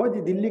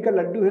 और दिल्ली का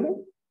लड्डू है ना,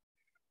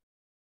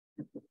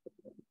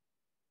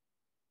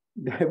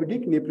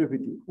 diabetic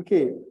nephropathy.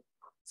 Okay,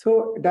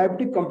 so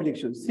diabetic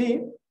complications.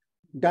 See,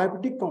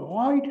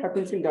 why it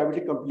happens in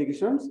diabetic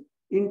complications?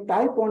 In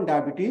type 1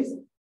 diabetes,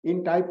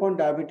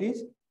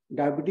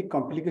 diabetic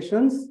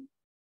complications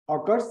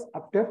occurs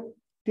after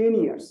 10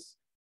 years.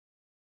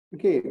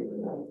 Okay,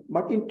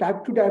 but in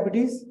type 2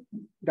 diabetes,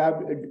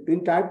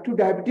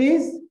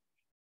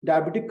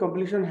 diabetic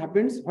complication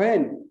happens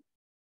when?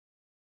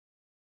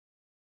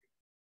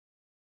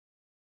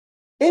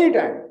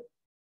 Anytime,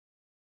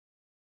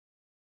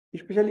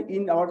 especially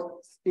in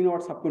our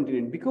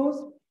subcontinent,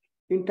 because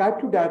in type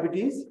 2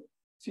 diabetes,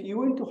 so you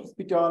went to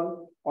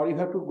hospital or you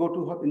have to go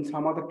to in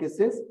some other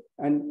cases,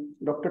 and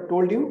doctor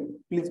told you,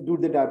 please do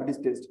the diabetes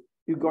test.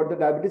 You got the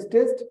diabetes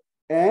test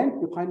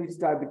and you find it's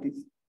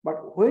diabetes.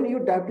 But when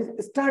your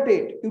diabetes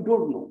started, you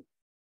don't know.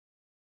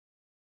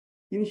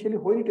 Initially,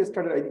 when it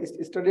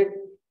started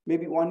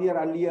maybe 1 year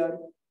earlier,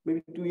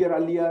 maybe 2 years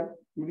earlier,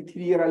 maybe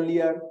 3 years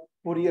earlier,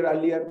 4 years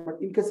earlier. But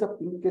in case of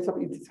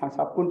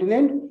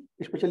subcontinent,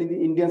 especially in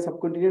the Indian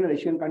subcontinent or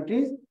Asian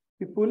countries,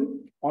 people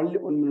only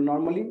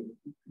normally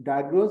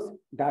diagnose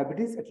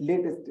diabetes at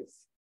latest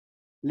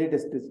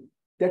stage.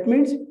 That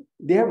means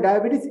they have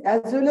diabetes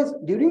as well as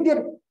during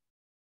their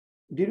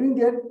during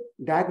their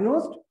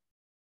diagnosed,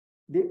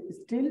 they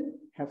still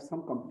have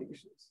some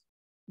complications.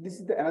 This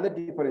is the another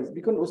difference,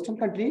 because Western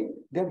country,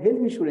 they have health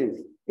insurance.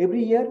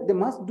 Every year they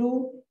must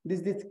do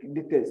this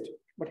test.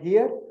 But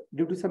here,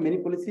 due to some many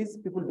policies,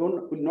 people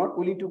not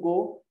willing to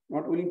go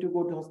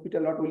to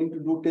hospital, not willing to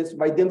do tests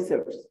by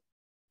themselves.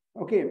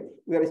 Okay,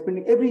 we are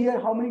spending every year.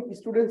 How many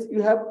students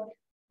you have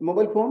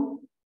mobile phone?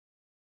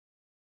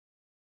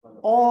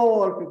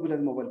 All people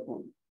have mobile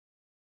phone.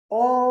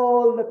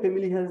 All the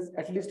family has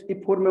at least,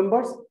 if 4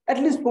 members, at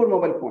least 4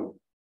 mobile phone.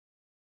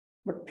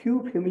 But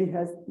few family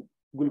has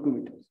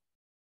glucometers.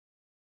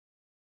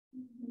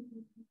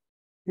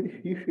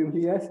 Few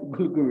family has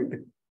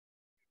glucometer.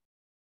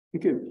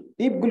 Okay,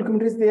 if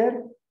glucometer is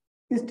there,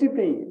 history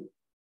playing.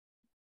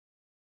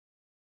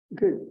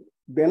 Okay,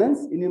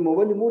 balance in your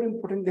mobile is more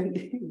important than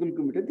the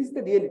glucometer. This is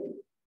the reality.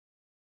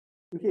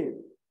 Okay,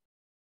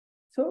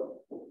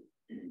 so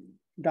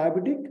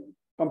diabetic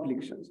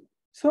complications.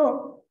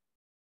 So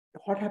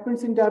what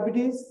happens in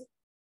diabetes?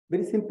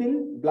 Very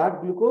simple,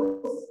 blood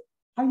glucose,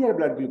 higher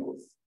blood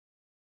glucose.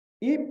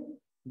 If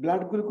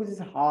blood glucose is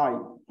high,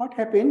 what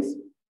happens?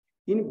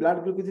 In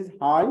blood glucose is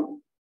high,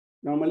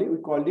 normally we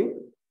call it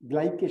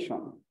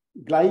glycation.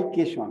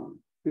 Glycation.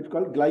 It's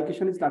called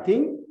glycation is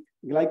nothing.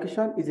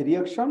 Glycation is a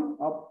reaction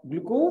of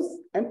glucose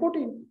and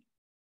protein.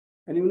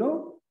 And you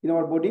know, in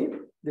our body,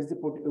 there's a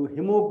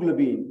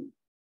hemoglobin.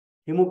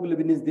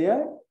 Hemoglobin is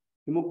there.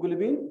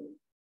 Hemoglobin.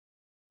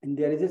 And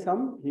there is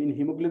in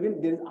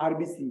hemoglobin, there is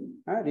RBC,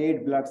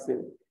 red blood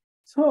cell.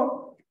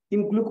 So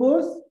in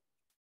glucose,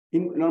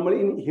 normally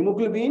in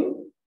hemoglobin,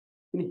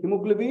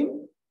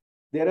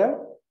 there are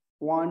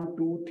 1,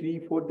 2, 3,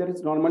 4. There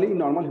is normally in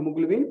normal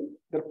hemoglobin,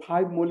 there are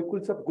 5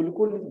 molecules of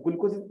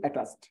glucose is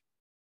attached.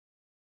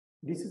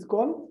 This is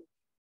called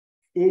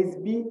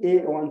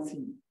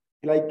HbA1c,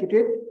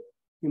 glycated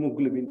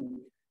hemoglobin.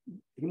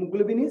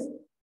 Hemoglobin is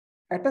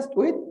attached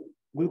with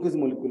glucose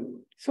molecule.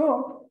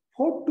 So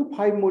 4 to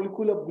 5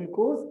 molecule of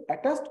glucose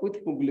attached with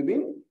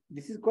hemoglobin.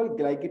 This is called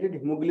glycated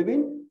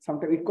hemoglobin.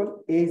 Sometimes it's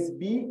called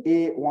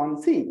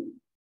HbA1c.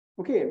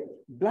 Okay,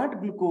 blood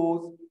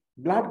glucose.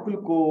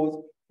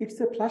 It's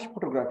a flash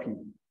photography.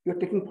 You're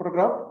taking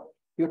photograph.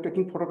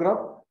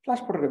 Flash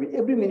photography.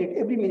 Every minute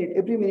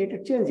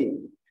it's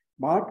changing.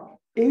 But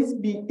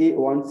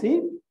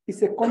HbA1c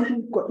is a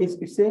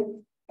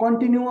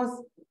continuous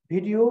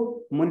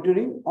video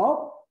monitoring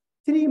of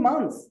 3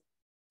 months.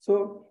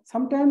 So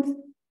sometimes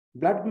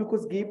blood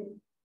glucose give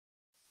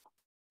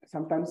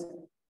sometimes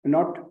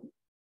not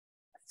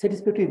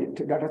satisfactory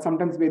data,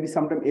 sometimes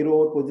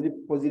error, positive,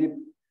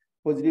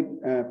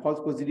 false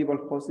positive or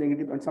false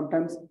negative, and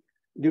sometimes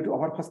due to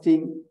our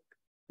fasting,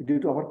 due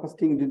to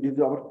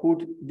our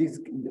food, this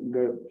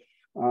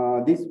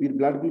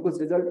blood glucose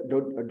result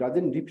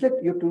doesn't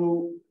reflect your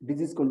true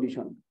disease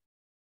condition.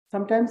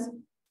 Sometimes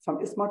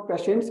some smart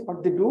patients,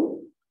 what they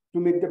do to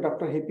make the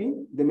doctor happy,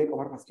 they make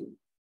over fasting.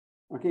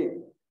 Okay,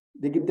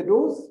 they give the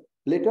dose,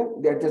 later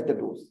they adjust the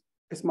dose.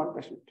 A smart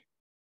patient.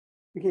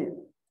 Okay.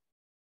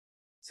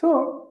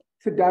 So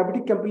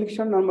diabetic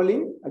complication,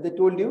 normally, as I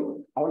told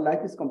you, our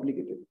life is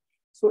complicated.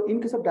 So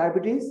in case of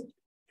diabetes,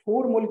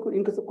 4 molecule,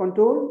 in case of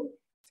control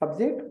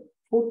subject,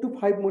 4 to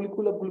 5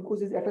 molecule of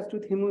glucose is attached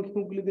with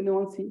hemoglobin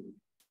A1c.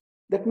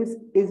 That means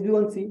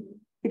HbA1c.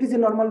 It is a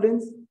normal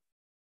range.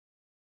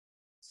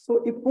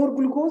 So if more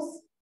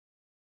glucose,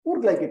 more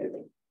glycated.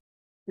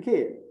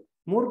 Okay,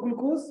 more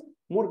glucose,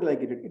 more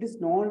glycated. It is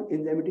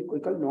non-enzymatic, we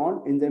call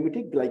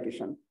non-enzymatic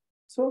glycation.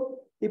 So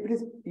if it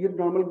is your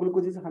normal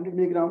glucose is 100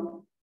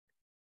 milligram,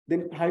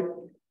 then 5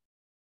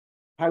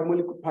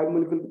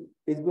 molecule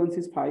HbA1c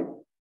is 5.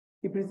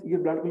 If it is your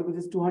blood glucose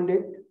is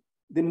 200,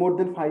 then more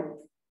than 5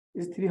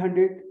 is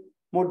 300,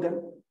 more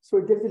than. So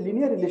there is a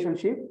linear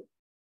relationship,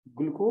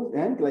 glucose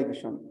and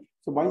glycation.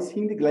 So by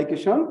seeing the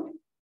glycation,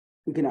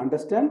 you can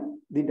understand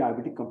the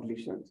diabetic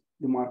complications.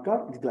 The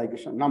marker is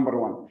glycation, number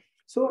 1.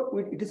 So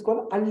it is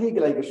called early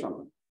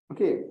glycation.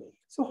 Okay.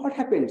 So what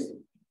happens?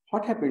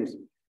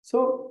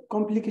 So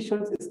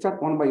complications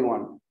start one by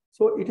one.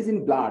 So it is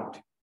in blood.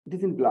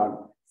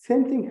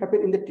 Same thing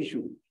happens in the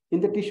tissue.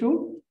 In the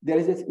tissue,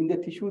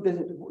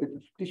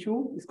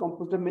 tissue is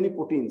composed of many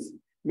proteins.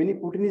 Many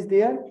protein is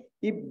there.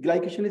 If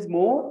glycation is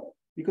more,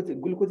 because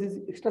glucose is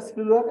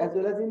extracellular as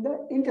well as in the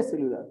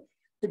intercellular.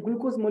 The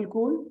glucose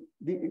molecule,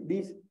 the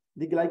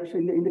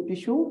glycation in the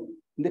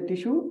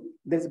tissue,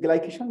 there's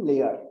glycation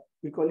layer.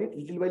 We call it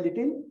little by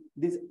little.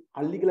 This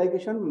early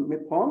glycation may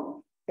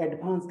form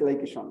advanced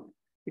glycation.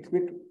 It's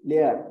with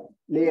layer.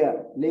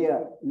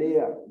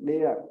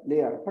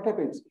 What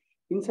happens?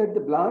 Inside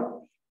the blood,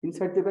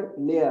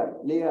 layer,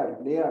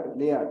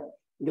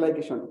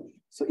 glycation.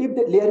 So if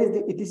the layer is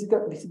this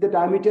is the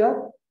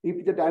diameter,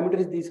 if the diameter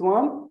is this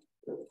one,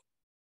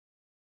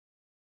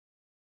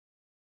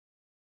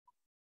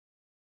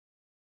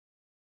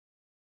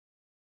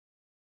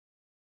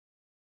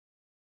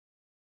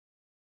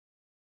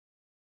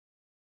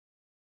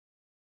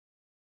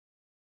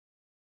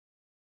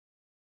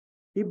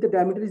 if the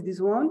diameter is this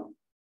one,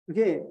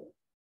 okay.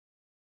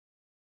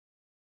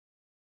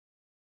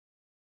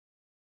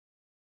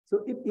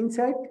 So if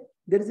inside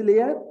there is a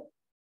layer,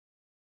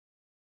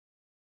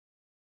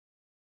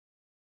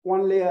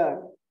 one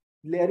layer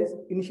is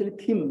initially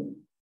thin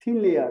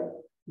layer,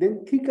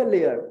 then thicker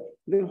layer,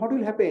 then what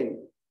will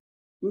happen?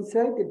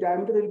 Inside the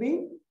diameter will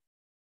be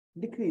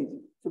decreased.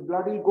 So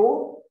blood will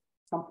go,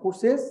 some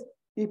forces.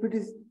 If it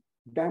is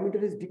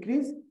diameter is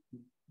decreased,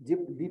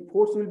 the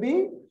force will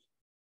be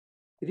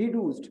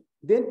reduced.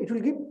 Then it will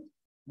give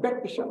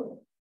back pressure.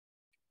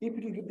 If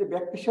it will give the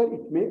back pressure,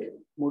 it makes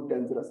more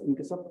dangerous in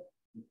case of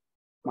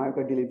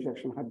myocardial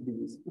infarction, heart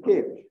disease.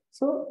 Okay,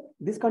 so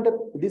this is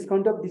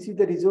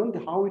the reason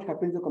how it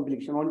happens, the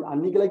complication. One is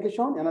early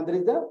glycation, another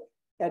is the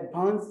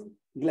advanced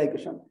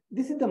glycation.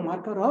 This is the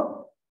marker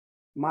of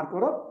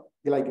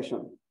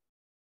glycation.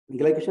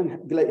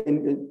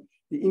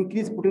 The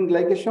increased protein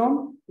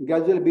glycation,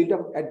 gradual build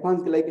up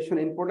advanced glycation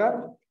end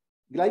product.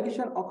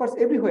 Glycation occurs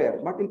everywhere,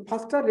 but in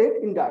faster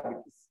rate in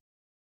diabetes.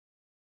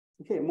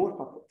 Okay, more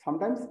faster.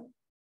 Sometimes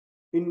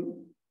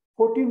in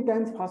 14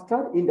 times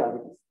faster in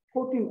diabetes.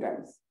 14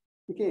 times.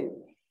 Okay.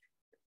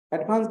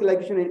 Advanced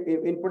glycation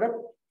end product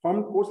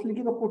from coarse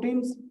linking of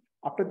proteins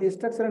after the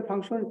structure and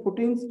function of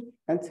proteins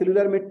and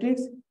cellular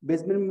matrix,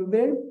 basement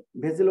membrane,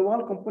 basal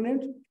wall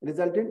component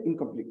resulted in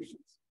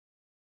complications.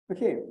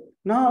 Okay.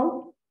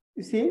 Now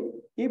you see,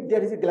 if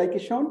there is a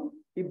glycation,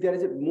 if there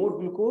is a more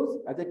glucose,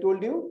 as I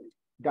told you,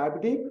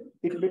 diabetic,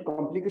 it will be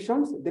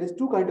complications. There is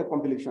two kinds of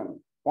complication.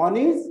 One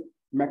is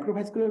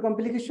macrovascular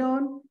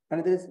complication,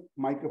 another is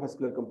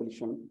microvascular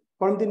complication.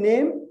 From the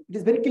name, it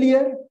is very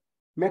clear.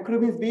 Macro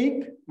means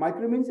big,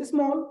 micro means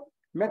small.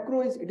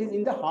 Macro is it is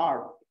in the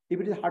heart. If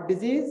it is heart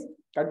disease,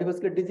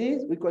 cardiovascular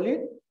disease, we call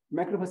it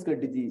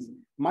macrovascular disease.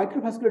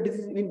 Microvascular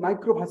disease in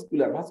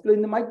microvascular, vascular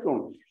in the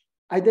micron.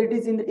 Either it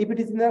is in the, if it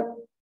is in the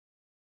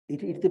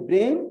it's the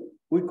brain,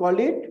 we call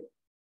it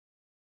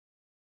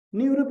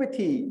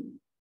neuropathy.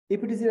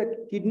 If it is a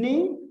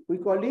kidney, we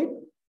call it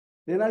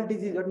renal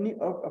disease or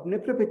of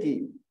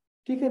nephropathy.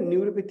 Take a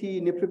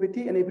neuropathy,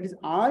 nephropathy, and if it is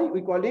eye,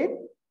 we call it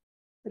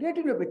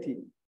retinopathy.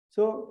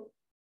 So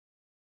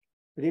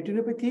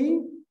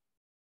retinopathy,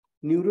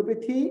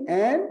 neuropathy,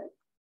 and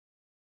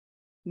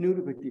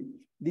neuropathy.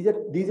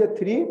 These are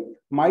three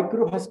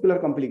microvascular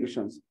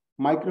complications.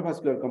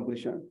 Microvascular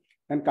complication.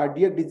 And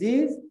cardiac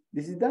disease,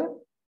 this is the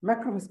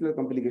macrovascular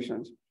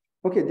complications.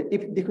 Okay,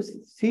 if you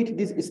see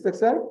this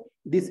structure,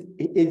 this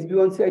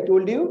HbA1c I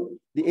told you,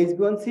 the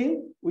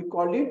HbA1c, we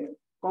call it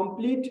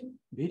complete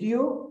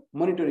video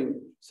monitoring.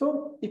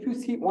 So if you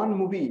see one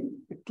movie,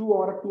 2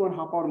 hour,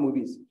 2.5 hour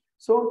movies.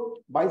 So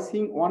by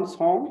seeing one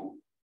song,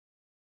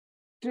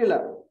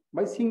 trailer,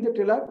 by seeing the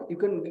trailer, you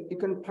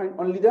can find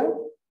only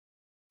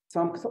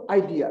some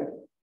idea,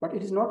 but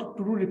it is not a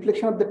true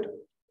reflection of the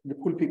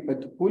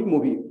full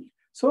movie.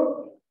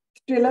 So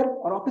trailer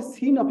or of a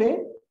scene of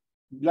a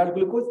blood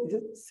glucose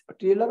is a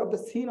trailer of the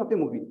scene of a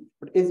movie.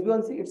 But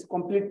HbA1c, it's a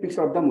complete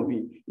picture of the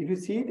movie. If you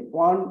see it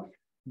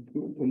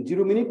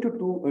 0 minute to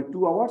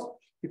 2 hours,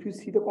 if you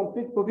see the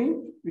complete movie,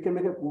 we can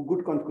make a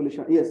good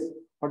calculation. Yes,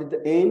 what is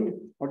the end,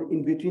 what is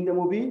in between the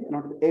movie, and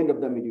what is the end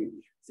of the movie.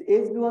 So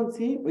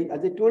HbA1c,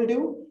 as I told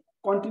you,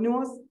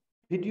 continuous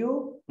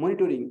video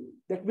monitoring.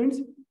 That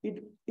means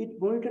it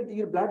monitors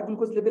your blood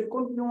glucose level,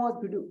 continuous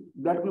video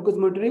blood glucose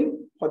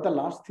monitoring for the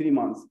last 3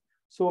 months.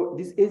 So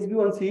this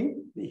HbA1c,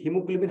 the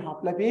hemoglobin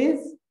half-life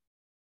is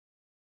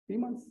 3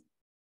 months.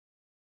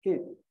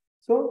 Okay,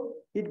 so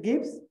it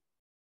gives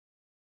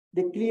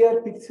the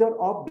clear picture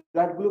of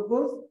blood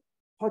glucose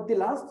for the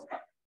last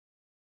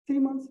 3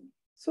 months.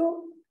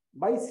 So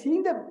by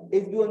seeing the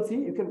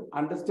HbA1c, you can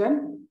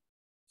understand.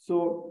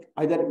 So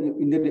either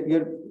in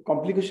your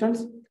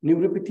complications,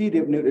 neuropathy,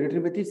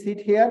 retinopathy, see it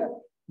here.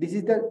 This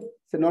is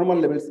the normal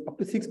levels up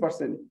to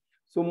 6%.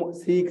 So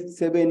 6,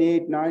 7,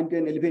 8, 9,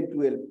 10, 11,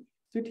 12.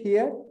 Sit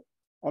here,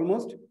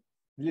 almost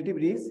relative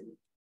risk.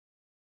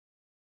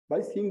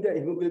 By seeing the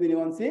hemoglobin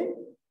A1c,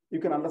 you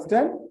can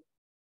understand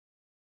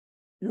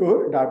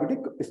your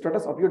diabetic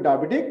status of your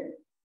diabetic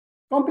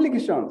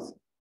complications.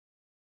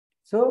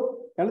 So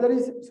another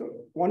is, so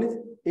one is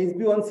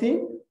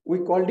HbA1c, we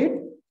called it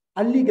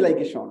early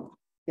glycation.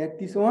 At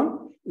this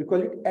one, we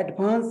call it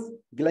advanced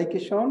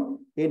glycation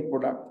end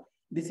product.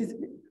 This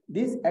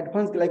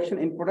advanced glycation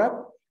end product,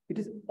 it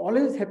is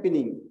always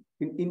happening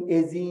in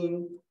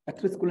aging,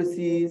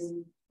 atherosclerosis,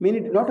 many,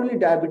 not only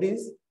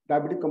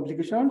diabetic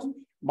complications,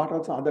 but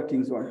also other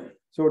things.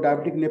 So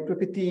diabetic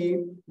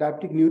nephropathy,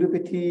 diabetic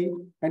neuropathy,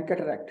 and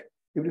cataract.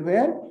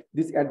 Everywhere,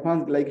 this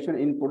advanced glycation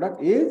end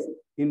product is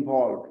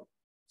involved.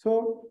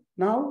 So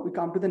now we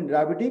come to the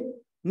diabetic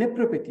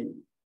nephropathy.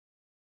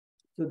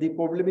 So the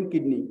problem in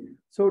kidney.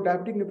 So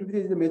diabetic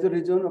nephropathy is the major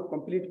reason of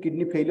complete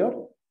kidney failure.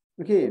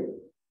 Okay.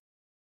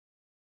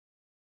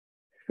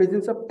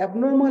 Presence of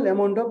abnormal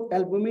amount of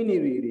albumin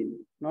in urine.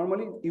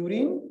 Normally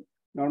urine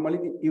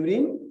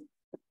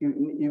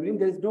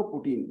there is no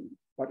protein.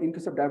 But in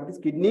case of diabetes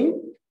kidney,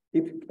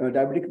 if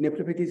diabetic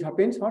nephropathy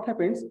happens, what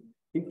happens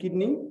in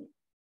kidney?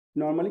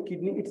 Normally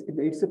kidney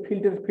it's a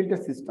filter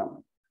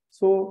system.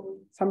 So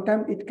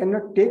sometimes it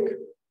cannot take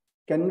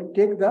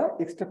the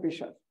extra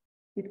pressure.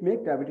 It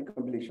makes diabetic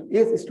complication.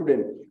 Yes,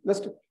 student,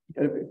 just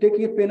take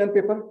your pen and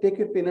paper, take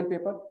your pen and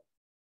paper.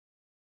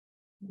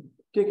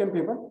 Take and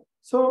paper.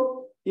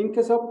 So in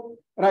case of,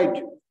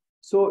 right.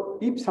 So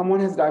if someone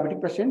has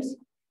diabetic patients,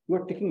 you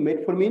are taking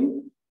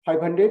metformin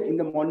 500 in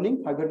the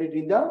morning, 500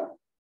 in the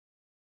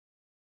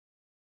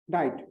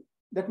night.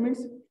 That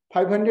means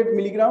 500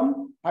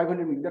 milligram,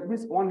 500 milligram. That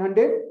means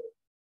 100,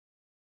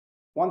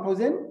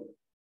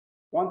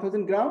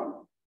 1000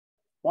 gram,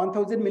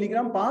 1000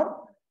 milligram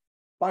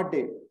per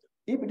day.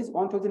 If it is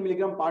 1000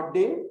 milligram per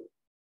day,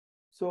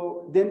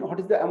 so then what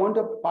is the amount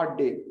of per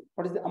day?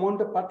 What is the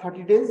amount of per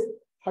 30 days?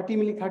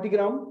 30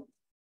 gram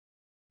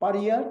per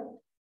year.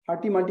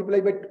 30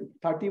 multiplied by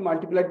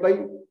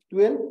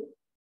 12.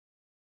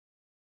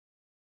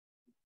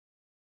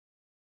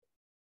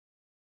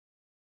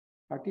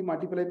 30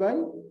 multiplied by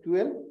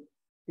 12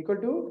 equal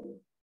to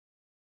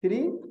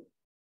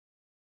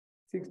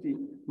 360.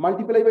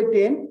 Multiply by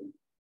 10.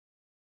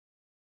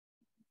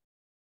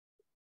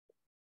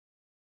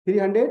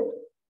 300.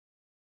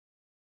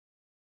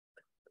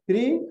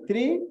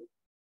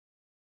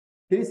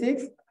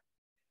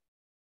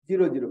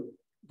 3600.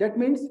 That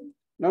means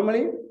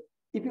normally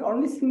if you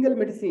only single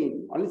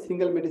medicine,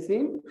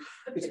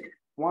 it's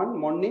one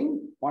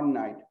morning, one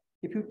night.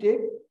 If you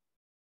take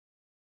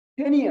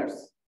 10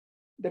 years,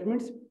 that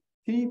means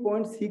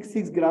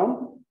 3.66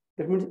 gram.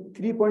 That means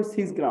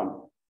 3.6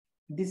 gram.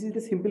 This is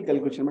the simple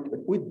calculation. But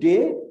with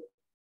day,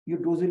 your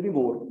dose will be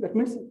more. That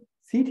means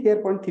sit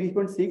here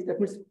 3.6. That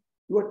means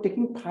you are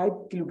taking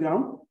 5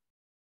 kilogram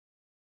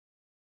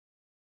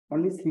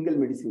only single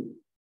medicine.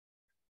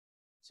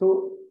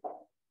 So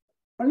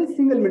only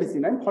single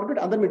medicine and forget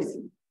other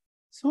medicine.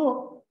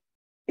 So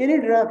any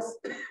drugs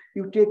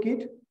you take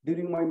it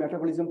during my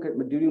metabolism,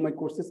 during my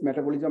courses,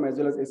 metabolism as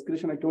well as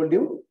excretion, I told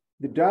you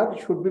the drug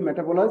should be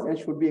metabolized and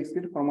should be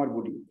excreted from our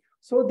body.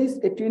 So this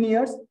 18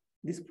 years,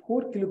 this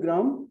 4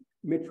 kilogram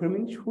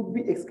metformin should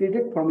be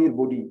excreted from your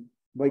body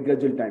by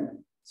gradual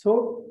time.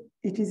 So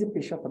it is a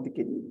pressure for the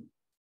kidney.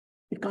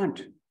 It can't.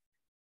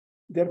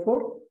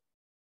 Therefore,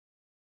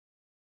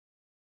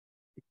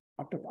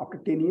 after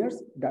 10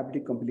 years,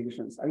 diabetic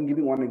complications. I'm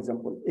giving one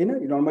example.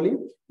 Normally,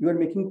 you are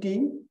making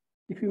tea.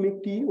 If you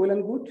make tea, well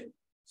and good.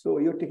 So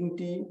you're taking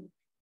tea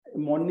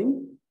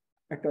morning,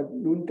 at a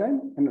noon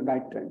time and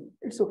night time.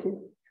 It's okay.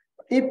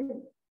 If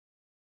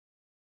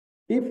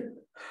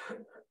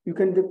you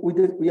can,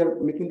 we are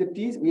making the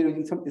teas, we are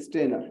using some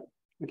strainer.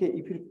 Okay,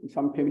 if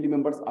some family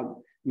members are,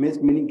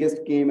 many guests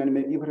came and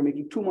if you are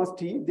making too much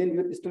tea, then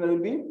your strainer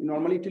will be,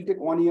 normally it will take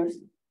 1 year.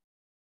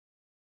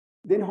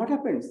 Then what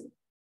happens?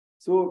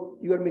 So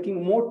you are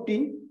making more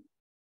tea,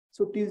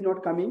 so tea is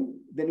not coming,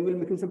 then you will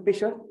making some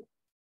pressure.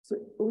 So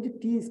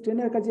tea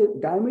strainer ka je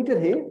diameter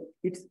hai,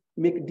 it's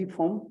make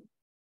deform.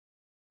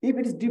 If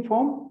it is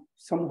deformed,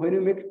 when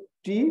you make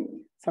tea,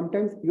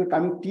 sometimes you are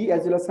coming tea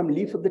as well as some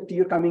leaves of the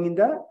tea are coming in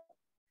the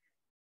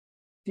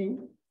tea.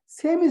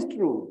 Same is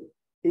true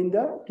in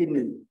the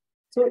kidney.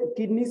 So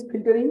kidney is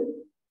filtering.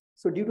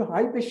 So due to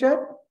high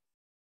pressure,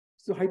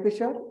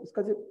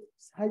 uska jo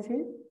size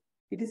hai,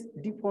 it is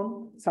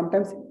deformed.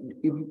 Sometimes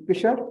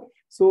pressure.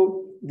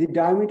 So the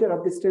diameter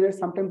of the strainer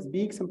sometimes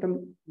big, sometimes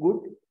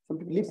good,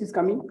 sometimes leaves is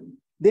coming.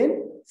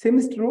 Then same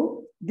is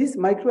true. This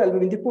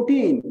microalbumin, the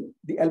protein,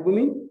 the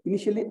albumin,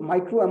 initially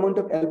micro amount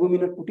of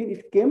albumin or protein,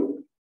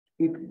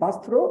 it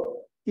passed through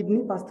kidney,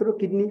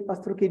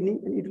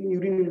 and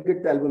urine will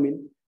get the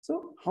albumin.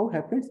 So how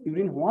happens?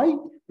 Urine white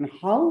and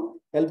how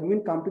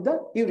albumin come to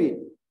the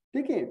urine?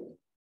 Okay.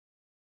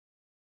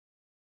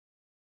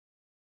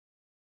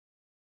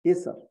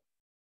 Yes, sir.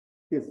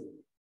 Yes.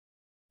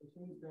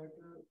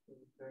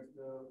 That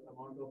the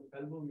amount of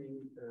albumin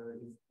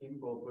is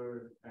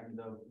improper and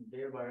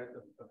thereby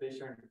the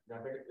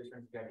diabetic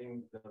patient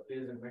getting the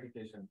pills and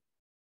medication.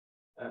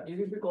 Is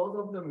it because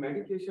of the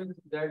medication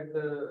that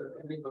the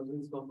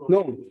consumers come from?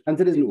 No,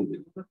 answer is no.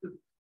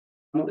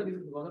 Answer is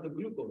because of the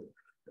glucose.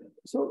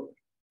 So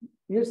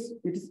yes,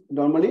 it is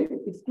normally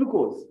it's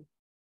glucose.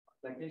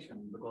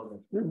 Glycation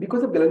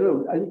because of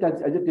glycation. I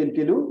just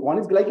tell you, one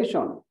is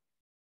glycation.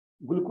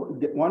 Glucose.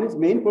 One is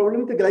main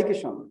problem with the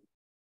glycation.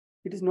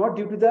 It is not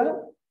due to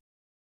the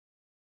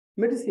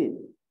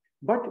medicine,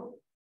 but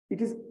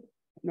it is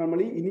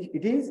normally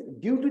it is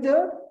due to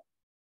the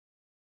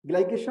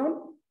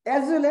glycation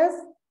as well as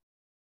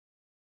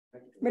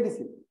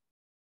medicine.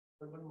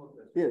 But one more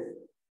question. Yes.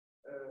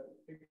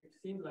 It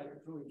seems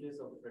like true in case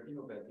of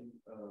retinopathy.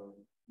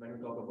 When you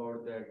talk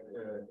about that,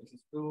 it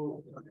is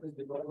true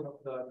because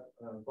of the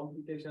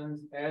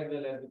complications as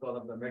well as because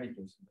of the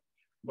medication.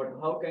 But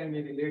how can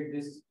we relate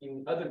this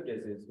in other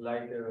cases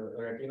like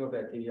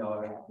retinopathy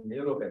or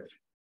neuropathy?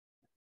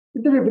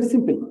 It's very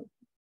simple.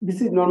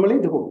 This is normally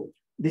the whole.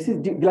 This is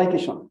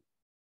glycation.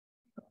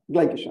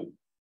 Glycation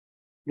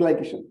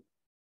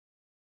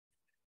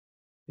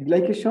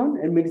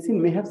and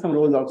medicine may have some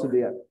roles also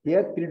there.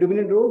 Here,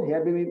 predominant role,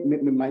 here may be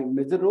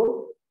major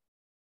role,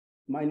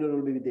 minor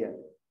role may be there.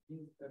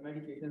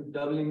 Medication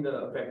doubling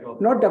the effect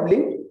of. Not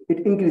doubling,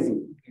 it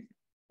increasing.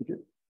 Okay.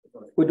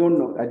 We don't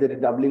know either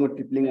doubling or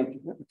tripling.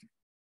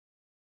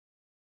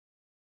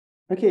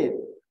 Okay,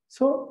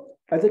 so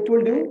as I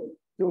told you,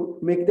 to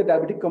make the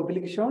diabetic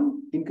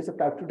complication, in case of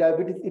type 2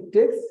 diabetes, it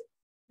takes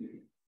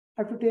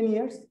 5 to 10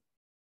 years.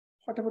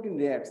 What about in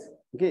rats?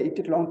 Okay, it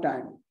takes a long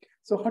time.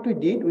 So what we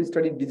did, we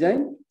studied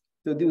design.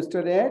 So the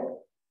Worcester rat,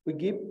 we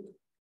give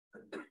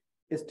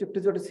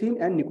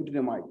streptozotocin and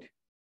nicotinamide.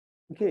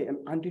 Okay, and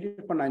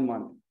untreated for 9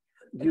 months.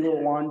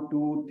 0, 1,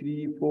 2,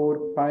 3,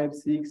 4, 5,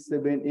 6,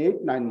 7,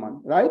 8, 9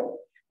 months, right?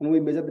 And we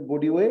measure the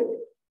body weight,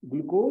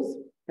 glucose,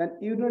 and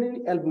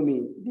urinary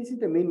albumin. This is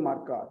the main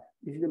marker.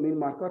 This is the main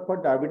marker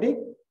for diabetic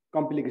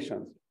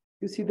complications.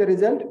 You see the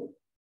result?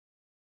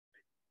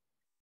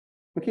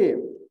 Okay.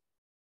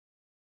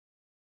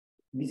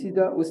 This is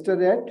the Worcester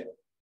rat,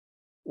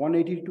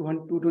 180 to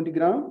 220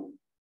 gram.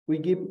 We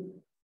give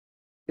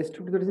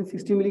streptozotocin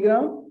 60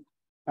 milligram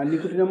and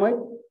nicotinamide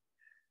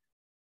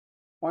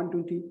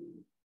 120.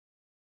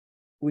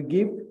 We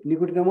give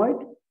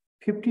nicotinamide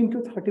 15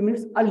 to 30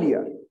 minutes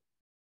earlier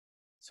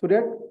so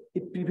that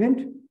it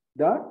prevents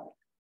the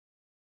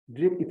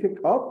direct effect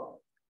of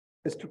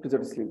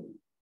streptozotocin.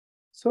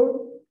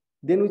 So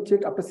then we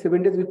check after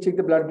 7 days, we check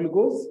the blood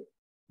glucose.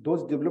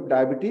 Those develop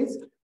diabetes,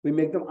 we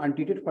make them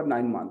untreated for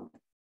 9 months.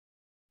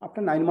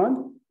 After 9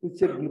 months, we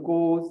check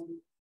glucose,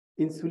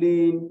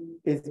 insulin,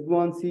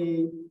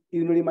 HbA1c,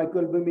 urinary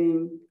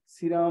microalbumin,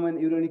 serum and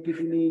urinary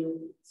creatinine,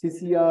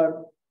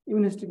 CCR,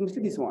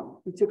 immunohistochemistry, this one.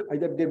 We check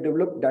either they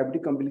develop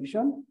diabetic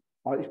complication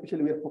or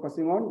especially we are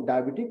focusing on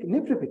diabetic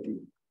nephropathy.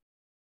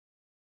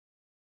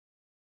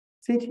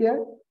 See it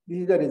here, this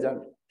is the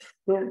result.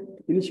 So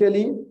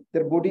initially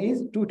their body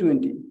is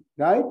 220,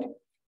 right?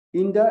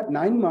 In the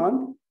 9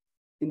 months,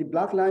 in the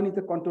black line is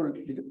the control,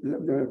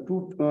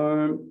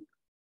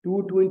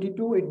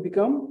 222, it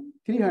become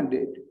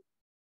 300.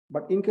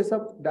 But in case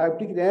of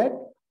diabetic rat,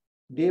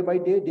 day by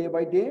day,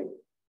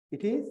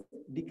 it is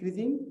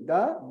decreasing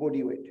the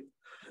body weight.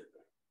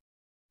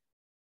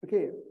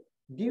 Okay,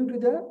 due to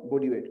the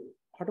body weight.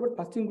 What about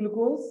fasting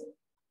glucose?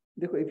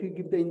 If you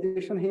give the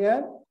injection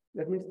here,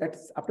 that means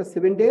after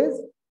 7 days,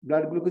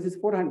 blood glucose is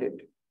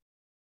 400.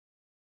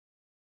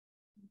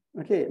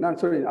 Okay, no,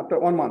 sorry, after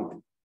 1 month.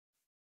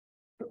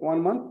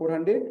 1 month,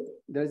 400.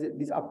 There is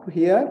this up to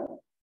here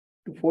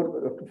to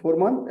 4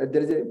 months.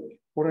 There is a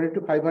 400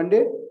 to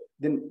 500.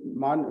 Then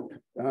month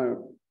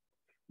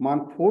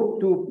 4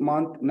 to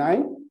month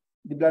 9,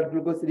 the blood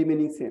glucose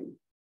remaining same,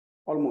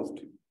 almost.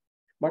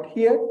 But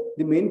here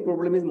the main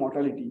problem is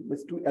mortality. But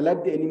to allow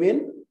the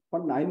animal for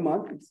 9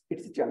 months,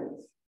 it's a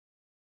challenge.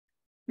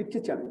 It's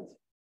a challenge.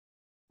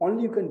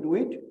 Only you can do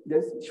it.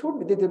 There should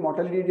be the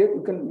mortality rate.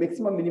 You can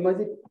maximum minimize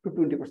it up to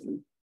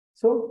 20%.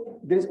 So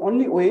there is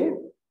only way.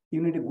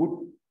 You need a good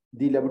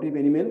laboratory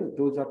animal.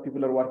 Those are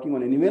people are working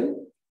on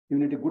animal. You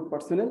need a good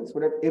personnel so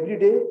that every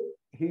day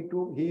he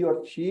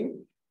or she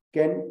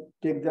can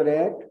take the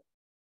rat.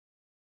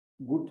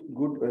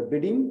 Good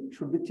bedding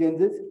should be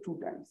changes 2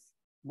 times.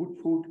 Good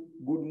food,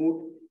 good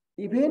mood.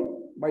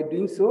 Even by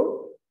doing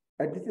so,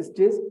 at this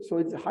stage, so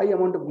it's a high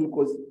amount of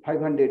glucose,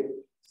 500.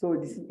 So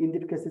this is, in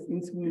that case,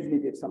 insulin is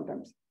needed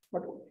sometimes.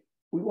 But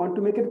we want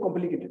to make it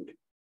complicated.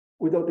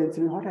 Without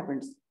insulin, what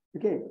happens?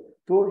 Okay.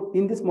 So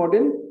in this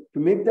model, to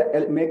make the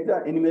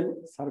animal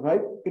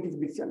survive, it is a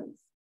big challenge.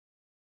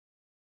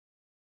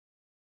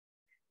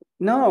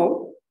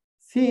 Now,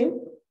 see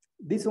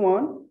this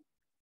one.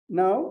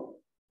 Now,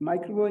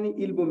 urinary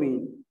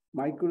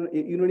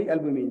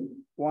albumin,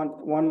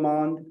 1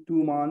 month,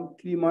 2 months,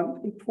 3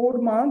 months. In 4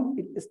 months,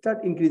 it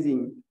starts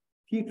increasing.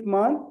 5th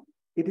month,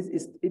 it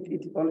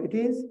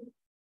is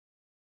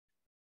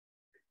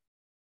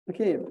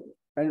okay.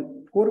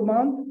 And 4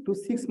 months to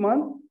 6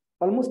 months,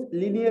 almost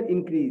linear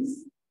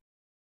increase.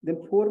 Then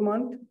 4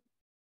 months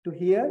to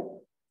here,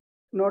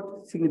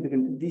 not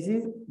significant.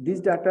 This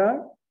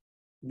data,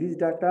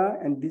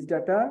 and this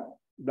data,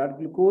 blood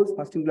glucose,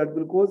 fasting blood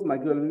glucose,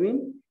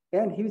 microalbumin,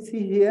 and you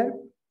see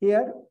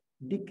here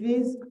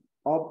decrease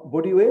of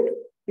body weight.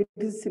 It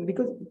is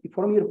because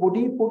from your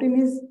body, protein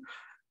is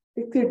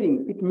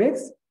excreting. It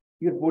makes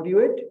your body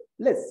weight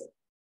less.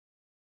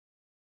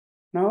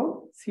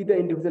 Now see the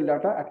individual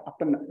data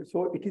after.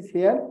 So it is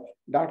here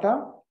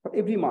data for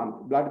every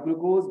month: blood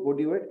glucose,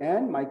 body weight,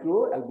 and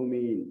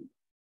microalbumin.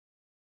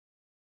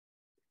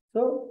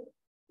 So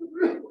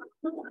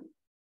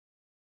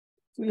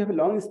we have a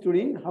long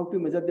story how to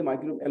measure the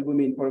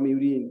microalbumin from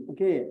urine.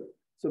 Okay,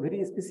 so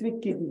very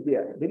specific kit is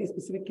there. Very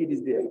specific kit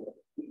is there.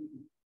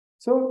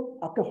 So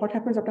after what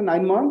happens after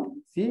 9 months?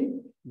 See,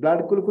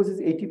 blood glucose is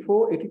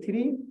 84,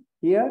 83.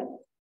 Here,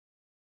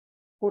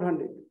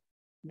 400.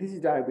 This is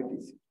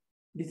diabetes.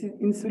 This is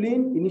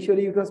insulin.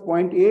 Initially it was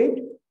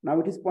 0.8. Now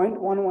it is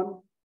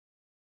 0.11.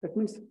 That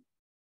means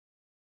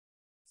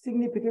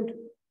significant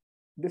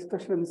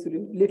destruction of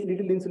insulin. Little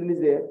insulin is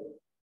there.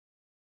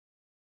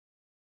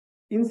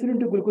 Insulin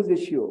to glucose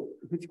ratio,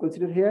 which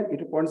consider here,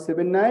 it is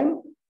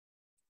 0.79.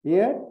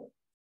 Here,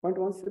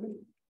 0.17.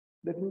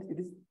 That means it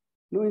is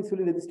no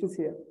insulin resistance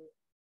here.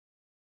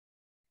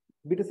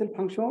 Beta cell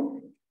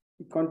function,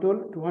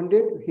 control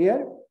 200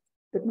 here.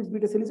 That means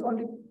beta cell is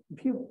only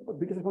few.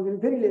 Beta cell function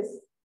is very less.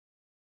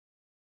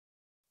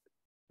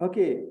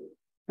 Okay.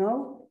 Now,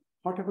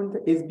 what happened to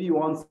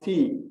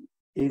SB1C?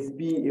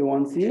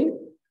 SBA1C.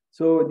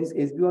 So this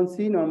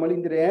SB1C normally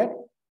in the rat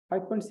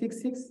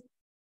 5.66.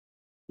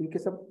 In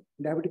case of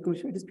diabetic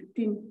condition, it is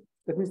 15.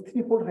 That means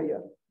threefold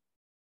higher.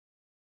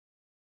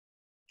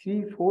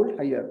 Threefold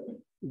higher.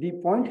 The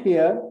point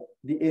here,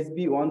 the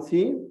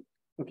SB1C.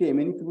 Okay,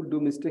 many people do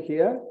mistake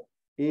here.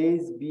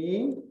 SBA1C.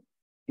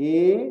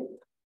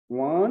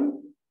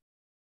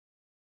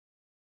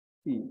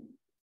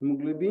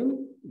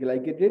 Hemoglobin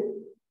glycated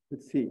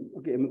with C.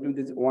 Okay,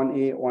 hemoglobin is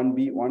 1A,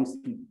 1B,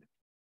 1C.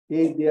 A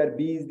is there,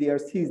 B is there,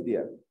 C is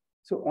there.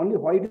 So only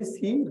why it is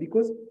C?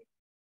 Because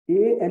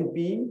A and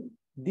B,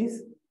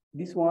 this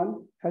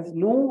one has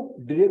no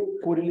direct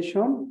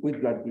correlation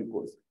with blood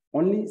glucose.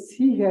 Only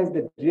C has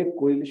the direct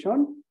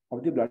correlation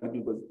of the blood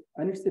glucose,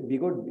 and it's a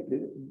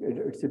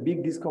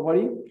big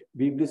discovery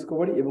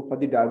for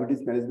the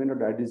diabetes management or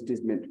diabetes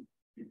treatment.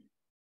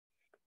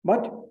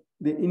 But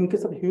in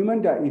case of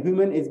human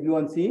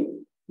SB1C,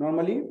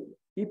 normally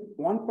if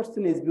 1%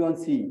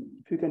 SB1C,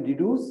 if you can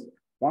reduce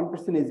 1%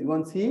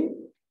 SB1C,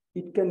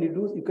 you can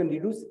reduce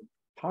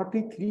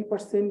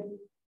 33%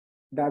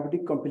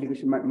 diabetic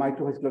complication,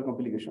 microvascular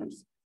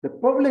complications. The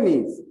problem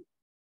is,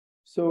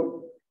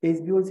 so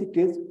SB1C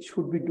test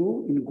should be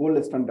done in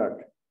gold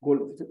standard.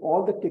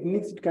 All the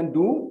techniques it can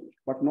do,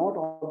 but not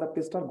all the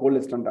tests are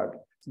gold standard.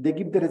 So they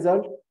give the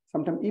result.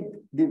 Sometimes if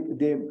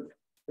the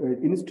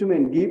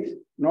instrument gives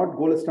not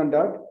gold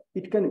standard,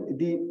 it can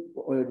the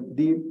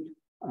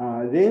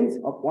range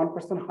of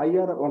 1%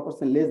 higher or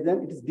 1% less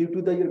than, it is due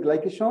to your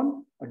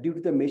glycation or due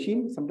to the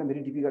machine. Sometimes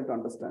very difficult to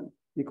understand,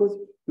 because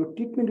your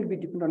treatment will be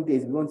dependent on the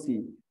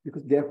SB1C.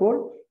 Because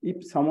therefore,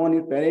 if someone,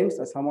 your parents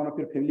or someone of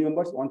your family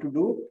members want to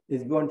do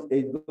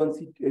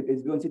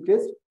SB1C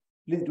test,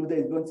 please do the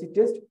SB1C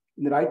test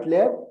in the right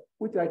lab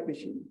with right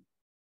machine.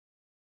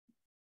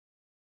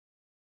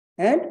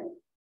 And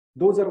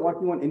those are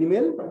working on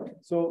animal.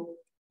 So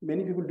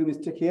many people do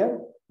mistake here.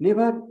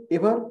 Never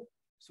ever.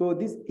 So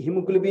this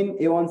hemoglobin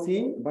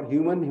A1C for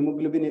human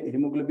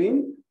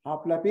hemoglobin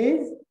half-life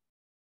is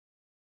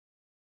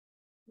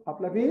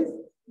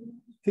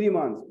 3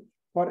 months.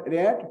 For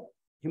rat,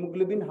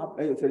 hemoglobin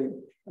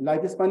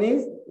lifespan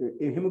is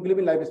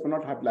hemoglobin lifespan,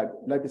 not half-life,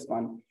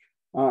 lifespan.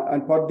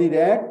 And for the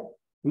rat,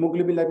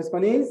 hemoglobin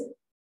lifespan is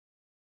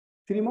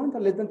 3 months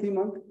or less than 3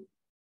 months?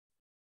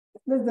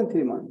 Less than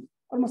 3 months,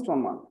 almost 1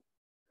 month.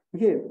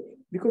 Okay,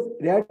 because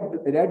rat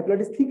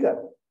blood is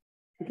thicker.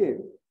 Okay,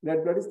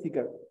 rat blood is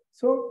thicker.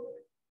 So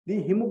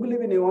the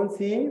hemoglobin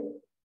A1C,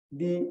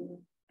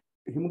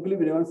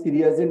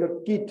 reagent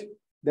or kit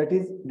that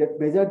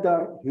measure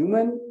the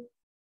human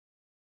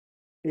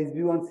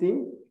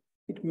SB1C,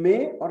 it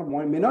may or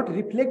may not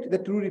reflect the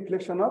true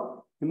reflection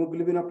of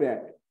hemoglobin of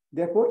rat.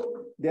 Therefore,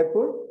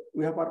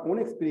 we have our own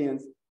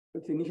experience.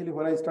 Which initially,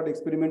 when I started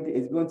experimenting the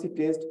SB1C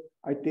test,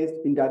 I test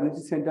in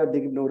diagnosis center,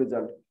 they give no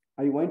result.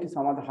 I went to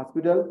some other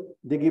hospital,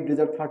 they give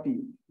result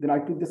 30. Then I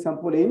took the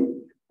sample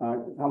in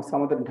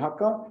some other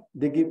Dhaka,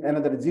 they give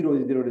another zero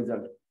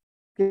result.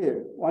 Okay,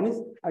 one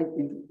is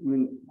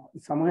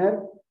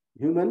somewhere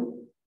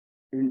human,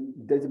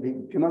 there's a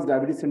big famous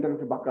diabetes center of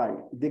Bakai.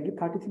 They give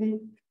 33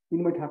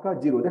 in my Dhaka,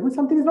 0. That means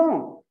something is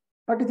wrong.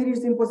 33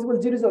 is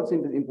impossible, 0 is also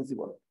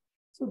impossible.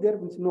 So there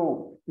means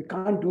no, we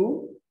can't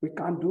do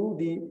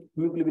the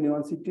hemoglobin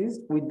A1C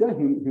test with the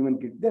human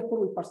kit. Therefore,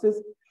 we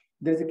purchase.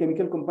 There is a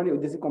chemical company.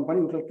 There's a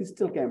company called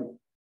Crystal Chem.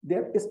 They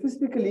are very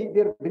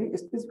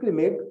specifically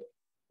made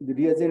the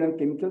reagent and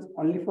chemicals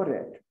only for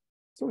rat.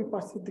 So we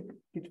purchase the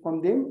kit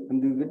from them and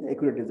we get the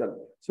accurate result.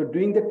 So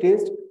doing the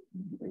test,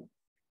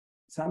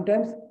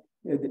 sometimes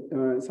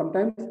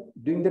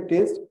doing the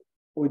test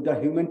with the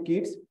human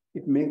kits,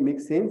 it may make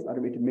sense or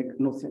it make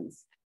no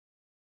sense.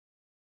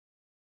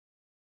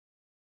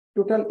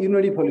 Total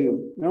urinary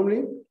volume.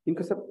 Normally, in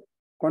case of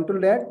control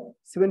rat,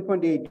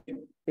 7.8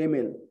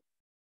 ml.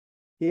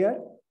 Here,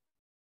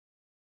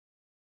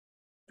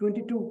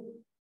 22.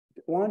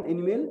 1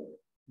 ml,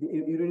 the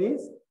urine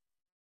is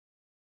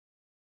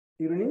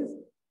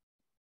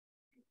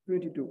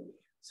 22.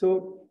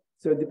 So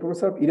the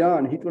professor of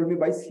Iran, he told me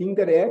by seeing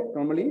the rat,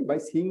 normally, by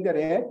seeing the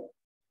rat,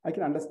 I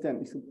can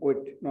understand its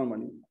weight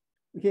normally.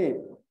 Okay.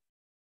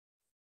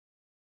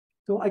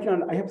 So I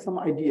have some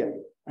idea.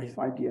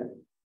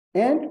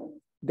 And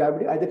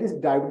diabetic, either it is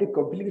diabetic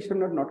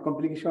complication or not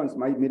complications.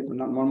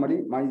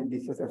 Normally my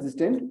research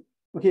assistant,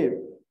 okay,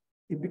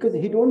 because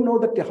he don't know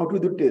that how to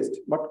do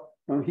test, but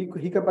he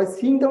can, by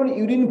seeing the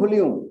urine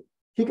volume,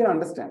 he can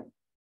understand.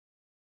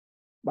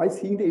 By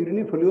seeing the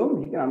urine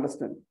volume, he can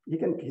understand. He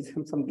can give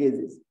him some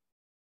gauges.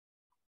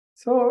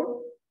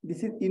 So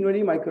this is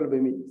urinary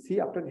microalbumin. See,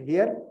 after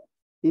here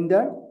in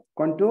the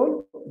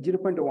control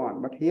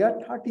 0.1, but here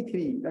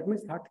 33. That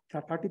means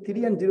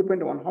 33 and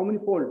 0.1. How many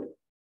fold?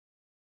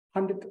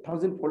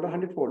 100,000 fold or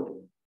 100 fold.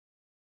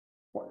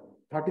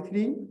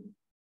 33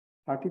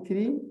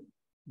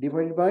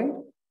 divided by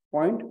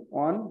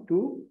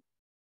 0.12.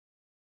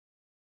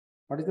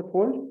 What is the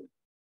fold?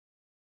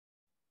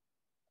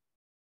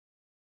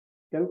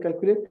 Can you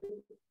calculate?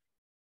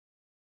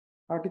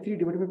 33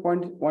 divided by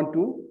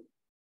 0.12.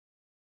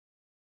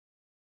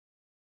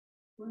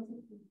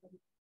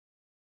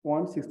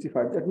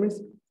 165. That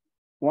means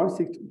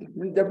 160.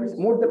 That means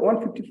more than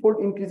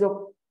 150-fold increase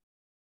of.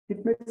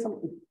 It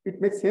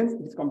makes sense.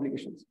 It's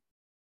complications.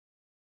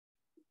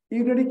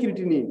 Urinary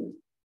creatinine.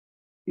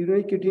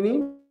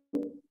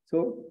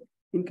 So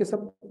in case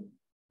of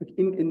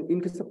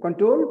case of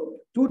control,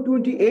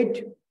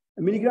 228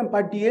 milligram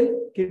per dl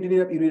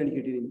creatinine of urinary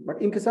creatinine.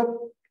 But in case of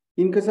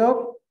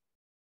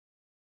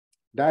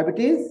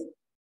diabetes,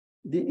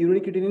 the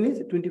urinary creatinine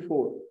is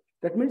 24.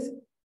 That means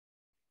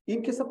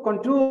in case of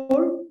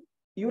control,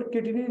 your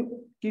creatinine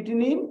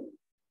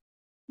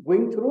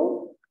going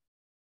through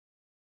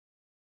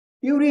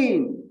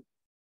urine.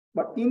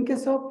 But in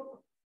case of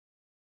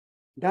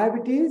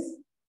diabetes,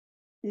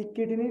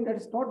 creatinine that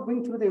is not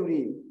going through the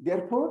urine.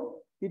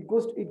 Therefore, it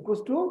goes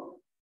to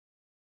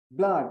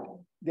blood.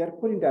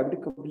 Therefore, in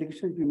diabetic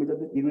complications, if you measure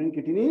the urinary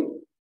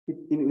creatinine,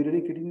 it's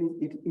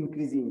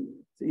increasing.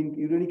 So in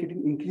urinary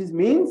creatinine increase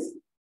means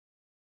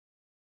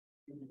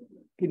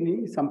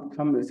kidney,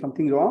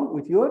 something wrong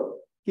with your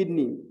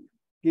kidney.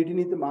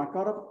 Creatinine is the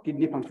marker of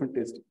kidney function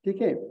test.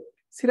 Okay.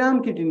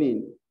 Serum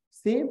creatinine.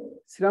 See,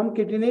 serum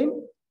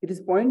creatinine, it is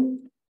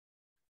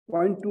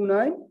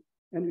 0.29,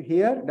 and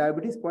here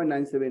diabetes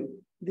 0.97.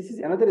 This is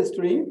another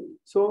story.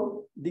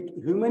 So the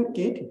human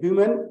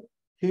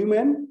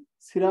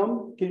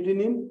serum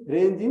creatinine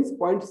range is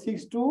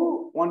 0.6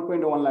 to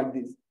 1.1 like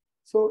this.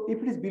 So if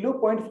it is below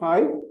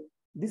 0.5,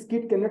 this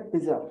kit cannot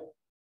measure.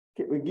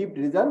 Okay, we give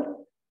result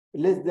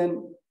less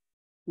than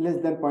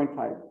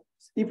 0.5.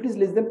 If it is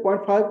less than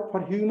 0.5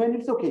 for human,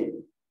 it's okay.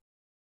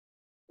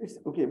 It's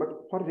okay,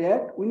 but for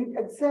rat, we need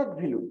exact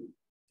value.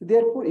 So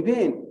therefore,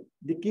 even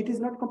the kit is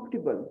not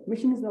compatible.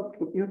 Machine is not.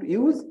 You have to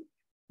use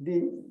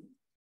the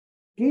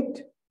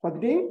kit for the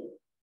day.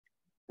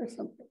 That's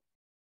something.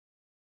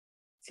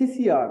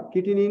 CCR,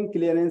 creatinine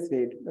clearance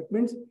rate. That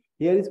means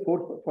here is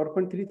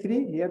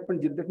 4.33, here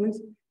 0.0. That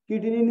means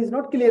creatinine is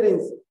not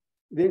clearance.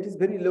 Rate is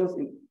very low.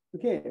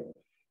 Okay.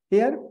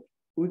 Here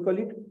we call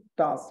it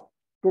TAS,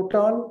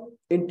 total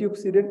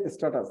antioxidant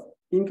status.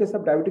 In case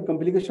of diabetic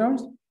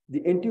complications,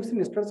 the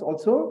antioxidant status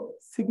also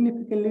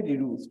significantly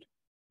reduced.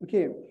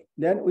 Okay.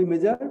 Then we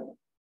measure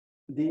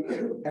the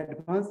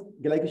advanced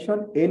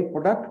glycation end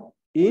product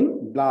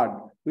in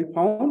blood. We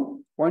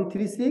found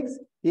 0.36,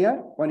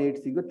 here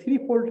 0.86, but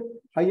threefold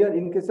higher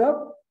in case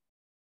of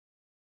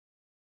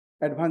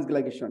advanced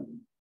glycation.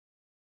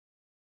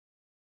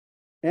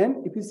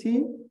 And if you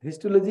see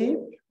histology,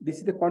 this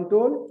is the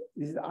control,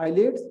 this is the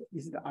islets,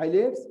 this is the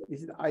islets,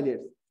 this is the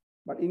islets.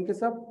 But in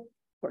case of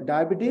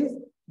diabetes,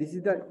 this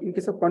is the, in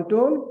case of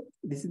control,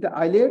 this is the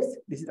islets,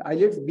 this is the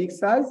islets big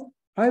size.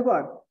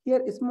 However,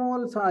 here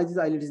small size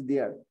islet is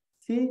there.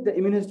 See the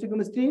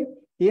immunohistochemistry,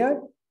 here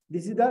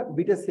this is the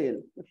beta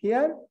cell.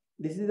 Here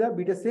this is the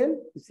beta cell.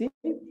 You see,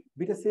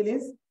 beta cell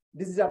is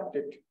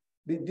disrupted.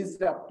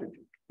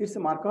 It's a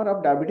marker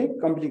of diabetic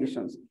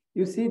complications.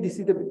 You see, this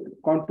is the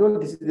control,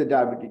 this is the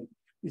diabetic.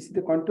 This is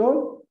the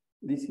control,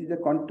 this is the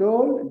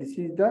control, this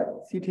is the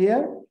seat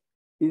here.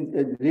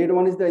 In red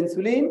one is the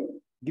insulin,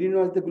 green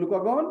one is the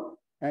glucagon,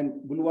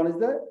 and blue one is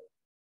the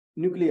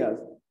nucleus.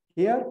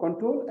 Here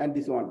control and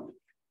this one.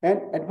 And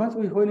advanced,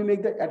 when you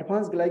make the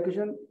advanced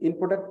glycation in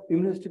product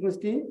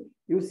immunohistochemistry,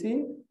 you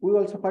see, we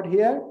also put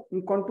here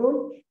in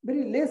control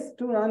very less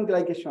to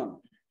non-glycation.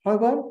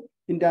 However,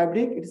 in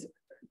diabetic, it's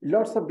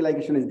lots of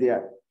glycation is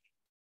there.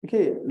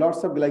 Okay,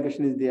 lots of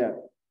glycation is there.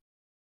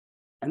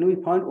 And we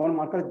found one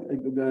marker,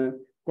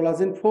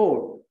 collagen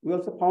 4. We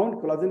also found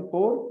collagen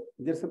 4.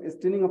 There's some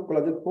staining of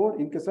collagen 4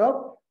 in case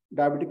of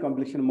diabetic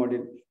complication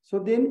model. So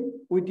then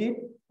we did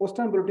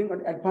post-time blotting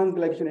on advanced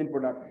glycation end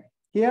product.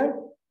 Here,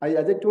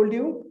 as I told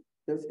you,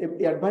 there's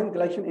advanced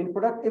glycation end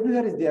product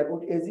everywhere is there.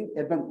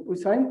 We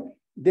find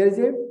there is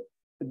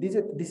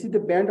this is the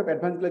band of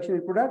advanced glycation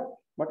end product.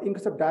 But in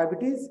case of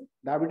diabetes,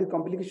 diabetic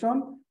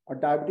complication, or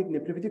diabetic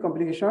nephropathy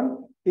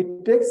complication,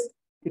 it is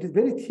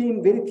very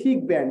thin, very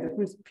thick band. That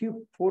means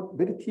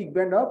very thick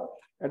band of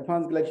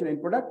advanced glycation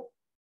end product.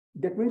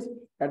 That means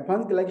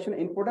advanced glycation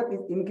end product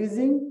is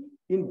increasing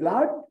in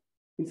blood,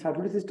 in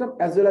circulatory system,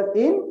 as well as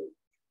in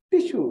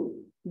tissue.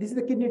 This is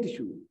the kidney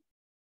tissue.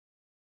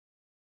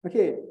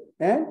 Okay,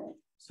 and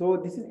so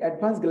this is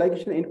advanced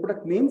glycation end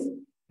product means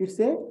it's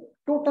a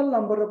total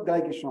number of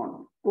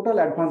glycation, total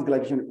advanced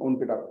glycation end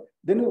product.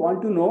 Then we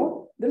want to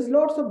know there is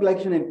lots of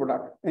glycation end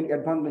product and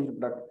advanced glycation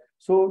product.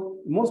 So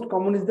most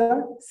common is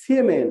the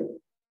CML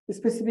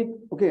specific.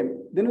 Okay,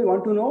 then we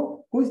want to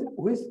know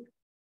who is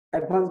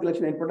advanced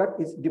glycation end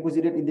product is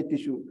deposited in the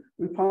tissue.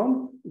 We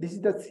found this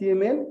is the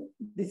CML,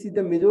 this is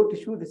the meso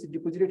tissue, this is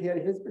deposited here.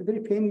 It has a very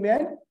thin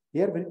band,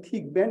 here very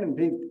thick band and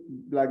very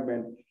black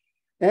band.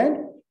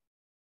 And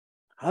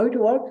how it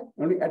works?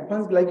 Only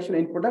advanced glycation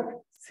end product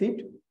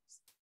sit.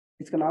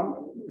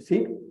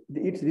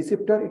 Its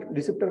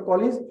receptor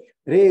call is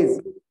RASE.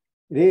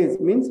 RASE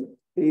means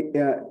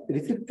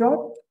receptor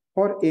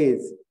for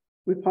ACE.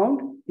 We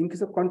found in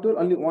case of control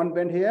only one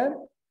band here.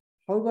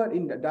 However,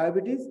 in the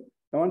diabetes,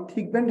 one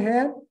thick band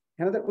here.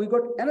 We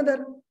got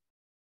another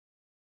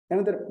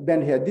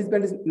band here. This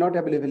band is not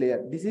available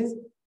here. This is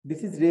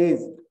This is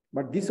raised,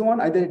 but this one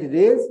either it is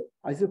raised,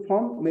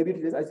 isoform, maybe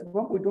it is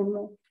isoform, we don't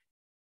know.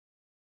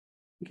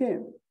 Okay,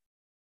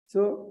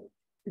 so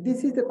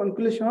this is the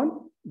conclusion.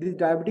 This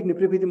diabetic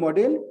nephropathy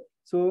model.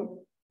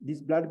 So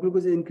this blood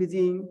glucose is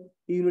increasing,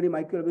 urinary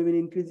microalbumin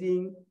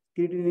increasing,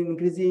 creatinine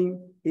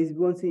increasing,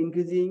 HbA1c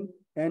increasing,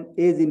 and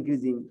age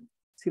increasing.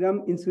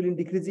 Serum insulin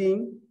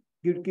decreasing,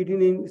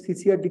 creatinine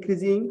CCR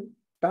decreasing,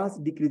 TAS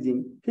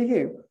decreasing.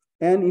 Okay,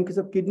 and in case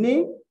of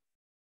kidney,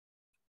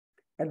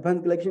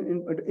 advanced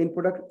glycation in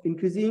product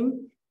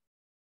increasing,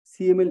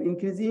 CML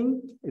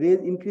increasing, RASE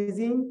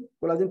increasing,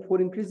 collagen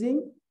 4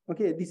 increasing.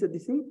 Okay, these are the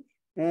thing.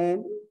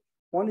 And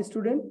one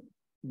student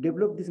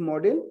developed this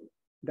model,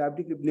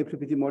 diabetic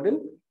nephropathy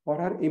model, for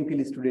her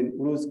MPhil student,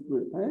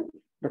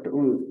 Dr.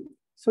 Uruz.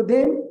 So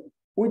then,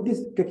 with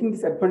this, taking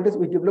this advantage,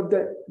 we developed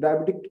the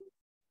diabetic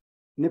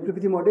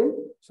nephropathy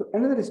model. So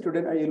another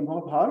student, I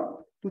involve her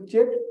to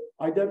check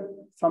either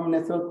some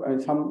natural,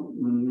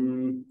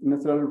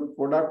 natural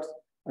products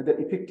are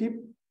effective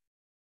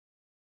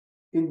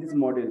in this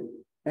model,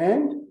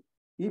 and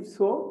if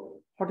so,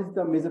 what is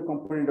the major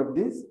component of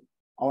this?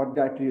 Our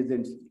dietary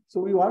agents. So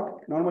we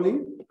work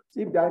normally,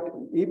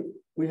 if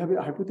we have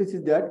a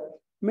hypothesis that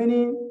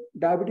many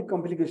diabetic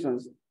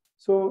complications.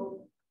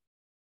 So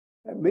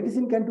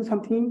medicine can do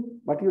something,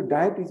 but your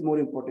diet is more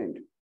important.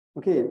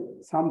 Okay,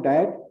 some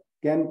diet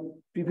can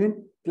prevent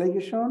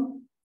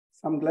glycation,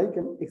 some diet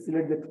can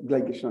accelerate the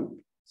glycation.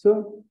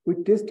 So we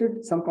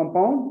tested some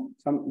compound,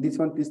 this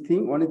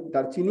thing. One is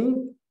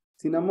darchini,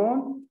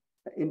 cinnamon,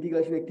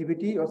 anti-glycation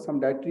activity, or some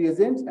dietary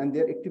agents and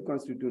their active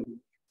constituent.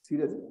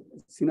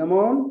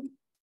 Cinnamon,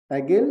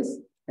 agales,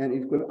 and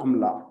it's called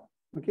amla.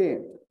 Okay,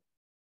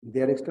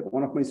 they are extra.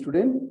 One of my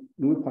students,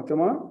 Noor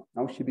Fatema,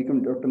 now she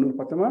became Dr. Noor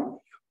Fatema.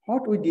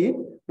 What we did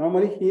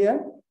normally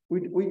here, we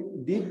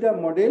did the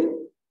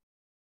model.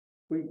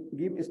 We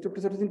give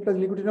streptozotocin plus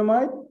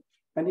nicotinamide,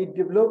 and it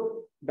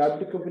developed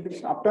diabetic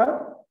complication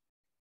after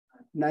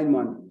 9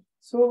 months.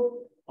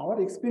 So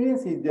our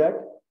experience is that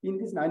in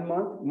this 9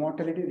 month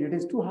mortality rate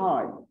is too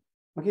high.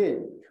 Okay,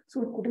 so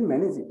we couldn't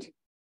manage it.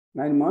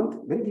 9 months,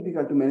 very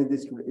difficult to manage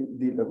this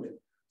level.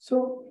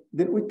 So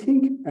then we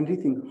think and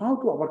rethink how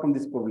to overcome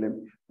this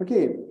problem.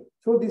 Okay,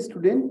 so this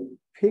student,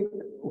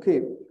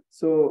 okay,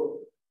 so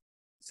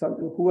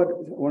who are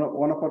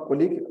one of our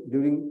colleagues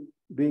during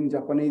being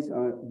Japanese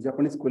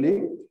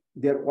colleague,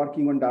 they are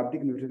working on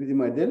diabetic nephropathy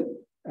model,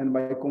 and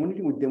by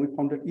communicating with them, we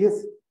found that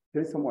yes,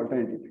 there is some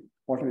alternative.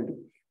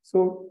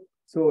 So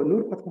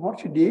Noor Fatma, what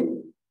she did,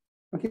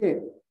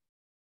 okay,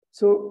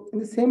 so in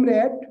the same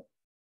rat,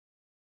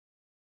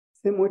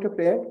 same weight of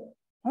rat,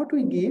 what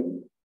we give?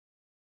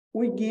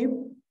 We give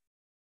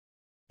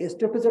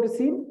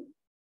streptozotocin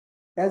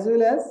as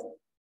well as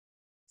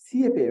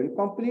CFA,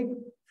 complete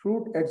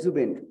fruit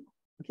adjuvant.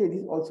 Okay,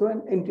 this is also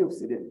an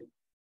antioxidant.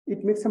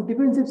 It makes some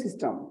defensive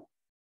system.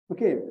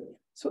 Okay,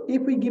 so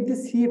if we give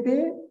this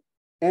CFA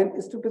and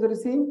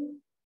streptozotocin,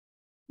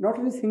 not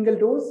only single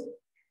dose,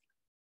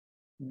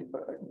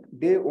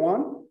 day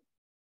 1,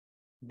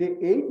 day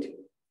 8,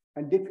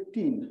 and day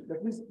 15.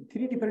 That means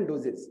 3 different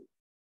doses.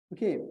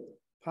 Okay,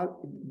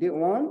 day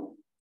 1,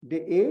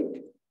 day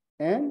 8,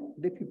 and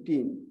day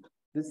 15.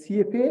 The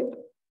CFA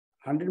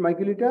 100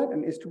 microliter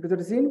and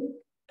streptozotocin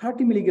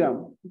 30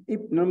 milligram. If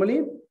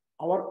normally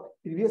our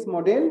previous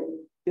model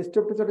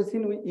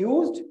streptozotocin we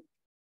used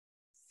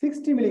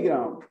 60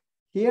 milligram.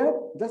 Here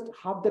just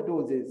half the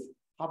doses.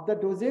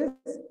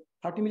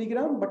 30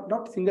 milligram, but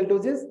not single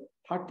doses.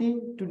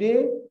 30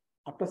 today,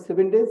 after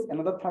 7 days,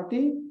 another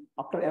 30,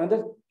 after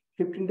another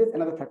 15 days,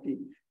 another 30.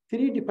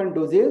 3 different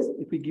doses.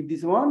 If we give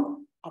this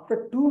one,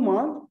 after 2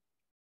 months,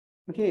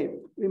 okay,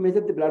 we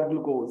measure the blood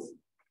glucose.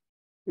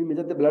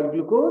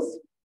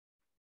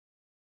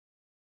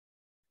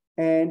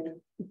 And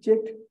we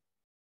checked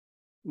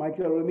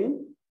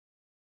microalbumin.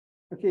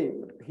 Okay,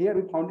 here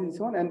we found this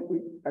one, and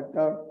we at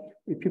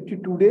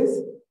 52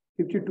 days,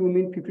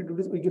 52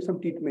 days, we give some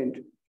treatment,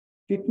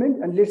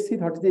 and let's see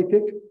what is the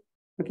effect.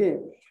 Okay,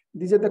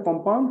 these are the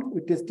compound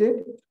we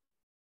tested,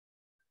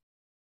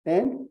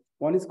 and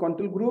one is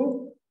control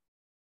group,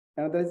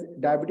 another is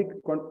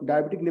diabetic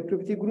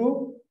nephropathy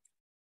group,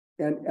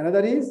 and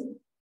another is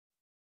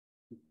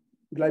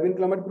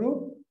glycogen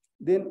group.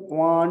 Then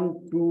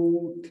 1,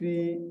 2,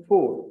 3,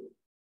 4.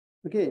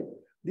 Okay,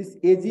 this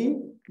AG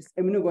is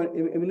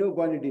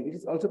aminoguanidine. It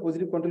is also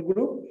positive control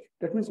group.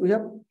 That means we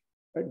have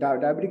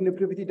diabetic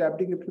nephropathy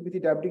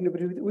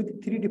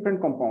with 3 different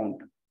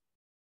compound.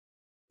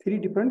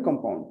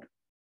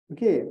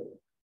 Okay,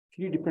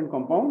 3 different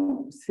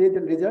compound. Say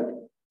the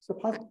result. So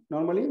first,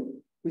 normally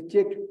we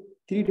check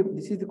 3.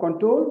 This is the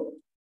control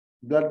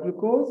blood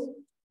glucose,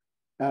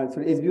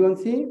 sorry,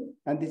 HbA1c,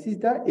 and this is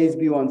the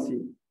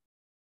HbA1c.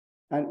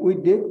 And we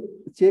did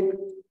check.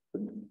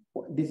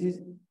 This is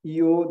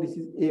EO. This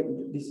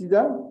is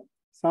the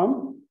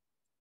some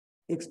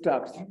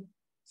extracts.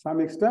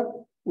 Some extract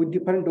with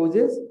different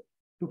doses.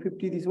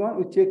 250. This one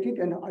we checked it,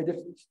 and I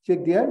just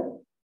check their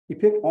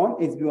effect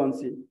on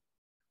HbA1c.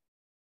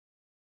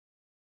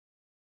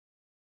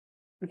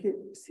 Okay,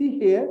 see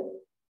here,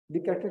 the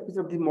characteristics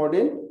of the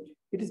model.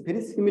 It is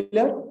very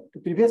similar to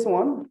previous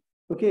one.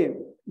 Okay,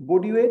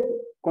 body weight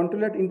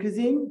control at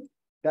increasing,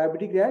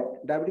 diabetic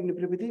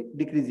nephropathy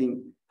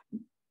decreasing.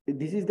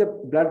 This is the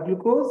blood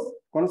glucose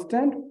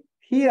constant.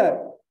 Here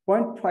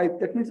 0.5.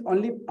 That means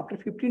only after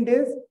 15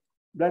 days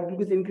blood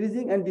glucose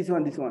increasing, and this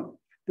one.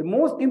 The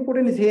most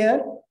important is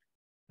here.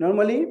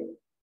 Normally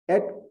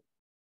at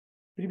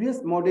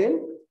previous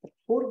model,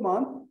 4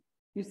 months,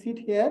 you see it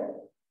here.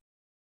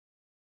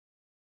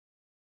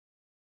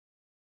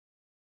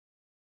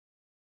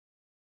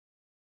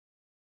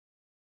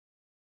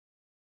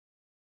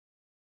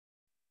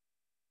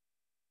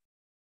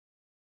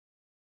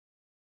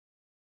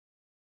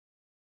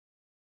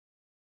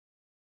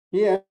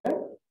 Here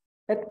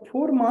at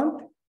 4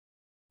 months,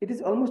 it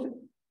is almost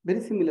very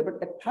similar, but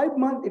at 5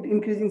 months, it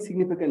increasing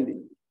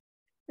significantly.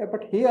 Yeah,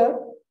 but here,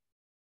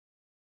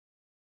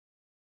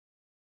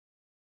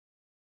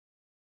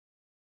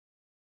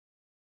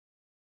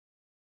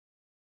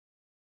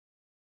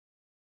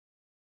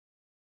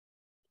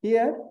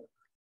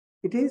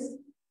 it is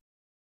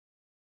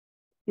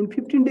in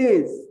 15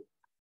 days.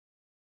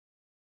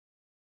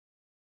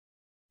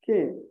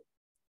 Okay,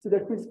 so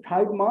that means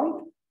 5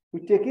 months,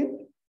 we take it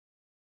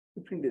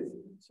 15 days.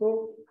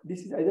 So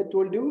this is, as I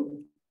told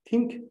you,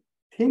 think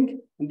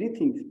and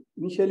rethink.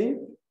 Initially,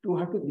 to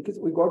have to, because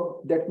we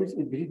got, that means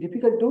it's very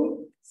difficult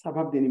to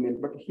survive the animal.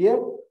 But here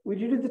we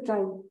reduce the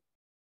time.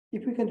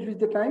 If we can reduce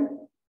the time,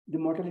 the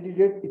mortality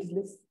rate it is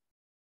less.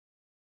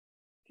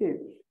 Okay,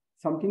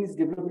 something is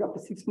developing after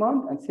 6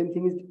 months, and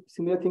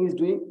similar thing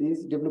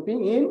is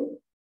developing in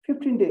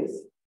 15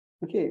 days.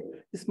 Okay,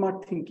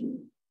 smart thinking.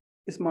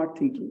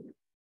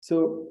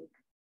 So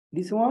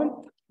this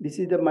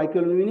is the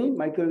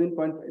microalbumin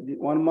point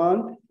 1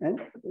 month and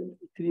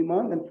 3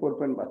 months and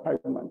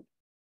 4.5 months.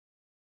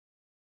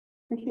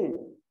 Okay,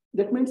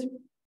 that means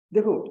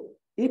therefore,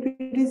 if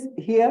it is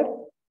here,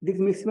 this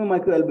maximum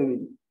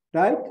microalbumin,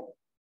 right?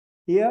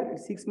 Here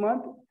 6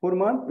 months, 4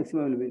 months,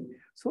 maximum albumin.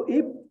 So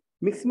if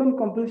maximum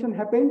completion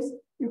happens,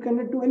 you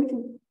cannot do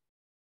anything.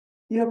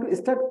 You have to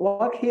start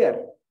work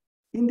here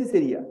in this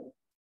area.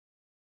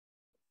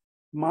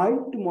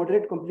 Mild to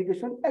moderate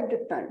complication at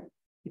that time.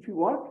 If you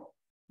work,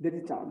 there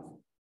is a chance.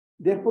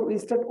 Therefore, we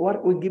start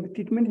work, we give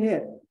treatment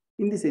here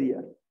in this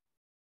area.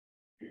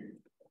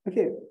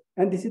 Okay,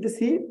 and this is the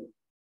C.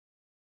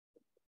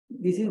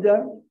 This is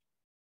the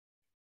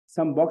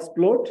some box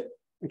plot.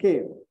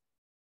 Okay,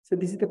 so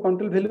this is the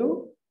control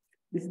value,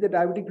 this is the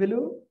diabetic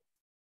value,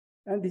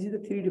 and this is the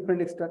 3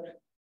 different extract.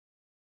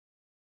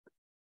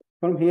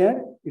 From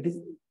here, it is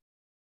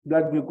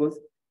blood glucose.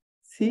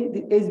 See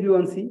the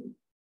HbA1c.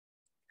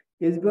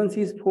 HbA1c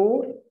is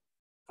 4,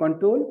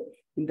 control.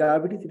 In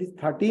diabetes, it is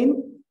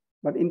 13.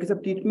 But in case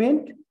of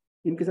treatment,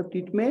 it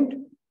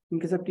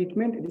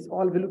is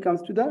all value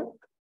comes to the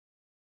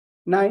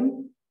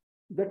 9.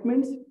 That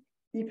means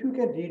if you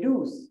can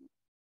reduce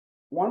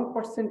 1%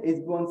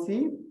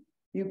 HbA1c,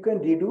 you can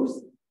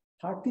reduce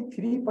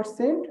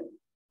 33%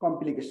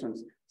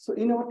 complications. So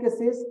in our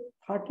cases,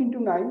 13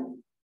 to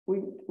 9,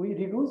 we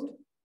reduced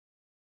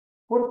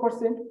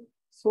 4%.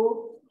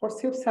 So for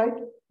safe side,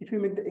 if you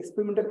make the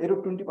experimental error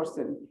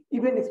 20%,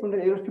 even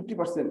experimental error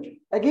 50%,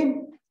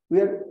 again we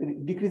are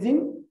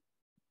decreasing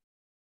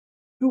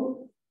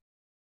 2.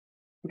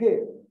 Okay,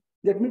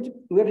 that means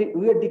we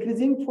are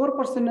decreasing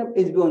 4% of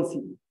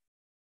HbA1c.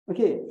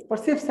 Okay, for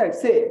safe side,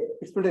 say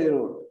experimental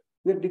error,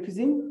 we are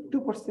decreasing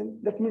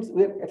 2%. That means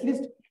we are at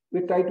least we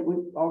are trying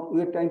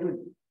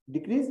to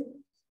decrease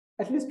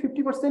at least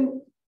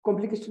 50%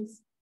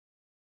 complications.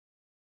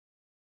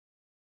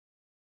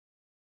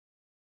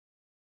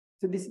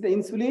 So this is the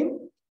insulin.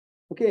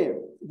 Okay,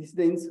 this is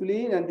the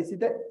insulin, and this is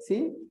the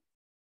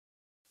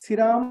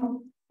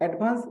serum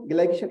advanced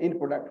glycation end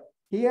product.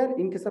 Here,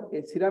 in case of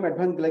serum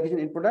advanced glycation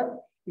end product,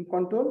 in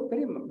control,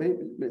 very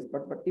less.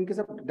 But in case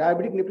of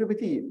diabetic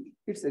nephropathy,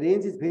 its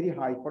range is very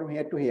high from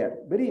here to here,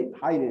 very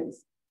high range.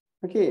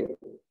 Okay,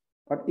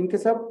 but in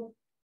case of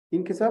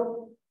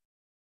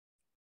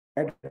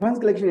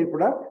advanced glycation end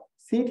product,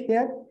 see it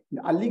here,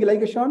 early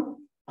glycation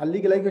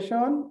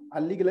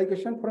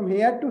from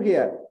here to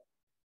here,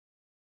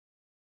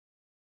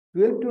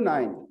 12 to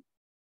 9.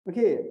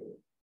 Okay,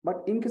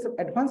 but in case of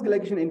advanced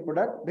glycation end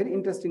product, very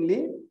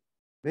interestingly,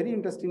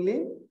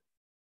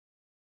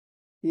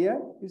 here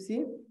you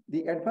see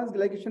the advanced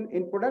glycation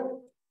end product.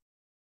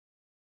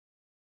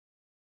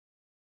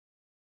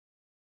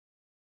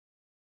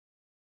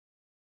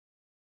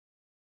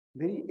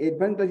 Very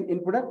advanced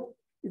end product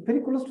is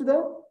very close to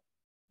the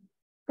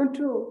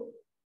control.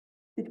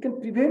 It can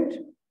prevent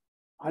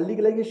early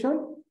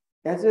glycation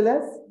as well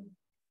as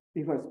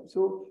reverse.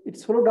 So it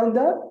slows down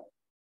the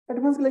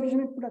advanced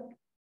glycation end product.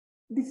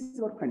 This is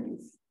our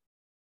findings.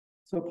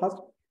 So first,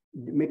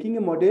 making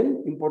a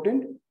model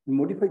important,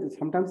 modify this.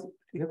 Sometimes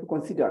you have to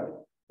consider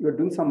you are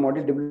doing some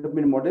model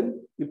development model,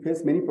 you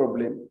face many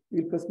problems.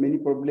 You get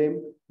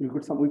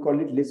some, we call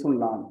it lesson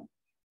learned.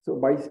 So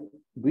by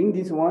doing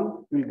this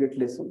one, you will get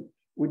lesson.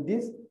 With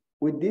this,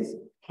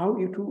 how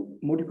you to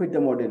modify the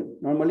model.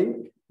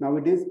 Normally,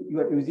 nowadays you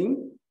are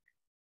using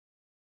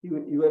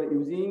You are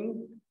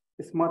using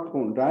a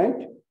smartphone,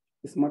 right?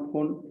 A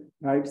smartphone,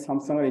 right?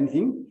 Samsung or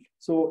anything.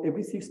 So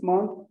every 6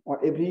 months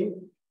or every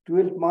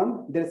 12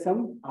 months, there's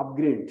some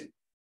upgrade.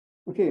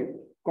 Okay,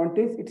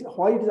 context, it's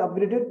why it is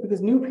upgraded,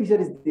 because new feature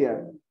is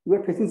there. You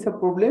are facing some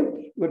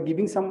problem, you are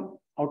giving some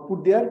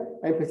output there.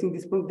 I'm facing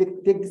this problem. They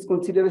take this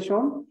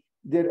consideration.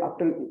 There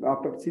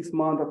after 6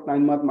 months or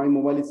 9 months, my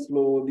mobile is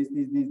slow. This.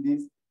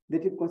 They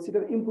take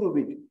consider improve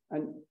it,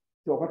 and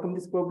to overcome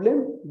this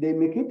problem, they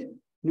make it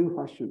new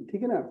version.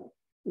 Okay, na?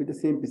 With the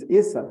same piece.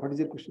 Yes, sir. What is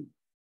your question?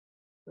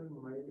 So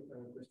my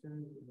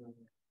question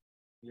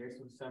relates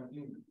to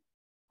sampling.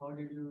 How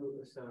did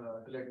you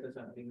collect the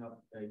sampling of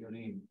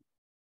urine?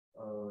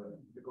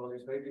 Because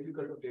it's very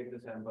difficult to take the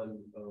sample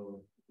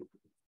of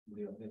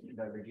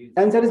diabetes.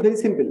 Answer is very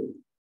simple.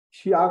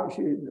 She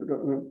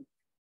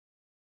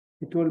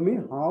told me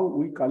how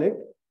we collect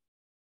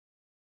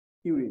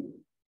urine.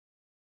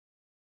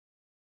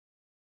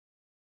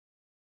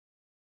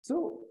 So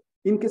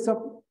in case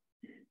of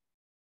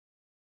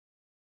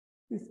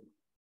this,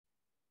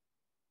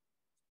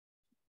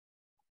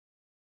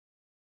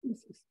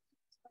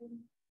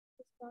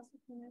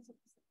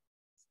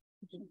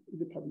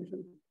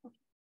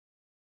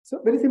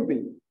 so very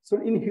simple.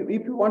 So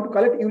if you want to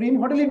collect urine,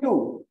 what will you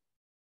do?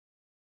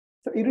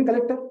 So urine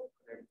collector.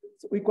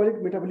 So we call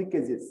it metabolic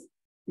cages.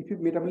 If you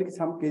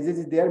some cages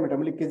is there,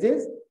 metabolic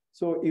cages.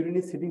 So urine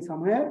is sitting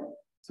somewhere.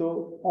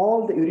 So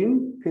all the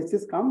urine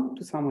phases come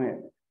to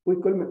somewhere. We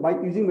call, by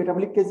using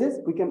metabolic cages,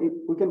 we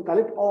can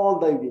collect all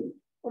the urine.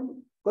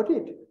 Got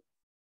it? In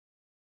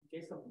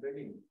case of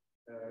bedding,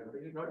 we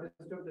did not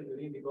disturb the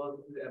urine because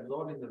it is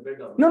absorbed in the bed.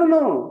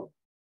 No.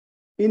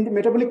 In the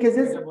metabolic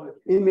cases,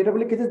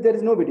 there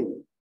is no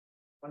bedding.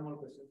 One more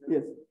question.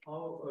 Yes.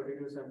 How did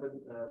you sample?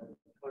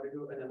 How did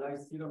you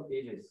analyze serum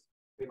ages?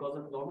 Because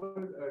of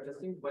normal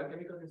testing,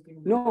 biochemical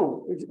testing.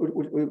 No,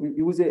 we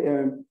use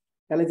a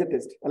ELISA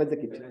test, ELISA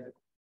kit.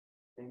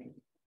 Thank you.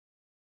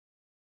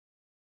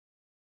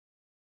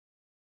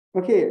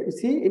 Okay, you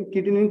see in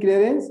creatinine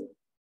clearance.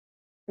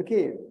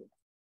 Okay,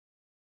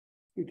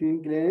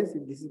 creatinine clearance.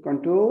 This is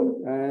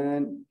control,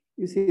 and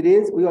you see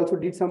raise. We also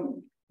did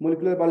some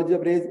molecular biology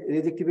of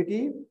raise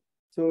activity.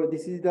 So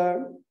this is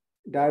the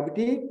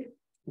diabetic.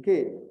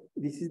 Okay,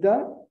 this is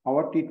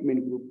our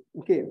treatment group.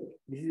 Okay,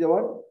 this is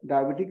our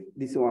diabetic.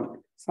 This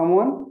one,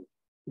 someone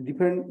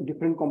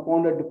different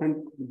compound or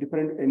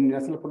different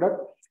natural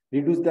product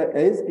reduce the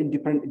age in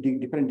different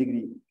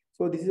degree.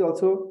 So this is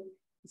also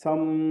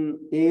some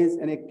age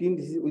and actin.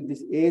 This is with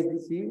this age,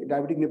 this is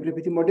diabetic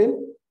nephropathy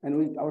model, and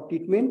with our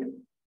treatment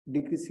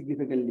decrease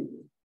significantly.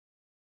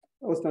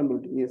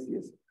 Yes.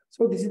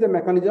 So this is the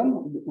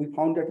mechanism. We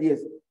found that yes,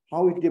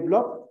 how it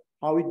developed,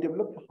 how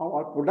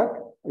our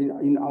product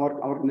in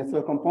our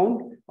natural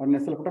compound or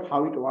natural product,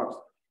 how it works.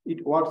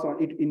 It works on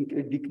it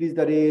decrease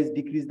the age,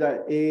 decrease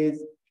the age.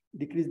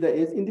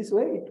 In this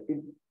way,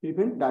 it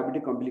prevents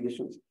diabetic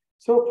complications.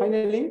 So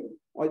finally,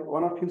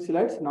 one of few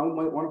slides. Now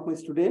one of my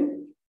students,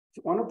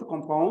 one of the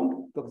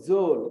compound, the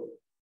Xol.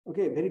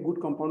 Okay, very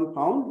good compound we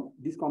found.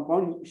 This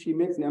compound, she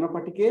makes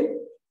nanoparticle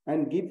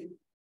and give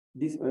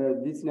this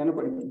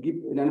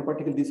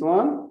nanoparticle this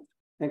one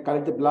and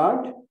collect the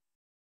blood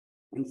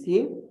and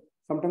see.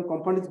 Sometimes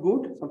compound is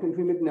good. Sometimes if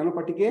we make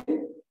nanoparticle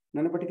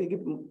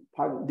give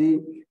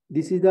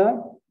this is the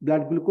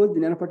blood glucose. The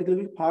nanoparticle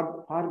will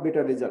far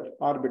better result.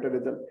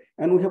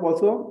 And we have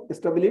also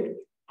established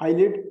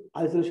eyelid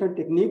isolation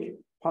technique.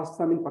 First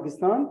time in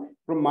Pakistan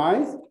from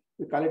mice.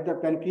 We collect the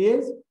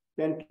pancreas.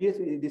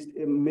 This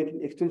make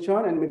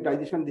extension and make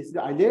digestion. This is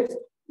the islets.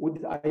 With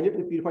this islet,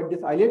 we purify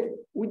this islet.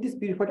 With this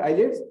purified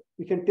islets,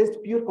 we can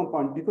test pure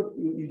compound, because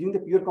using the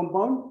pure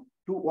compound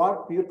to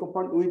work pure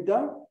compound with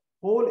the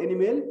whole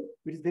animal,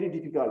 which is very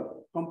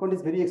difficult. Compound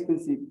is very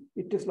expensive.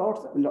 It takes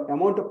lots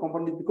amount of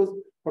compound, because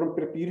from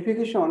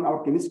purification,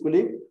 our chemist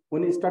colleague,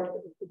 when they start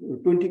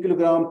 20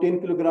 kilogram,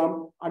 10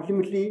 kilogram,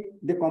 ultimately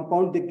the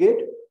compound they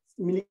get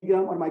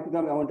milligram or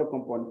microgram amount of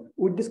compound.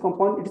 With this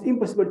compound, it is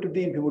impossible to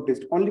do in vivo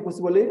test. Only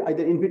possible is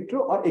either in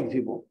vitro or ex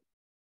vivo.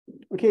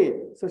 Okay,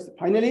 so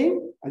finally,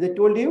 as I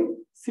told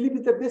you, sleep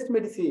is the best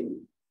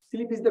medicine.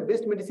 Sleep is the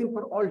best medicine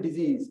for all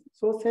disease.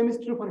 So same is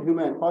true for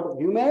human. For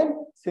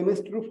human, same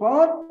is true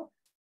for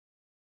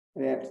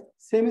rats.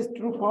 Same is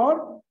true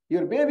for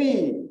your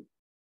baby.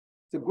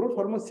 So growth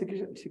hormone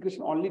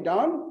secretion only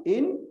done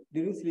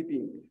during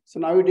sleeping. So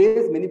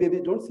nowadays, many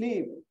babies don't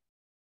sleep.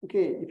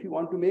 Okay, if you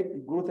want to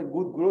make growth and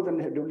good growth and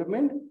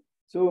development,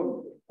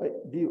 so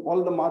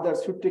all the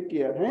mothers should take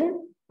care.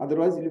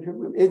 Otherwise, you will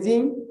have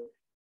aging.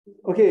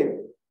 Okay,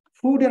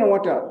 food and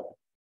water.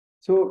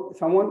 So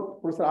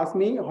professor asked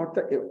me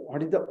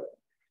what is the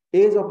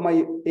age of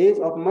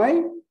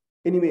my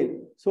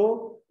animal.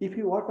 So if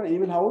you work on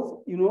animal house,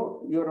 you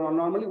are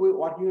normally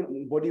working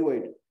on body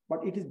weight,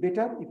 but it is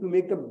better if you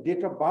make the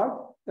date of birth.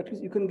 That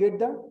is, you can get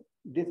the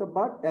date of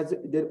birth as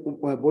their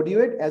body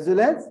weight as well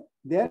as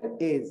their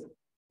age.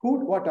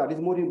 Food, water is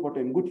more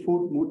important. Good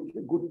food,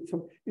 good.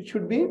 So it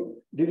should be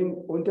during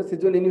winter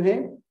season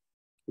anyway.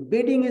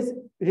 Bedding is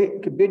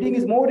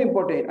more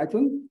important. I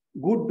think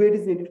good bed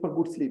is needed for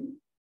good sleep.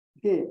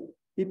 Okay,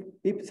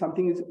 if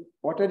something is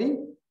watery,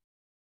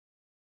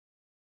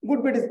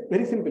 good bed is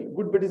very simple.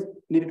 Good bed is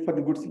needed for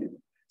the good sleep.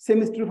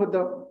 Same is true for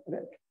the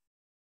rat.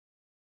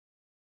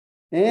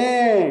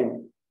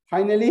 And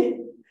finally,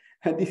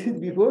 this is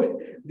before,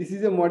 this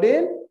is a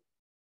model.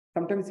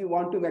 Sometimes you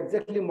want to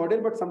exactly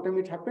model, but sometimes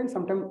it happens,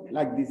 sometimes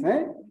like this.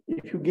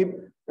 If you give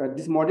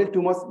this model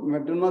too much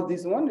McDonald's,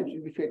 this one, it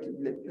will be fake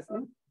like this.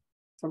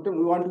 Sometimes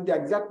we want to the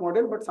exact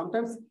model, but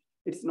sometimes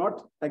it's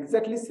not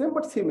exactly same,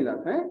 but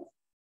similar.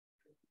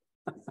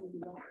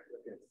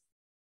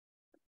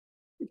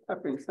 It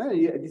happens.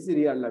 Yeah, this is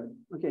real life.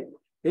 Okay.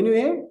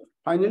 Anyway,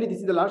 finally, this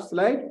is the last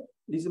slide.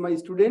 This is my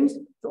students.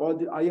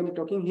 So I am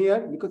talking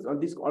here because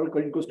this all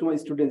credit goes to my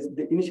students.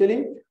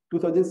 Initially,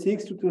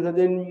 2006 to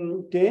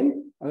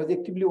 2010, I was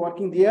actively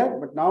working there,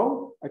 but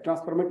now I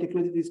transfer my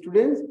technology to the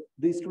students.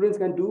 The students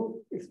can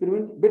do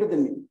experiment better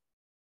than me.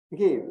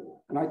 Okay,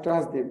 and I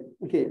trust them.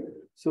 Okay,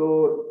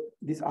 so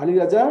this Ali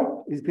Raja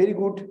is very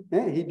good.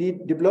 He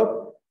did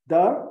develop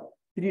the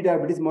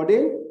pre-diabetes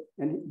model,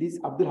 and this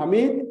Abdul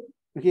Hamid.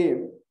 Okay,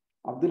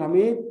 Abdul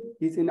Hamid,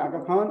 he's in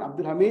Aga Khan.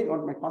 Abdul Hamid,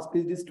 or my first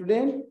PhD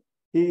student,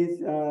 he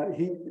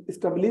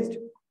established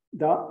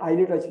the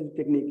islet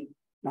technique.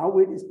 Now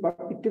it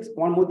takes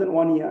more than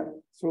 1 year.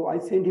 So I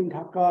sent him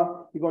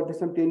Dhaka, he got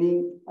some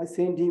training. I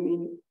sent him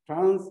in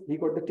France, he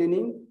got the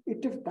training.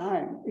 It takes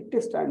time. It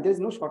takes time. There is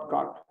no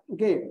shortcut.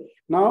 Okay.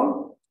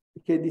 Now,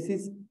 okay, this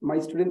is my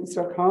student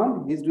Mr.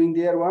 Khan. He's doing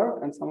their work,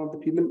 and some of the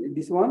people.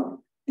 This one,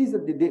 this is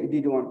the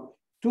did one.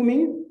 To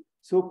me,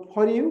 so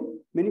for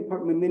you,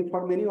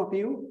 for many of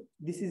you,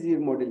 this is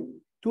your model.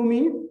 To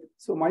me,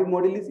 so my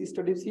model is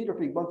study C,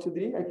 Dr. Iqbal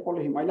Choudhury. I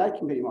follow him. I like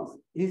him very much.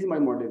 He is my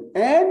model,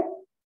 and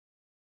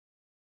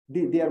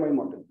they are my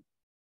model.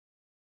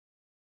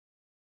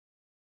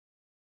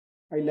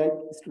 I like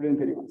students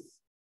very much.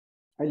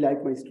 I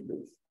like my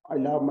students. I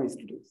love my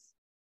students.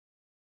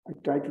 I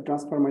try to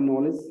transfer my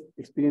knowledge,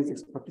 experience,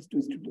 expertise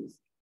to students.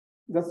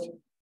 Just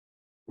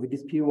with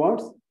these few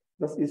words,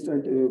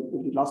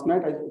 last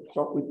night I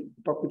talked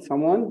with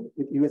someone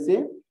with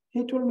USA.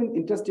 He told me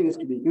interesting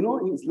story. You know,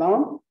 in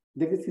Islam,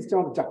 there is a system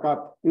of zakat.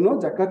 You know,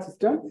 zakat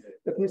system.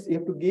 That means you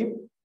have to give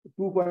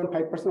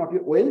 2.5% of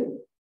your oil.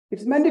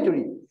 It's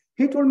mandatory.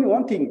 He told me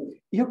one thing.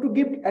 You have to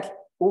give at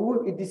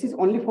over. This is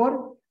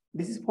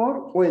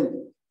for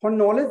oil. For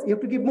knowledge, you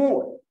have to give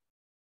more.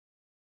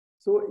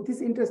 So it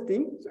is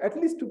interesting. So at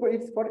least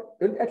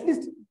at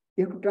least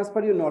you have to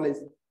transfer your knowledge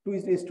to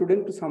a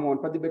student, to someone,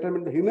 for the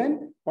betterment of the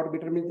human, for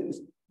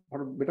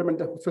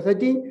betterment of the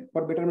society,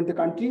 for betterment of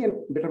the country, and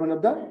betterment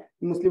of the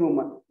Muslim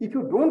Ummah. If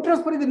you don't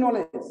transfer the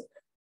knowledge,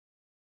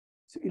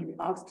 so you'll be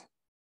asked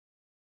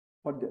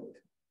for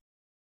that.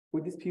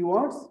 With these few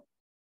words,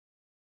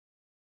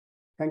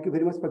 thank you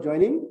very much for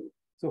joining.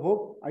 So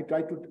hope I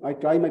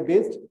try my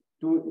best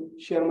to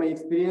share my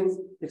experience,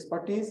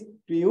 expertise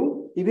to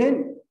you.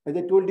 Even as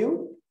I told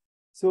you,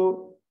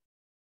 so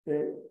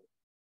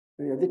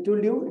as I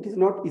told you, it is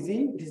not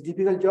easy. It is a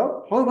difficult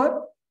job.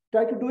 However,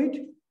 try to do it.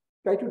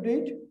 Try to do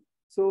it.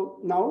 So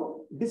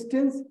now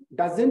distance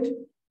doesn't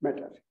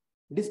matter.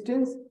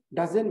 Distance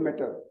doesn't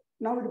matter.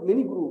 Now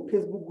many groups,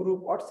 Facebook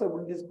group, WhatsApp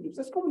group, these groups,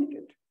 just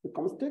communicate. With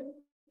comstech,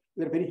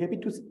 we are very happy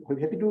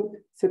to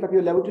set up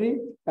your laboratory,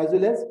 as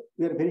well as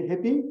we are very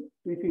happy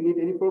if you need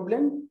any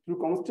problem through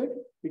comstech,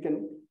 we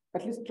can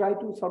at least try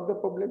to solve the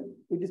problem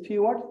with these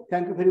few words.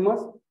 Thank you very much.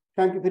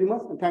 Thank you very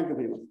much, and thank you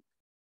very much.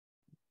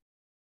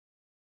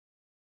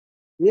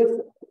 Yes,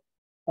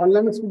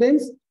 online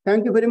students,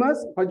 thank you very much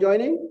for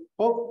joining.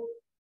 Hope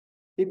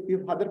if you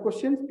have other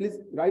questions, please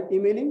write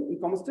emailing in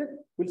comstech.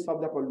 We'll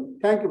solve the problem.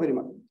 Thank you very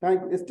much.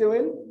 Thank you. Stay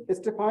well,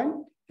 stay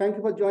fine. Thank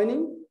you for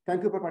joining.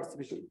 Thank you for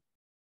participation.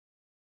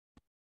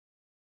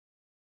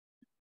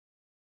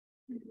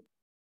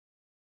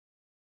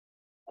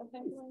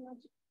 Thank you very much.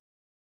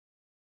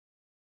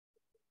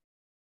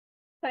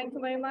 Thank you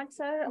very much,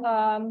 sir.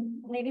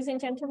 Ladies and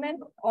gentlemen,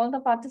 all the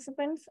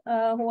participants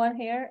who are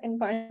here in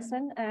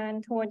person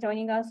and who are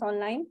joining us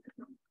online,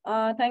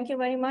 thank you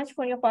very much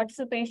for your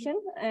participation.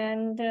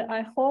 And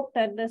I hope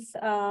that this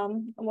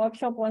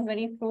workshop was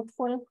very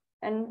fruitful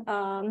and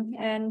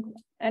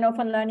of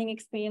a learning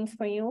experience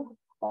for you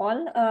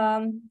all.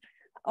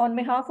 On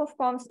behalf of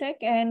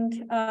comstech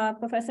and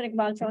Professor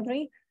Iqbal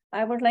Choudhury,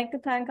 I would like to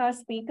thank our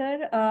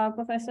speaker,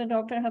 Professor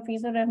Dr.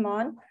 Hafizur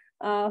Rahman,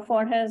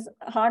 for his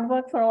hard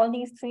work for all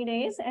these 3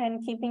 days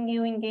and keeping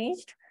you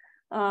engaged.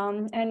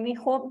 And we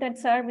hope that,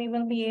 sir, we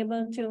will be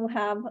able to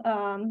have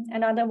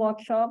another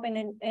workshop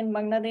in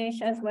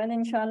Bangladesh as well,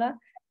 inshallah.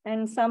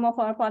 And some of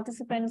our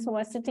participants who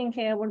are sitting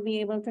here would be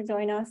able to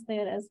join us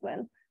there as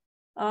well.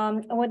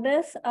 With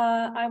this,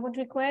 I would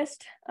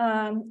request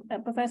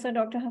Professor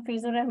Dr.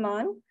 Hafizur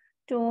Rahman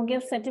to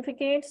give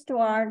certificates to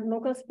our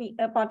local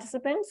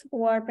participants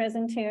who are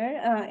present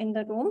here in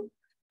the room.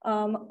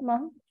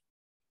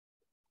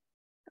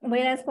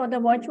 Whereas for the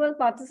virtual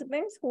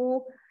participants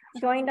who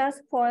joined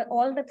us for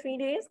all the 3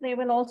 days, they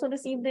will also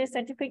receive their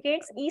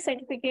certificates,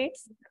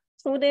 e-certificates,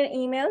 through their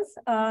emails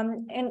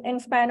in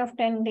span of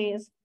 10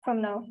 days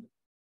from now.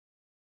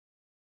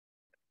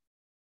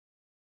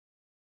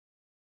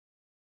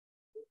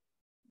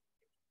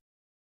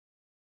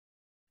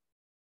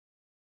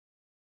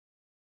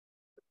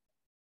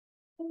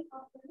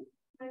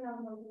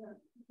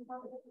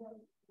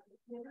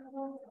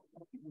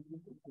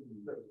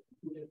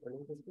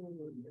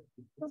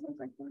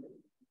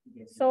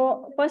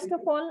 So first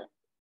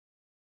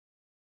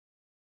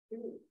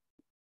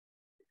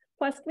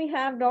we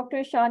have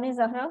Dr. Shane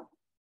Zahra.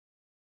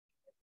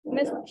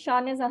 Miss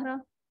Shane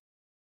Zahra.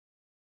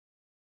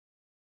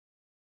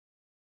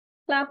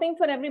 Clapping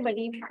for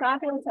everybody.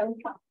 Clap yourself.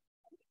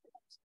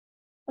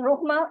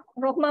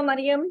 Rohma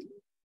Mariam.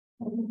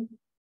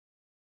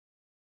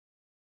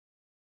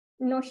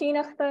 Nosheen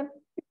Akhtar.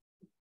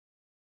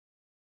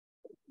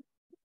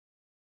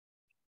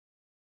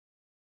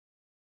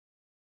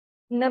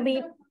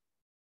 Nabila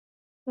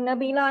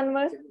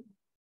Anwar.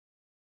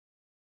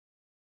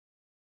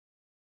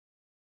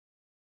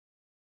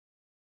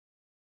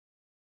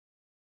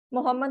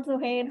 Muhammad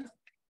Zuhair.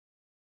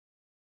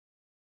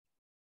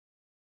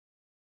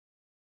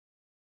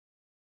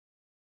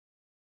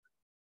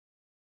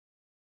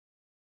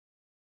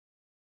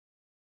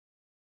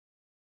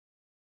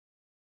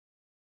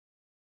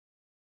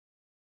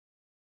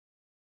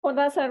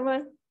 Khuda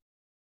Sarwar.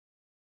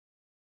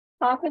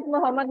 Hafiz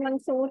Muhammad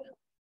Mansoor.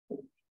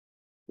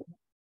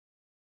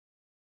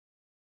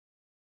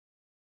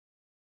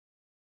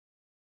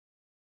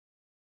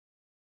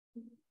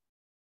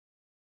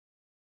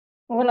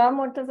 Ghulam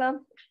Murtaza.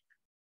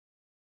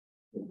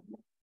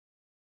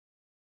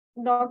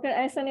 Dr.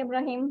 Ehsan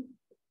Ibrahim.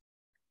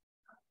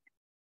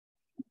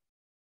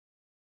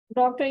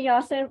 Dr.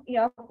 Yasir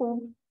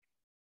Yaqub.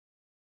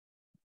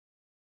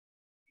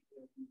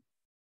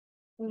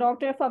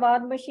 Dr.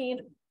 Fawad Bashir.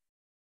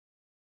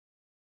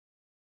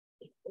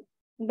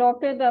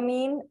 Dr.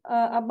 Dameen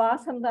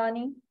Abbas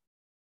Hamdani.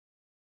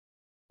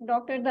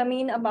 Dr.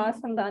 Dameen Abbas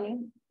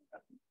Hamdani.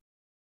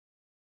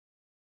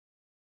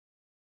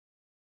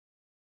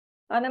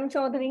 Anam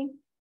Chaudhary.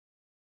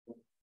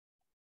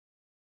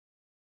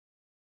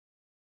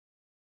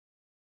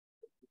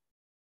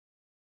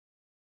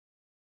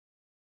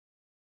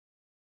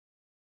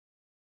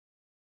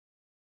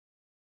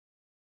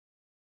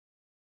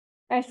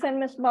 Ehsan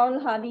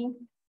Misbahul Hadi.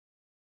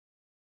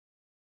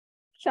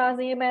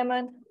 Shazib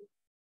Ahmed.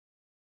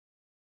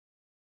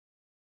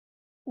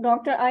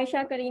 Dr.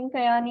 Aisha Kareem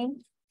Kayani.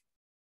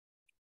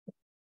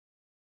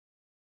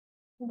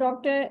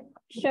 Dr.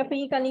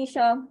 Shafiq Ali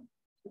Shah.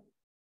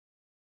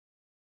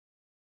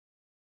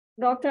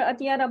 Dr.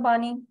 Atiya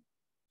Rabbani.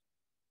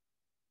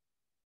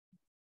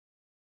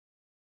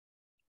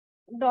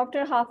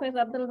 Dr. Hafiz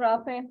Abdul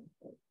Rafi.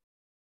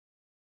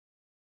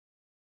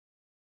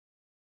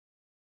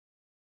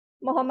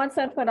 Muhammad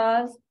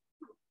Sarfaraz.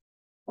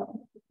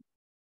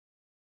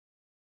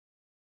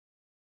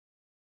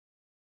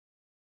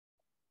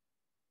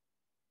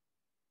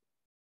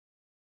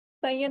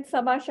 Sayyid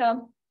Sabah Shah.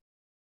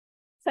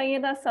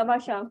 Sayyida Sabah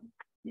Shah.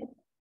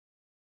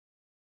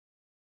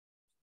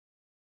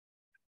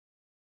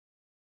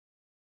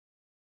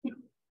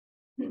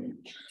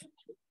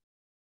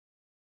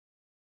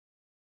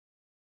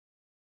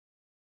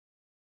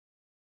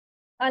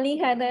 Ali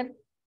Haider.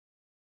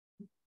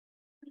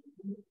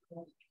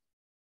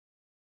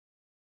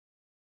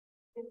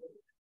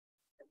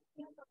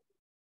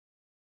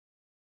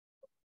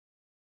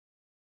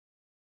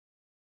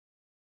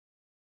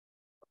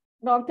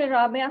 Dr.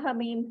 Rabia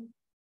Habib.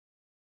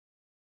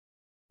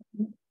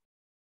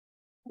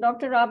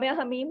 Dr. Rabia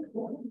Habib.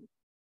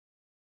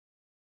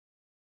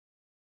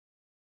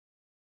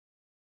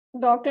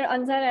 Dr.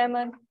 Anzar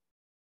Ahmed.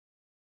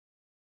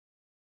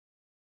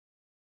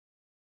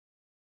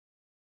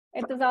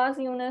 Itazaz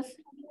Yunus.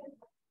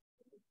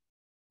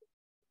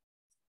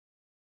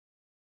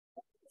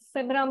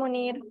 Sidra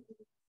Munir.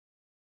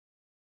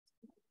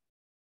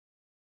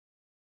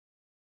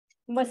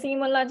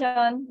 Wasimullah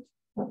Jan.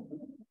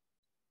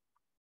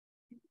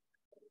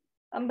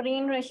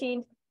 Ambreen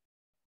Rashid.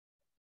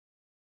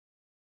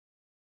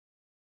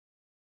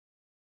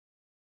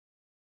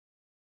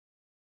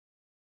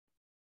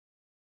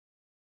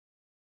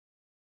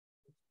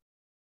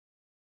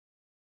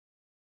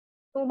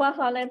 Tuba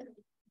Khalid.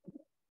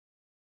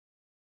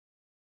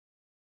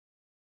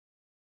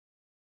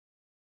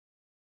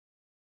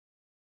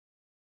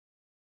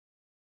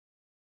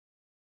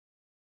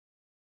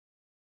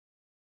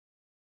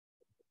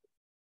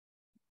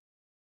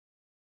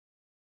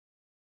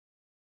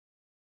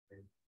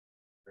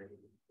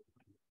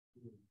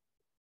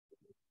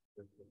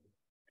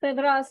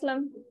 Sidra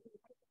Aslam.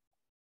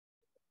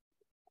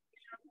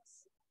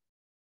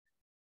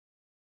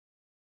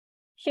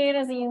 Sher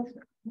Aziz.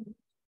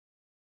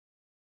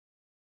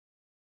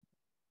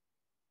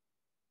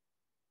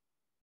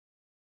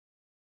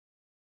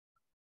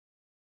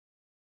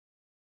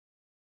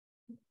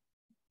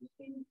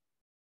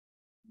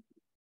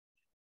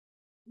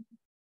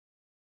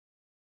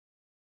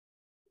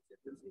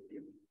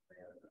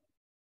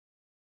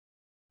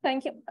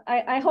 Thank you.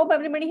 I hope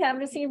everybody have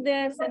received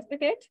their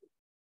certificate.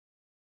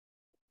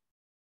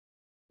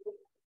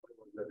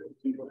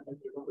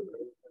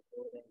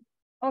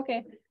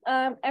 Okay,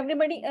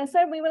 everybody,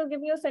 sir, we will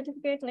give you a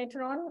certificate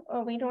later on.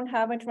 We don't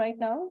have it right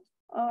now.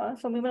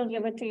 So we will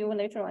give it to you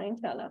later on,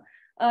 inshallah.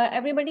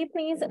 Everybody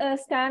please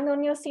stand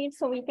on your seat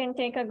so we can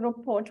take a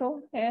group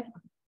photo here.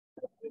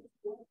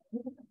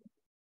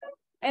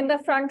 In the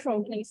front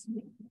row, please.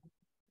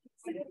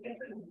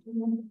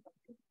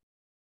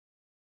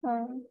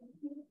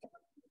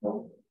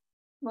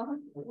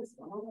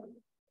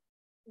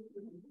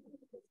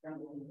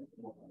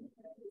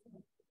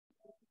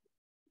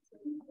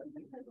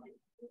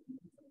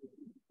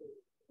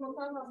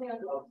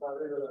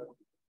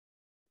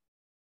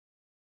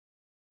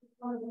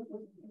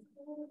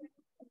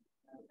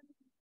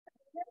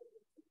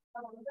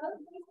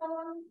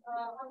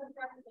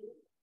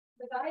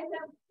 The guys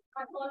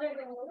have followed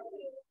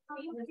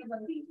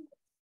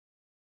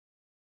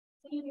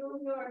see you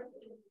your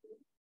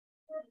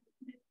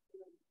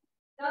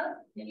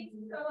please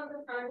come on the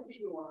front if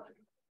you want.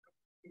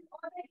 Or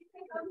you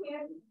can come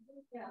here.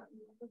 Yeah.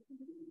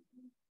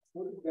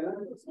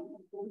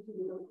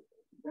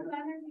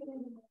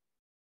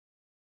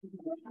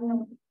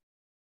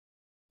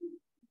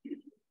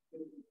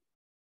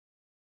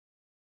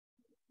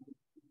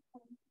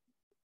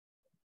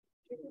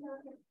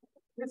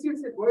 Yes,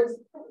 boys.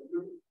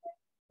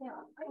 Yeah.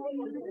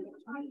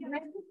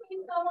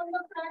 Please come on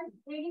the front.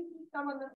 Ladies, please come on the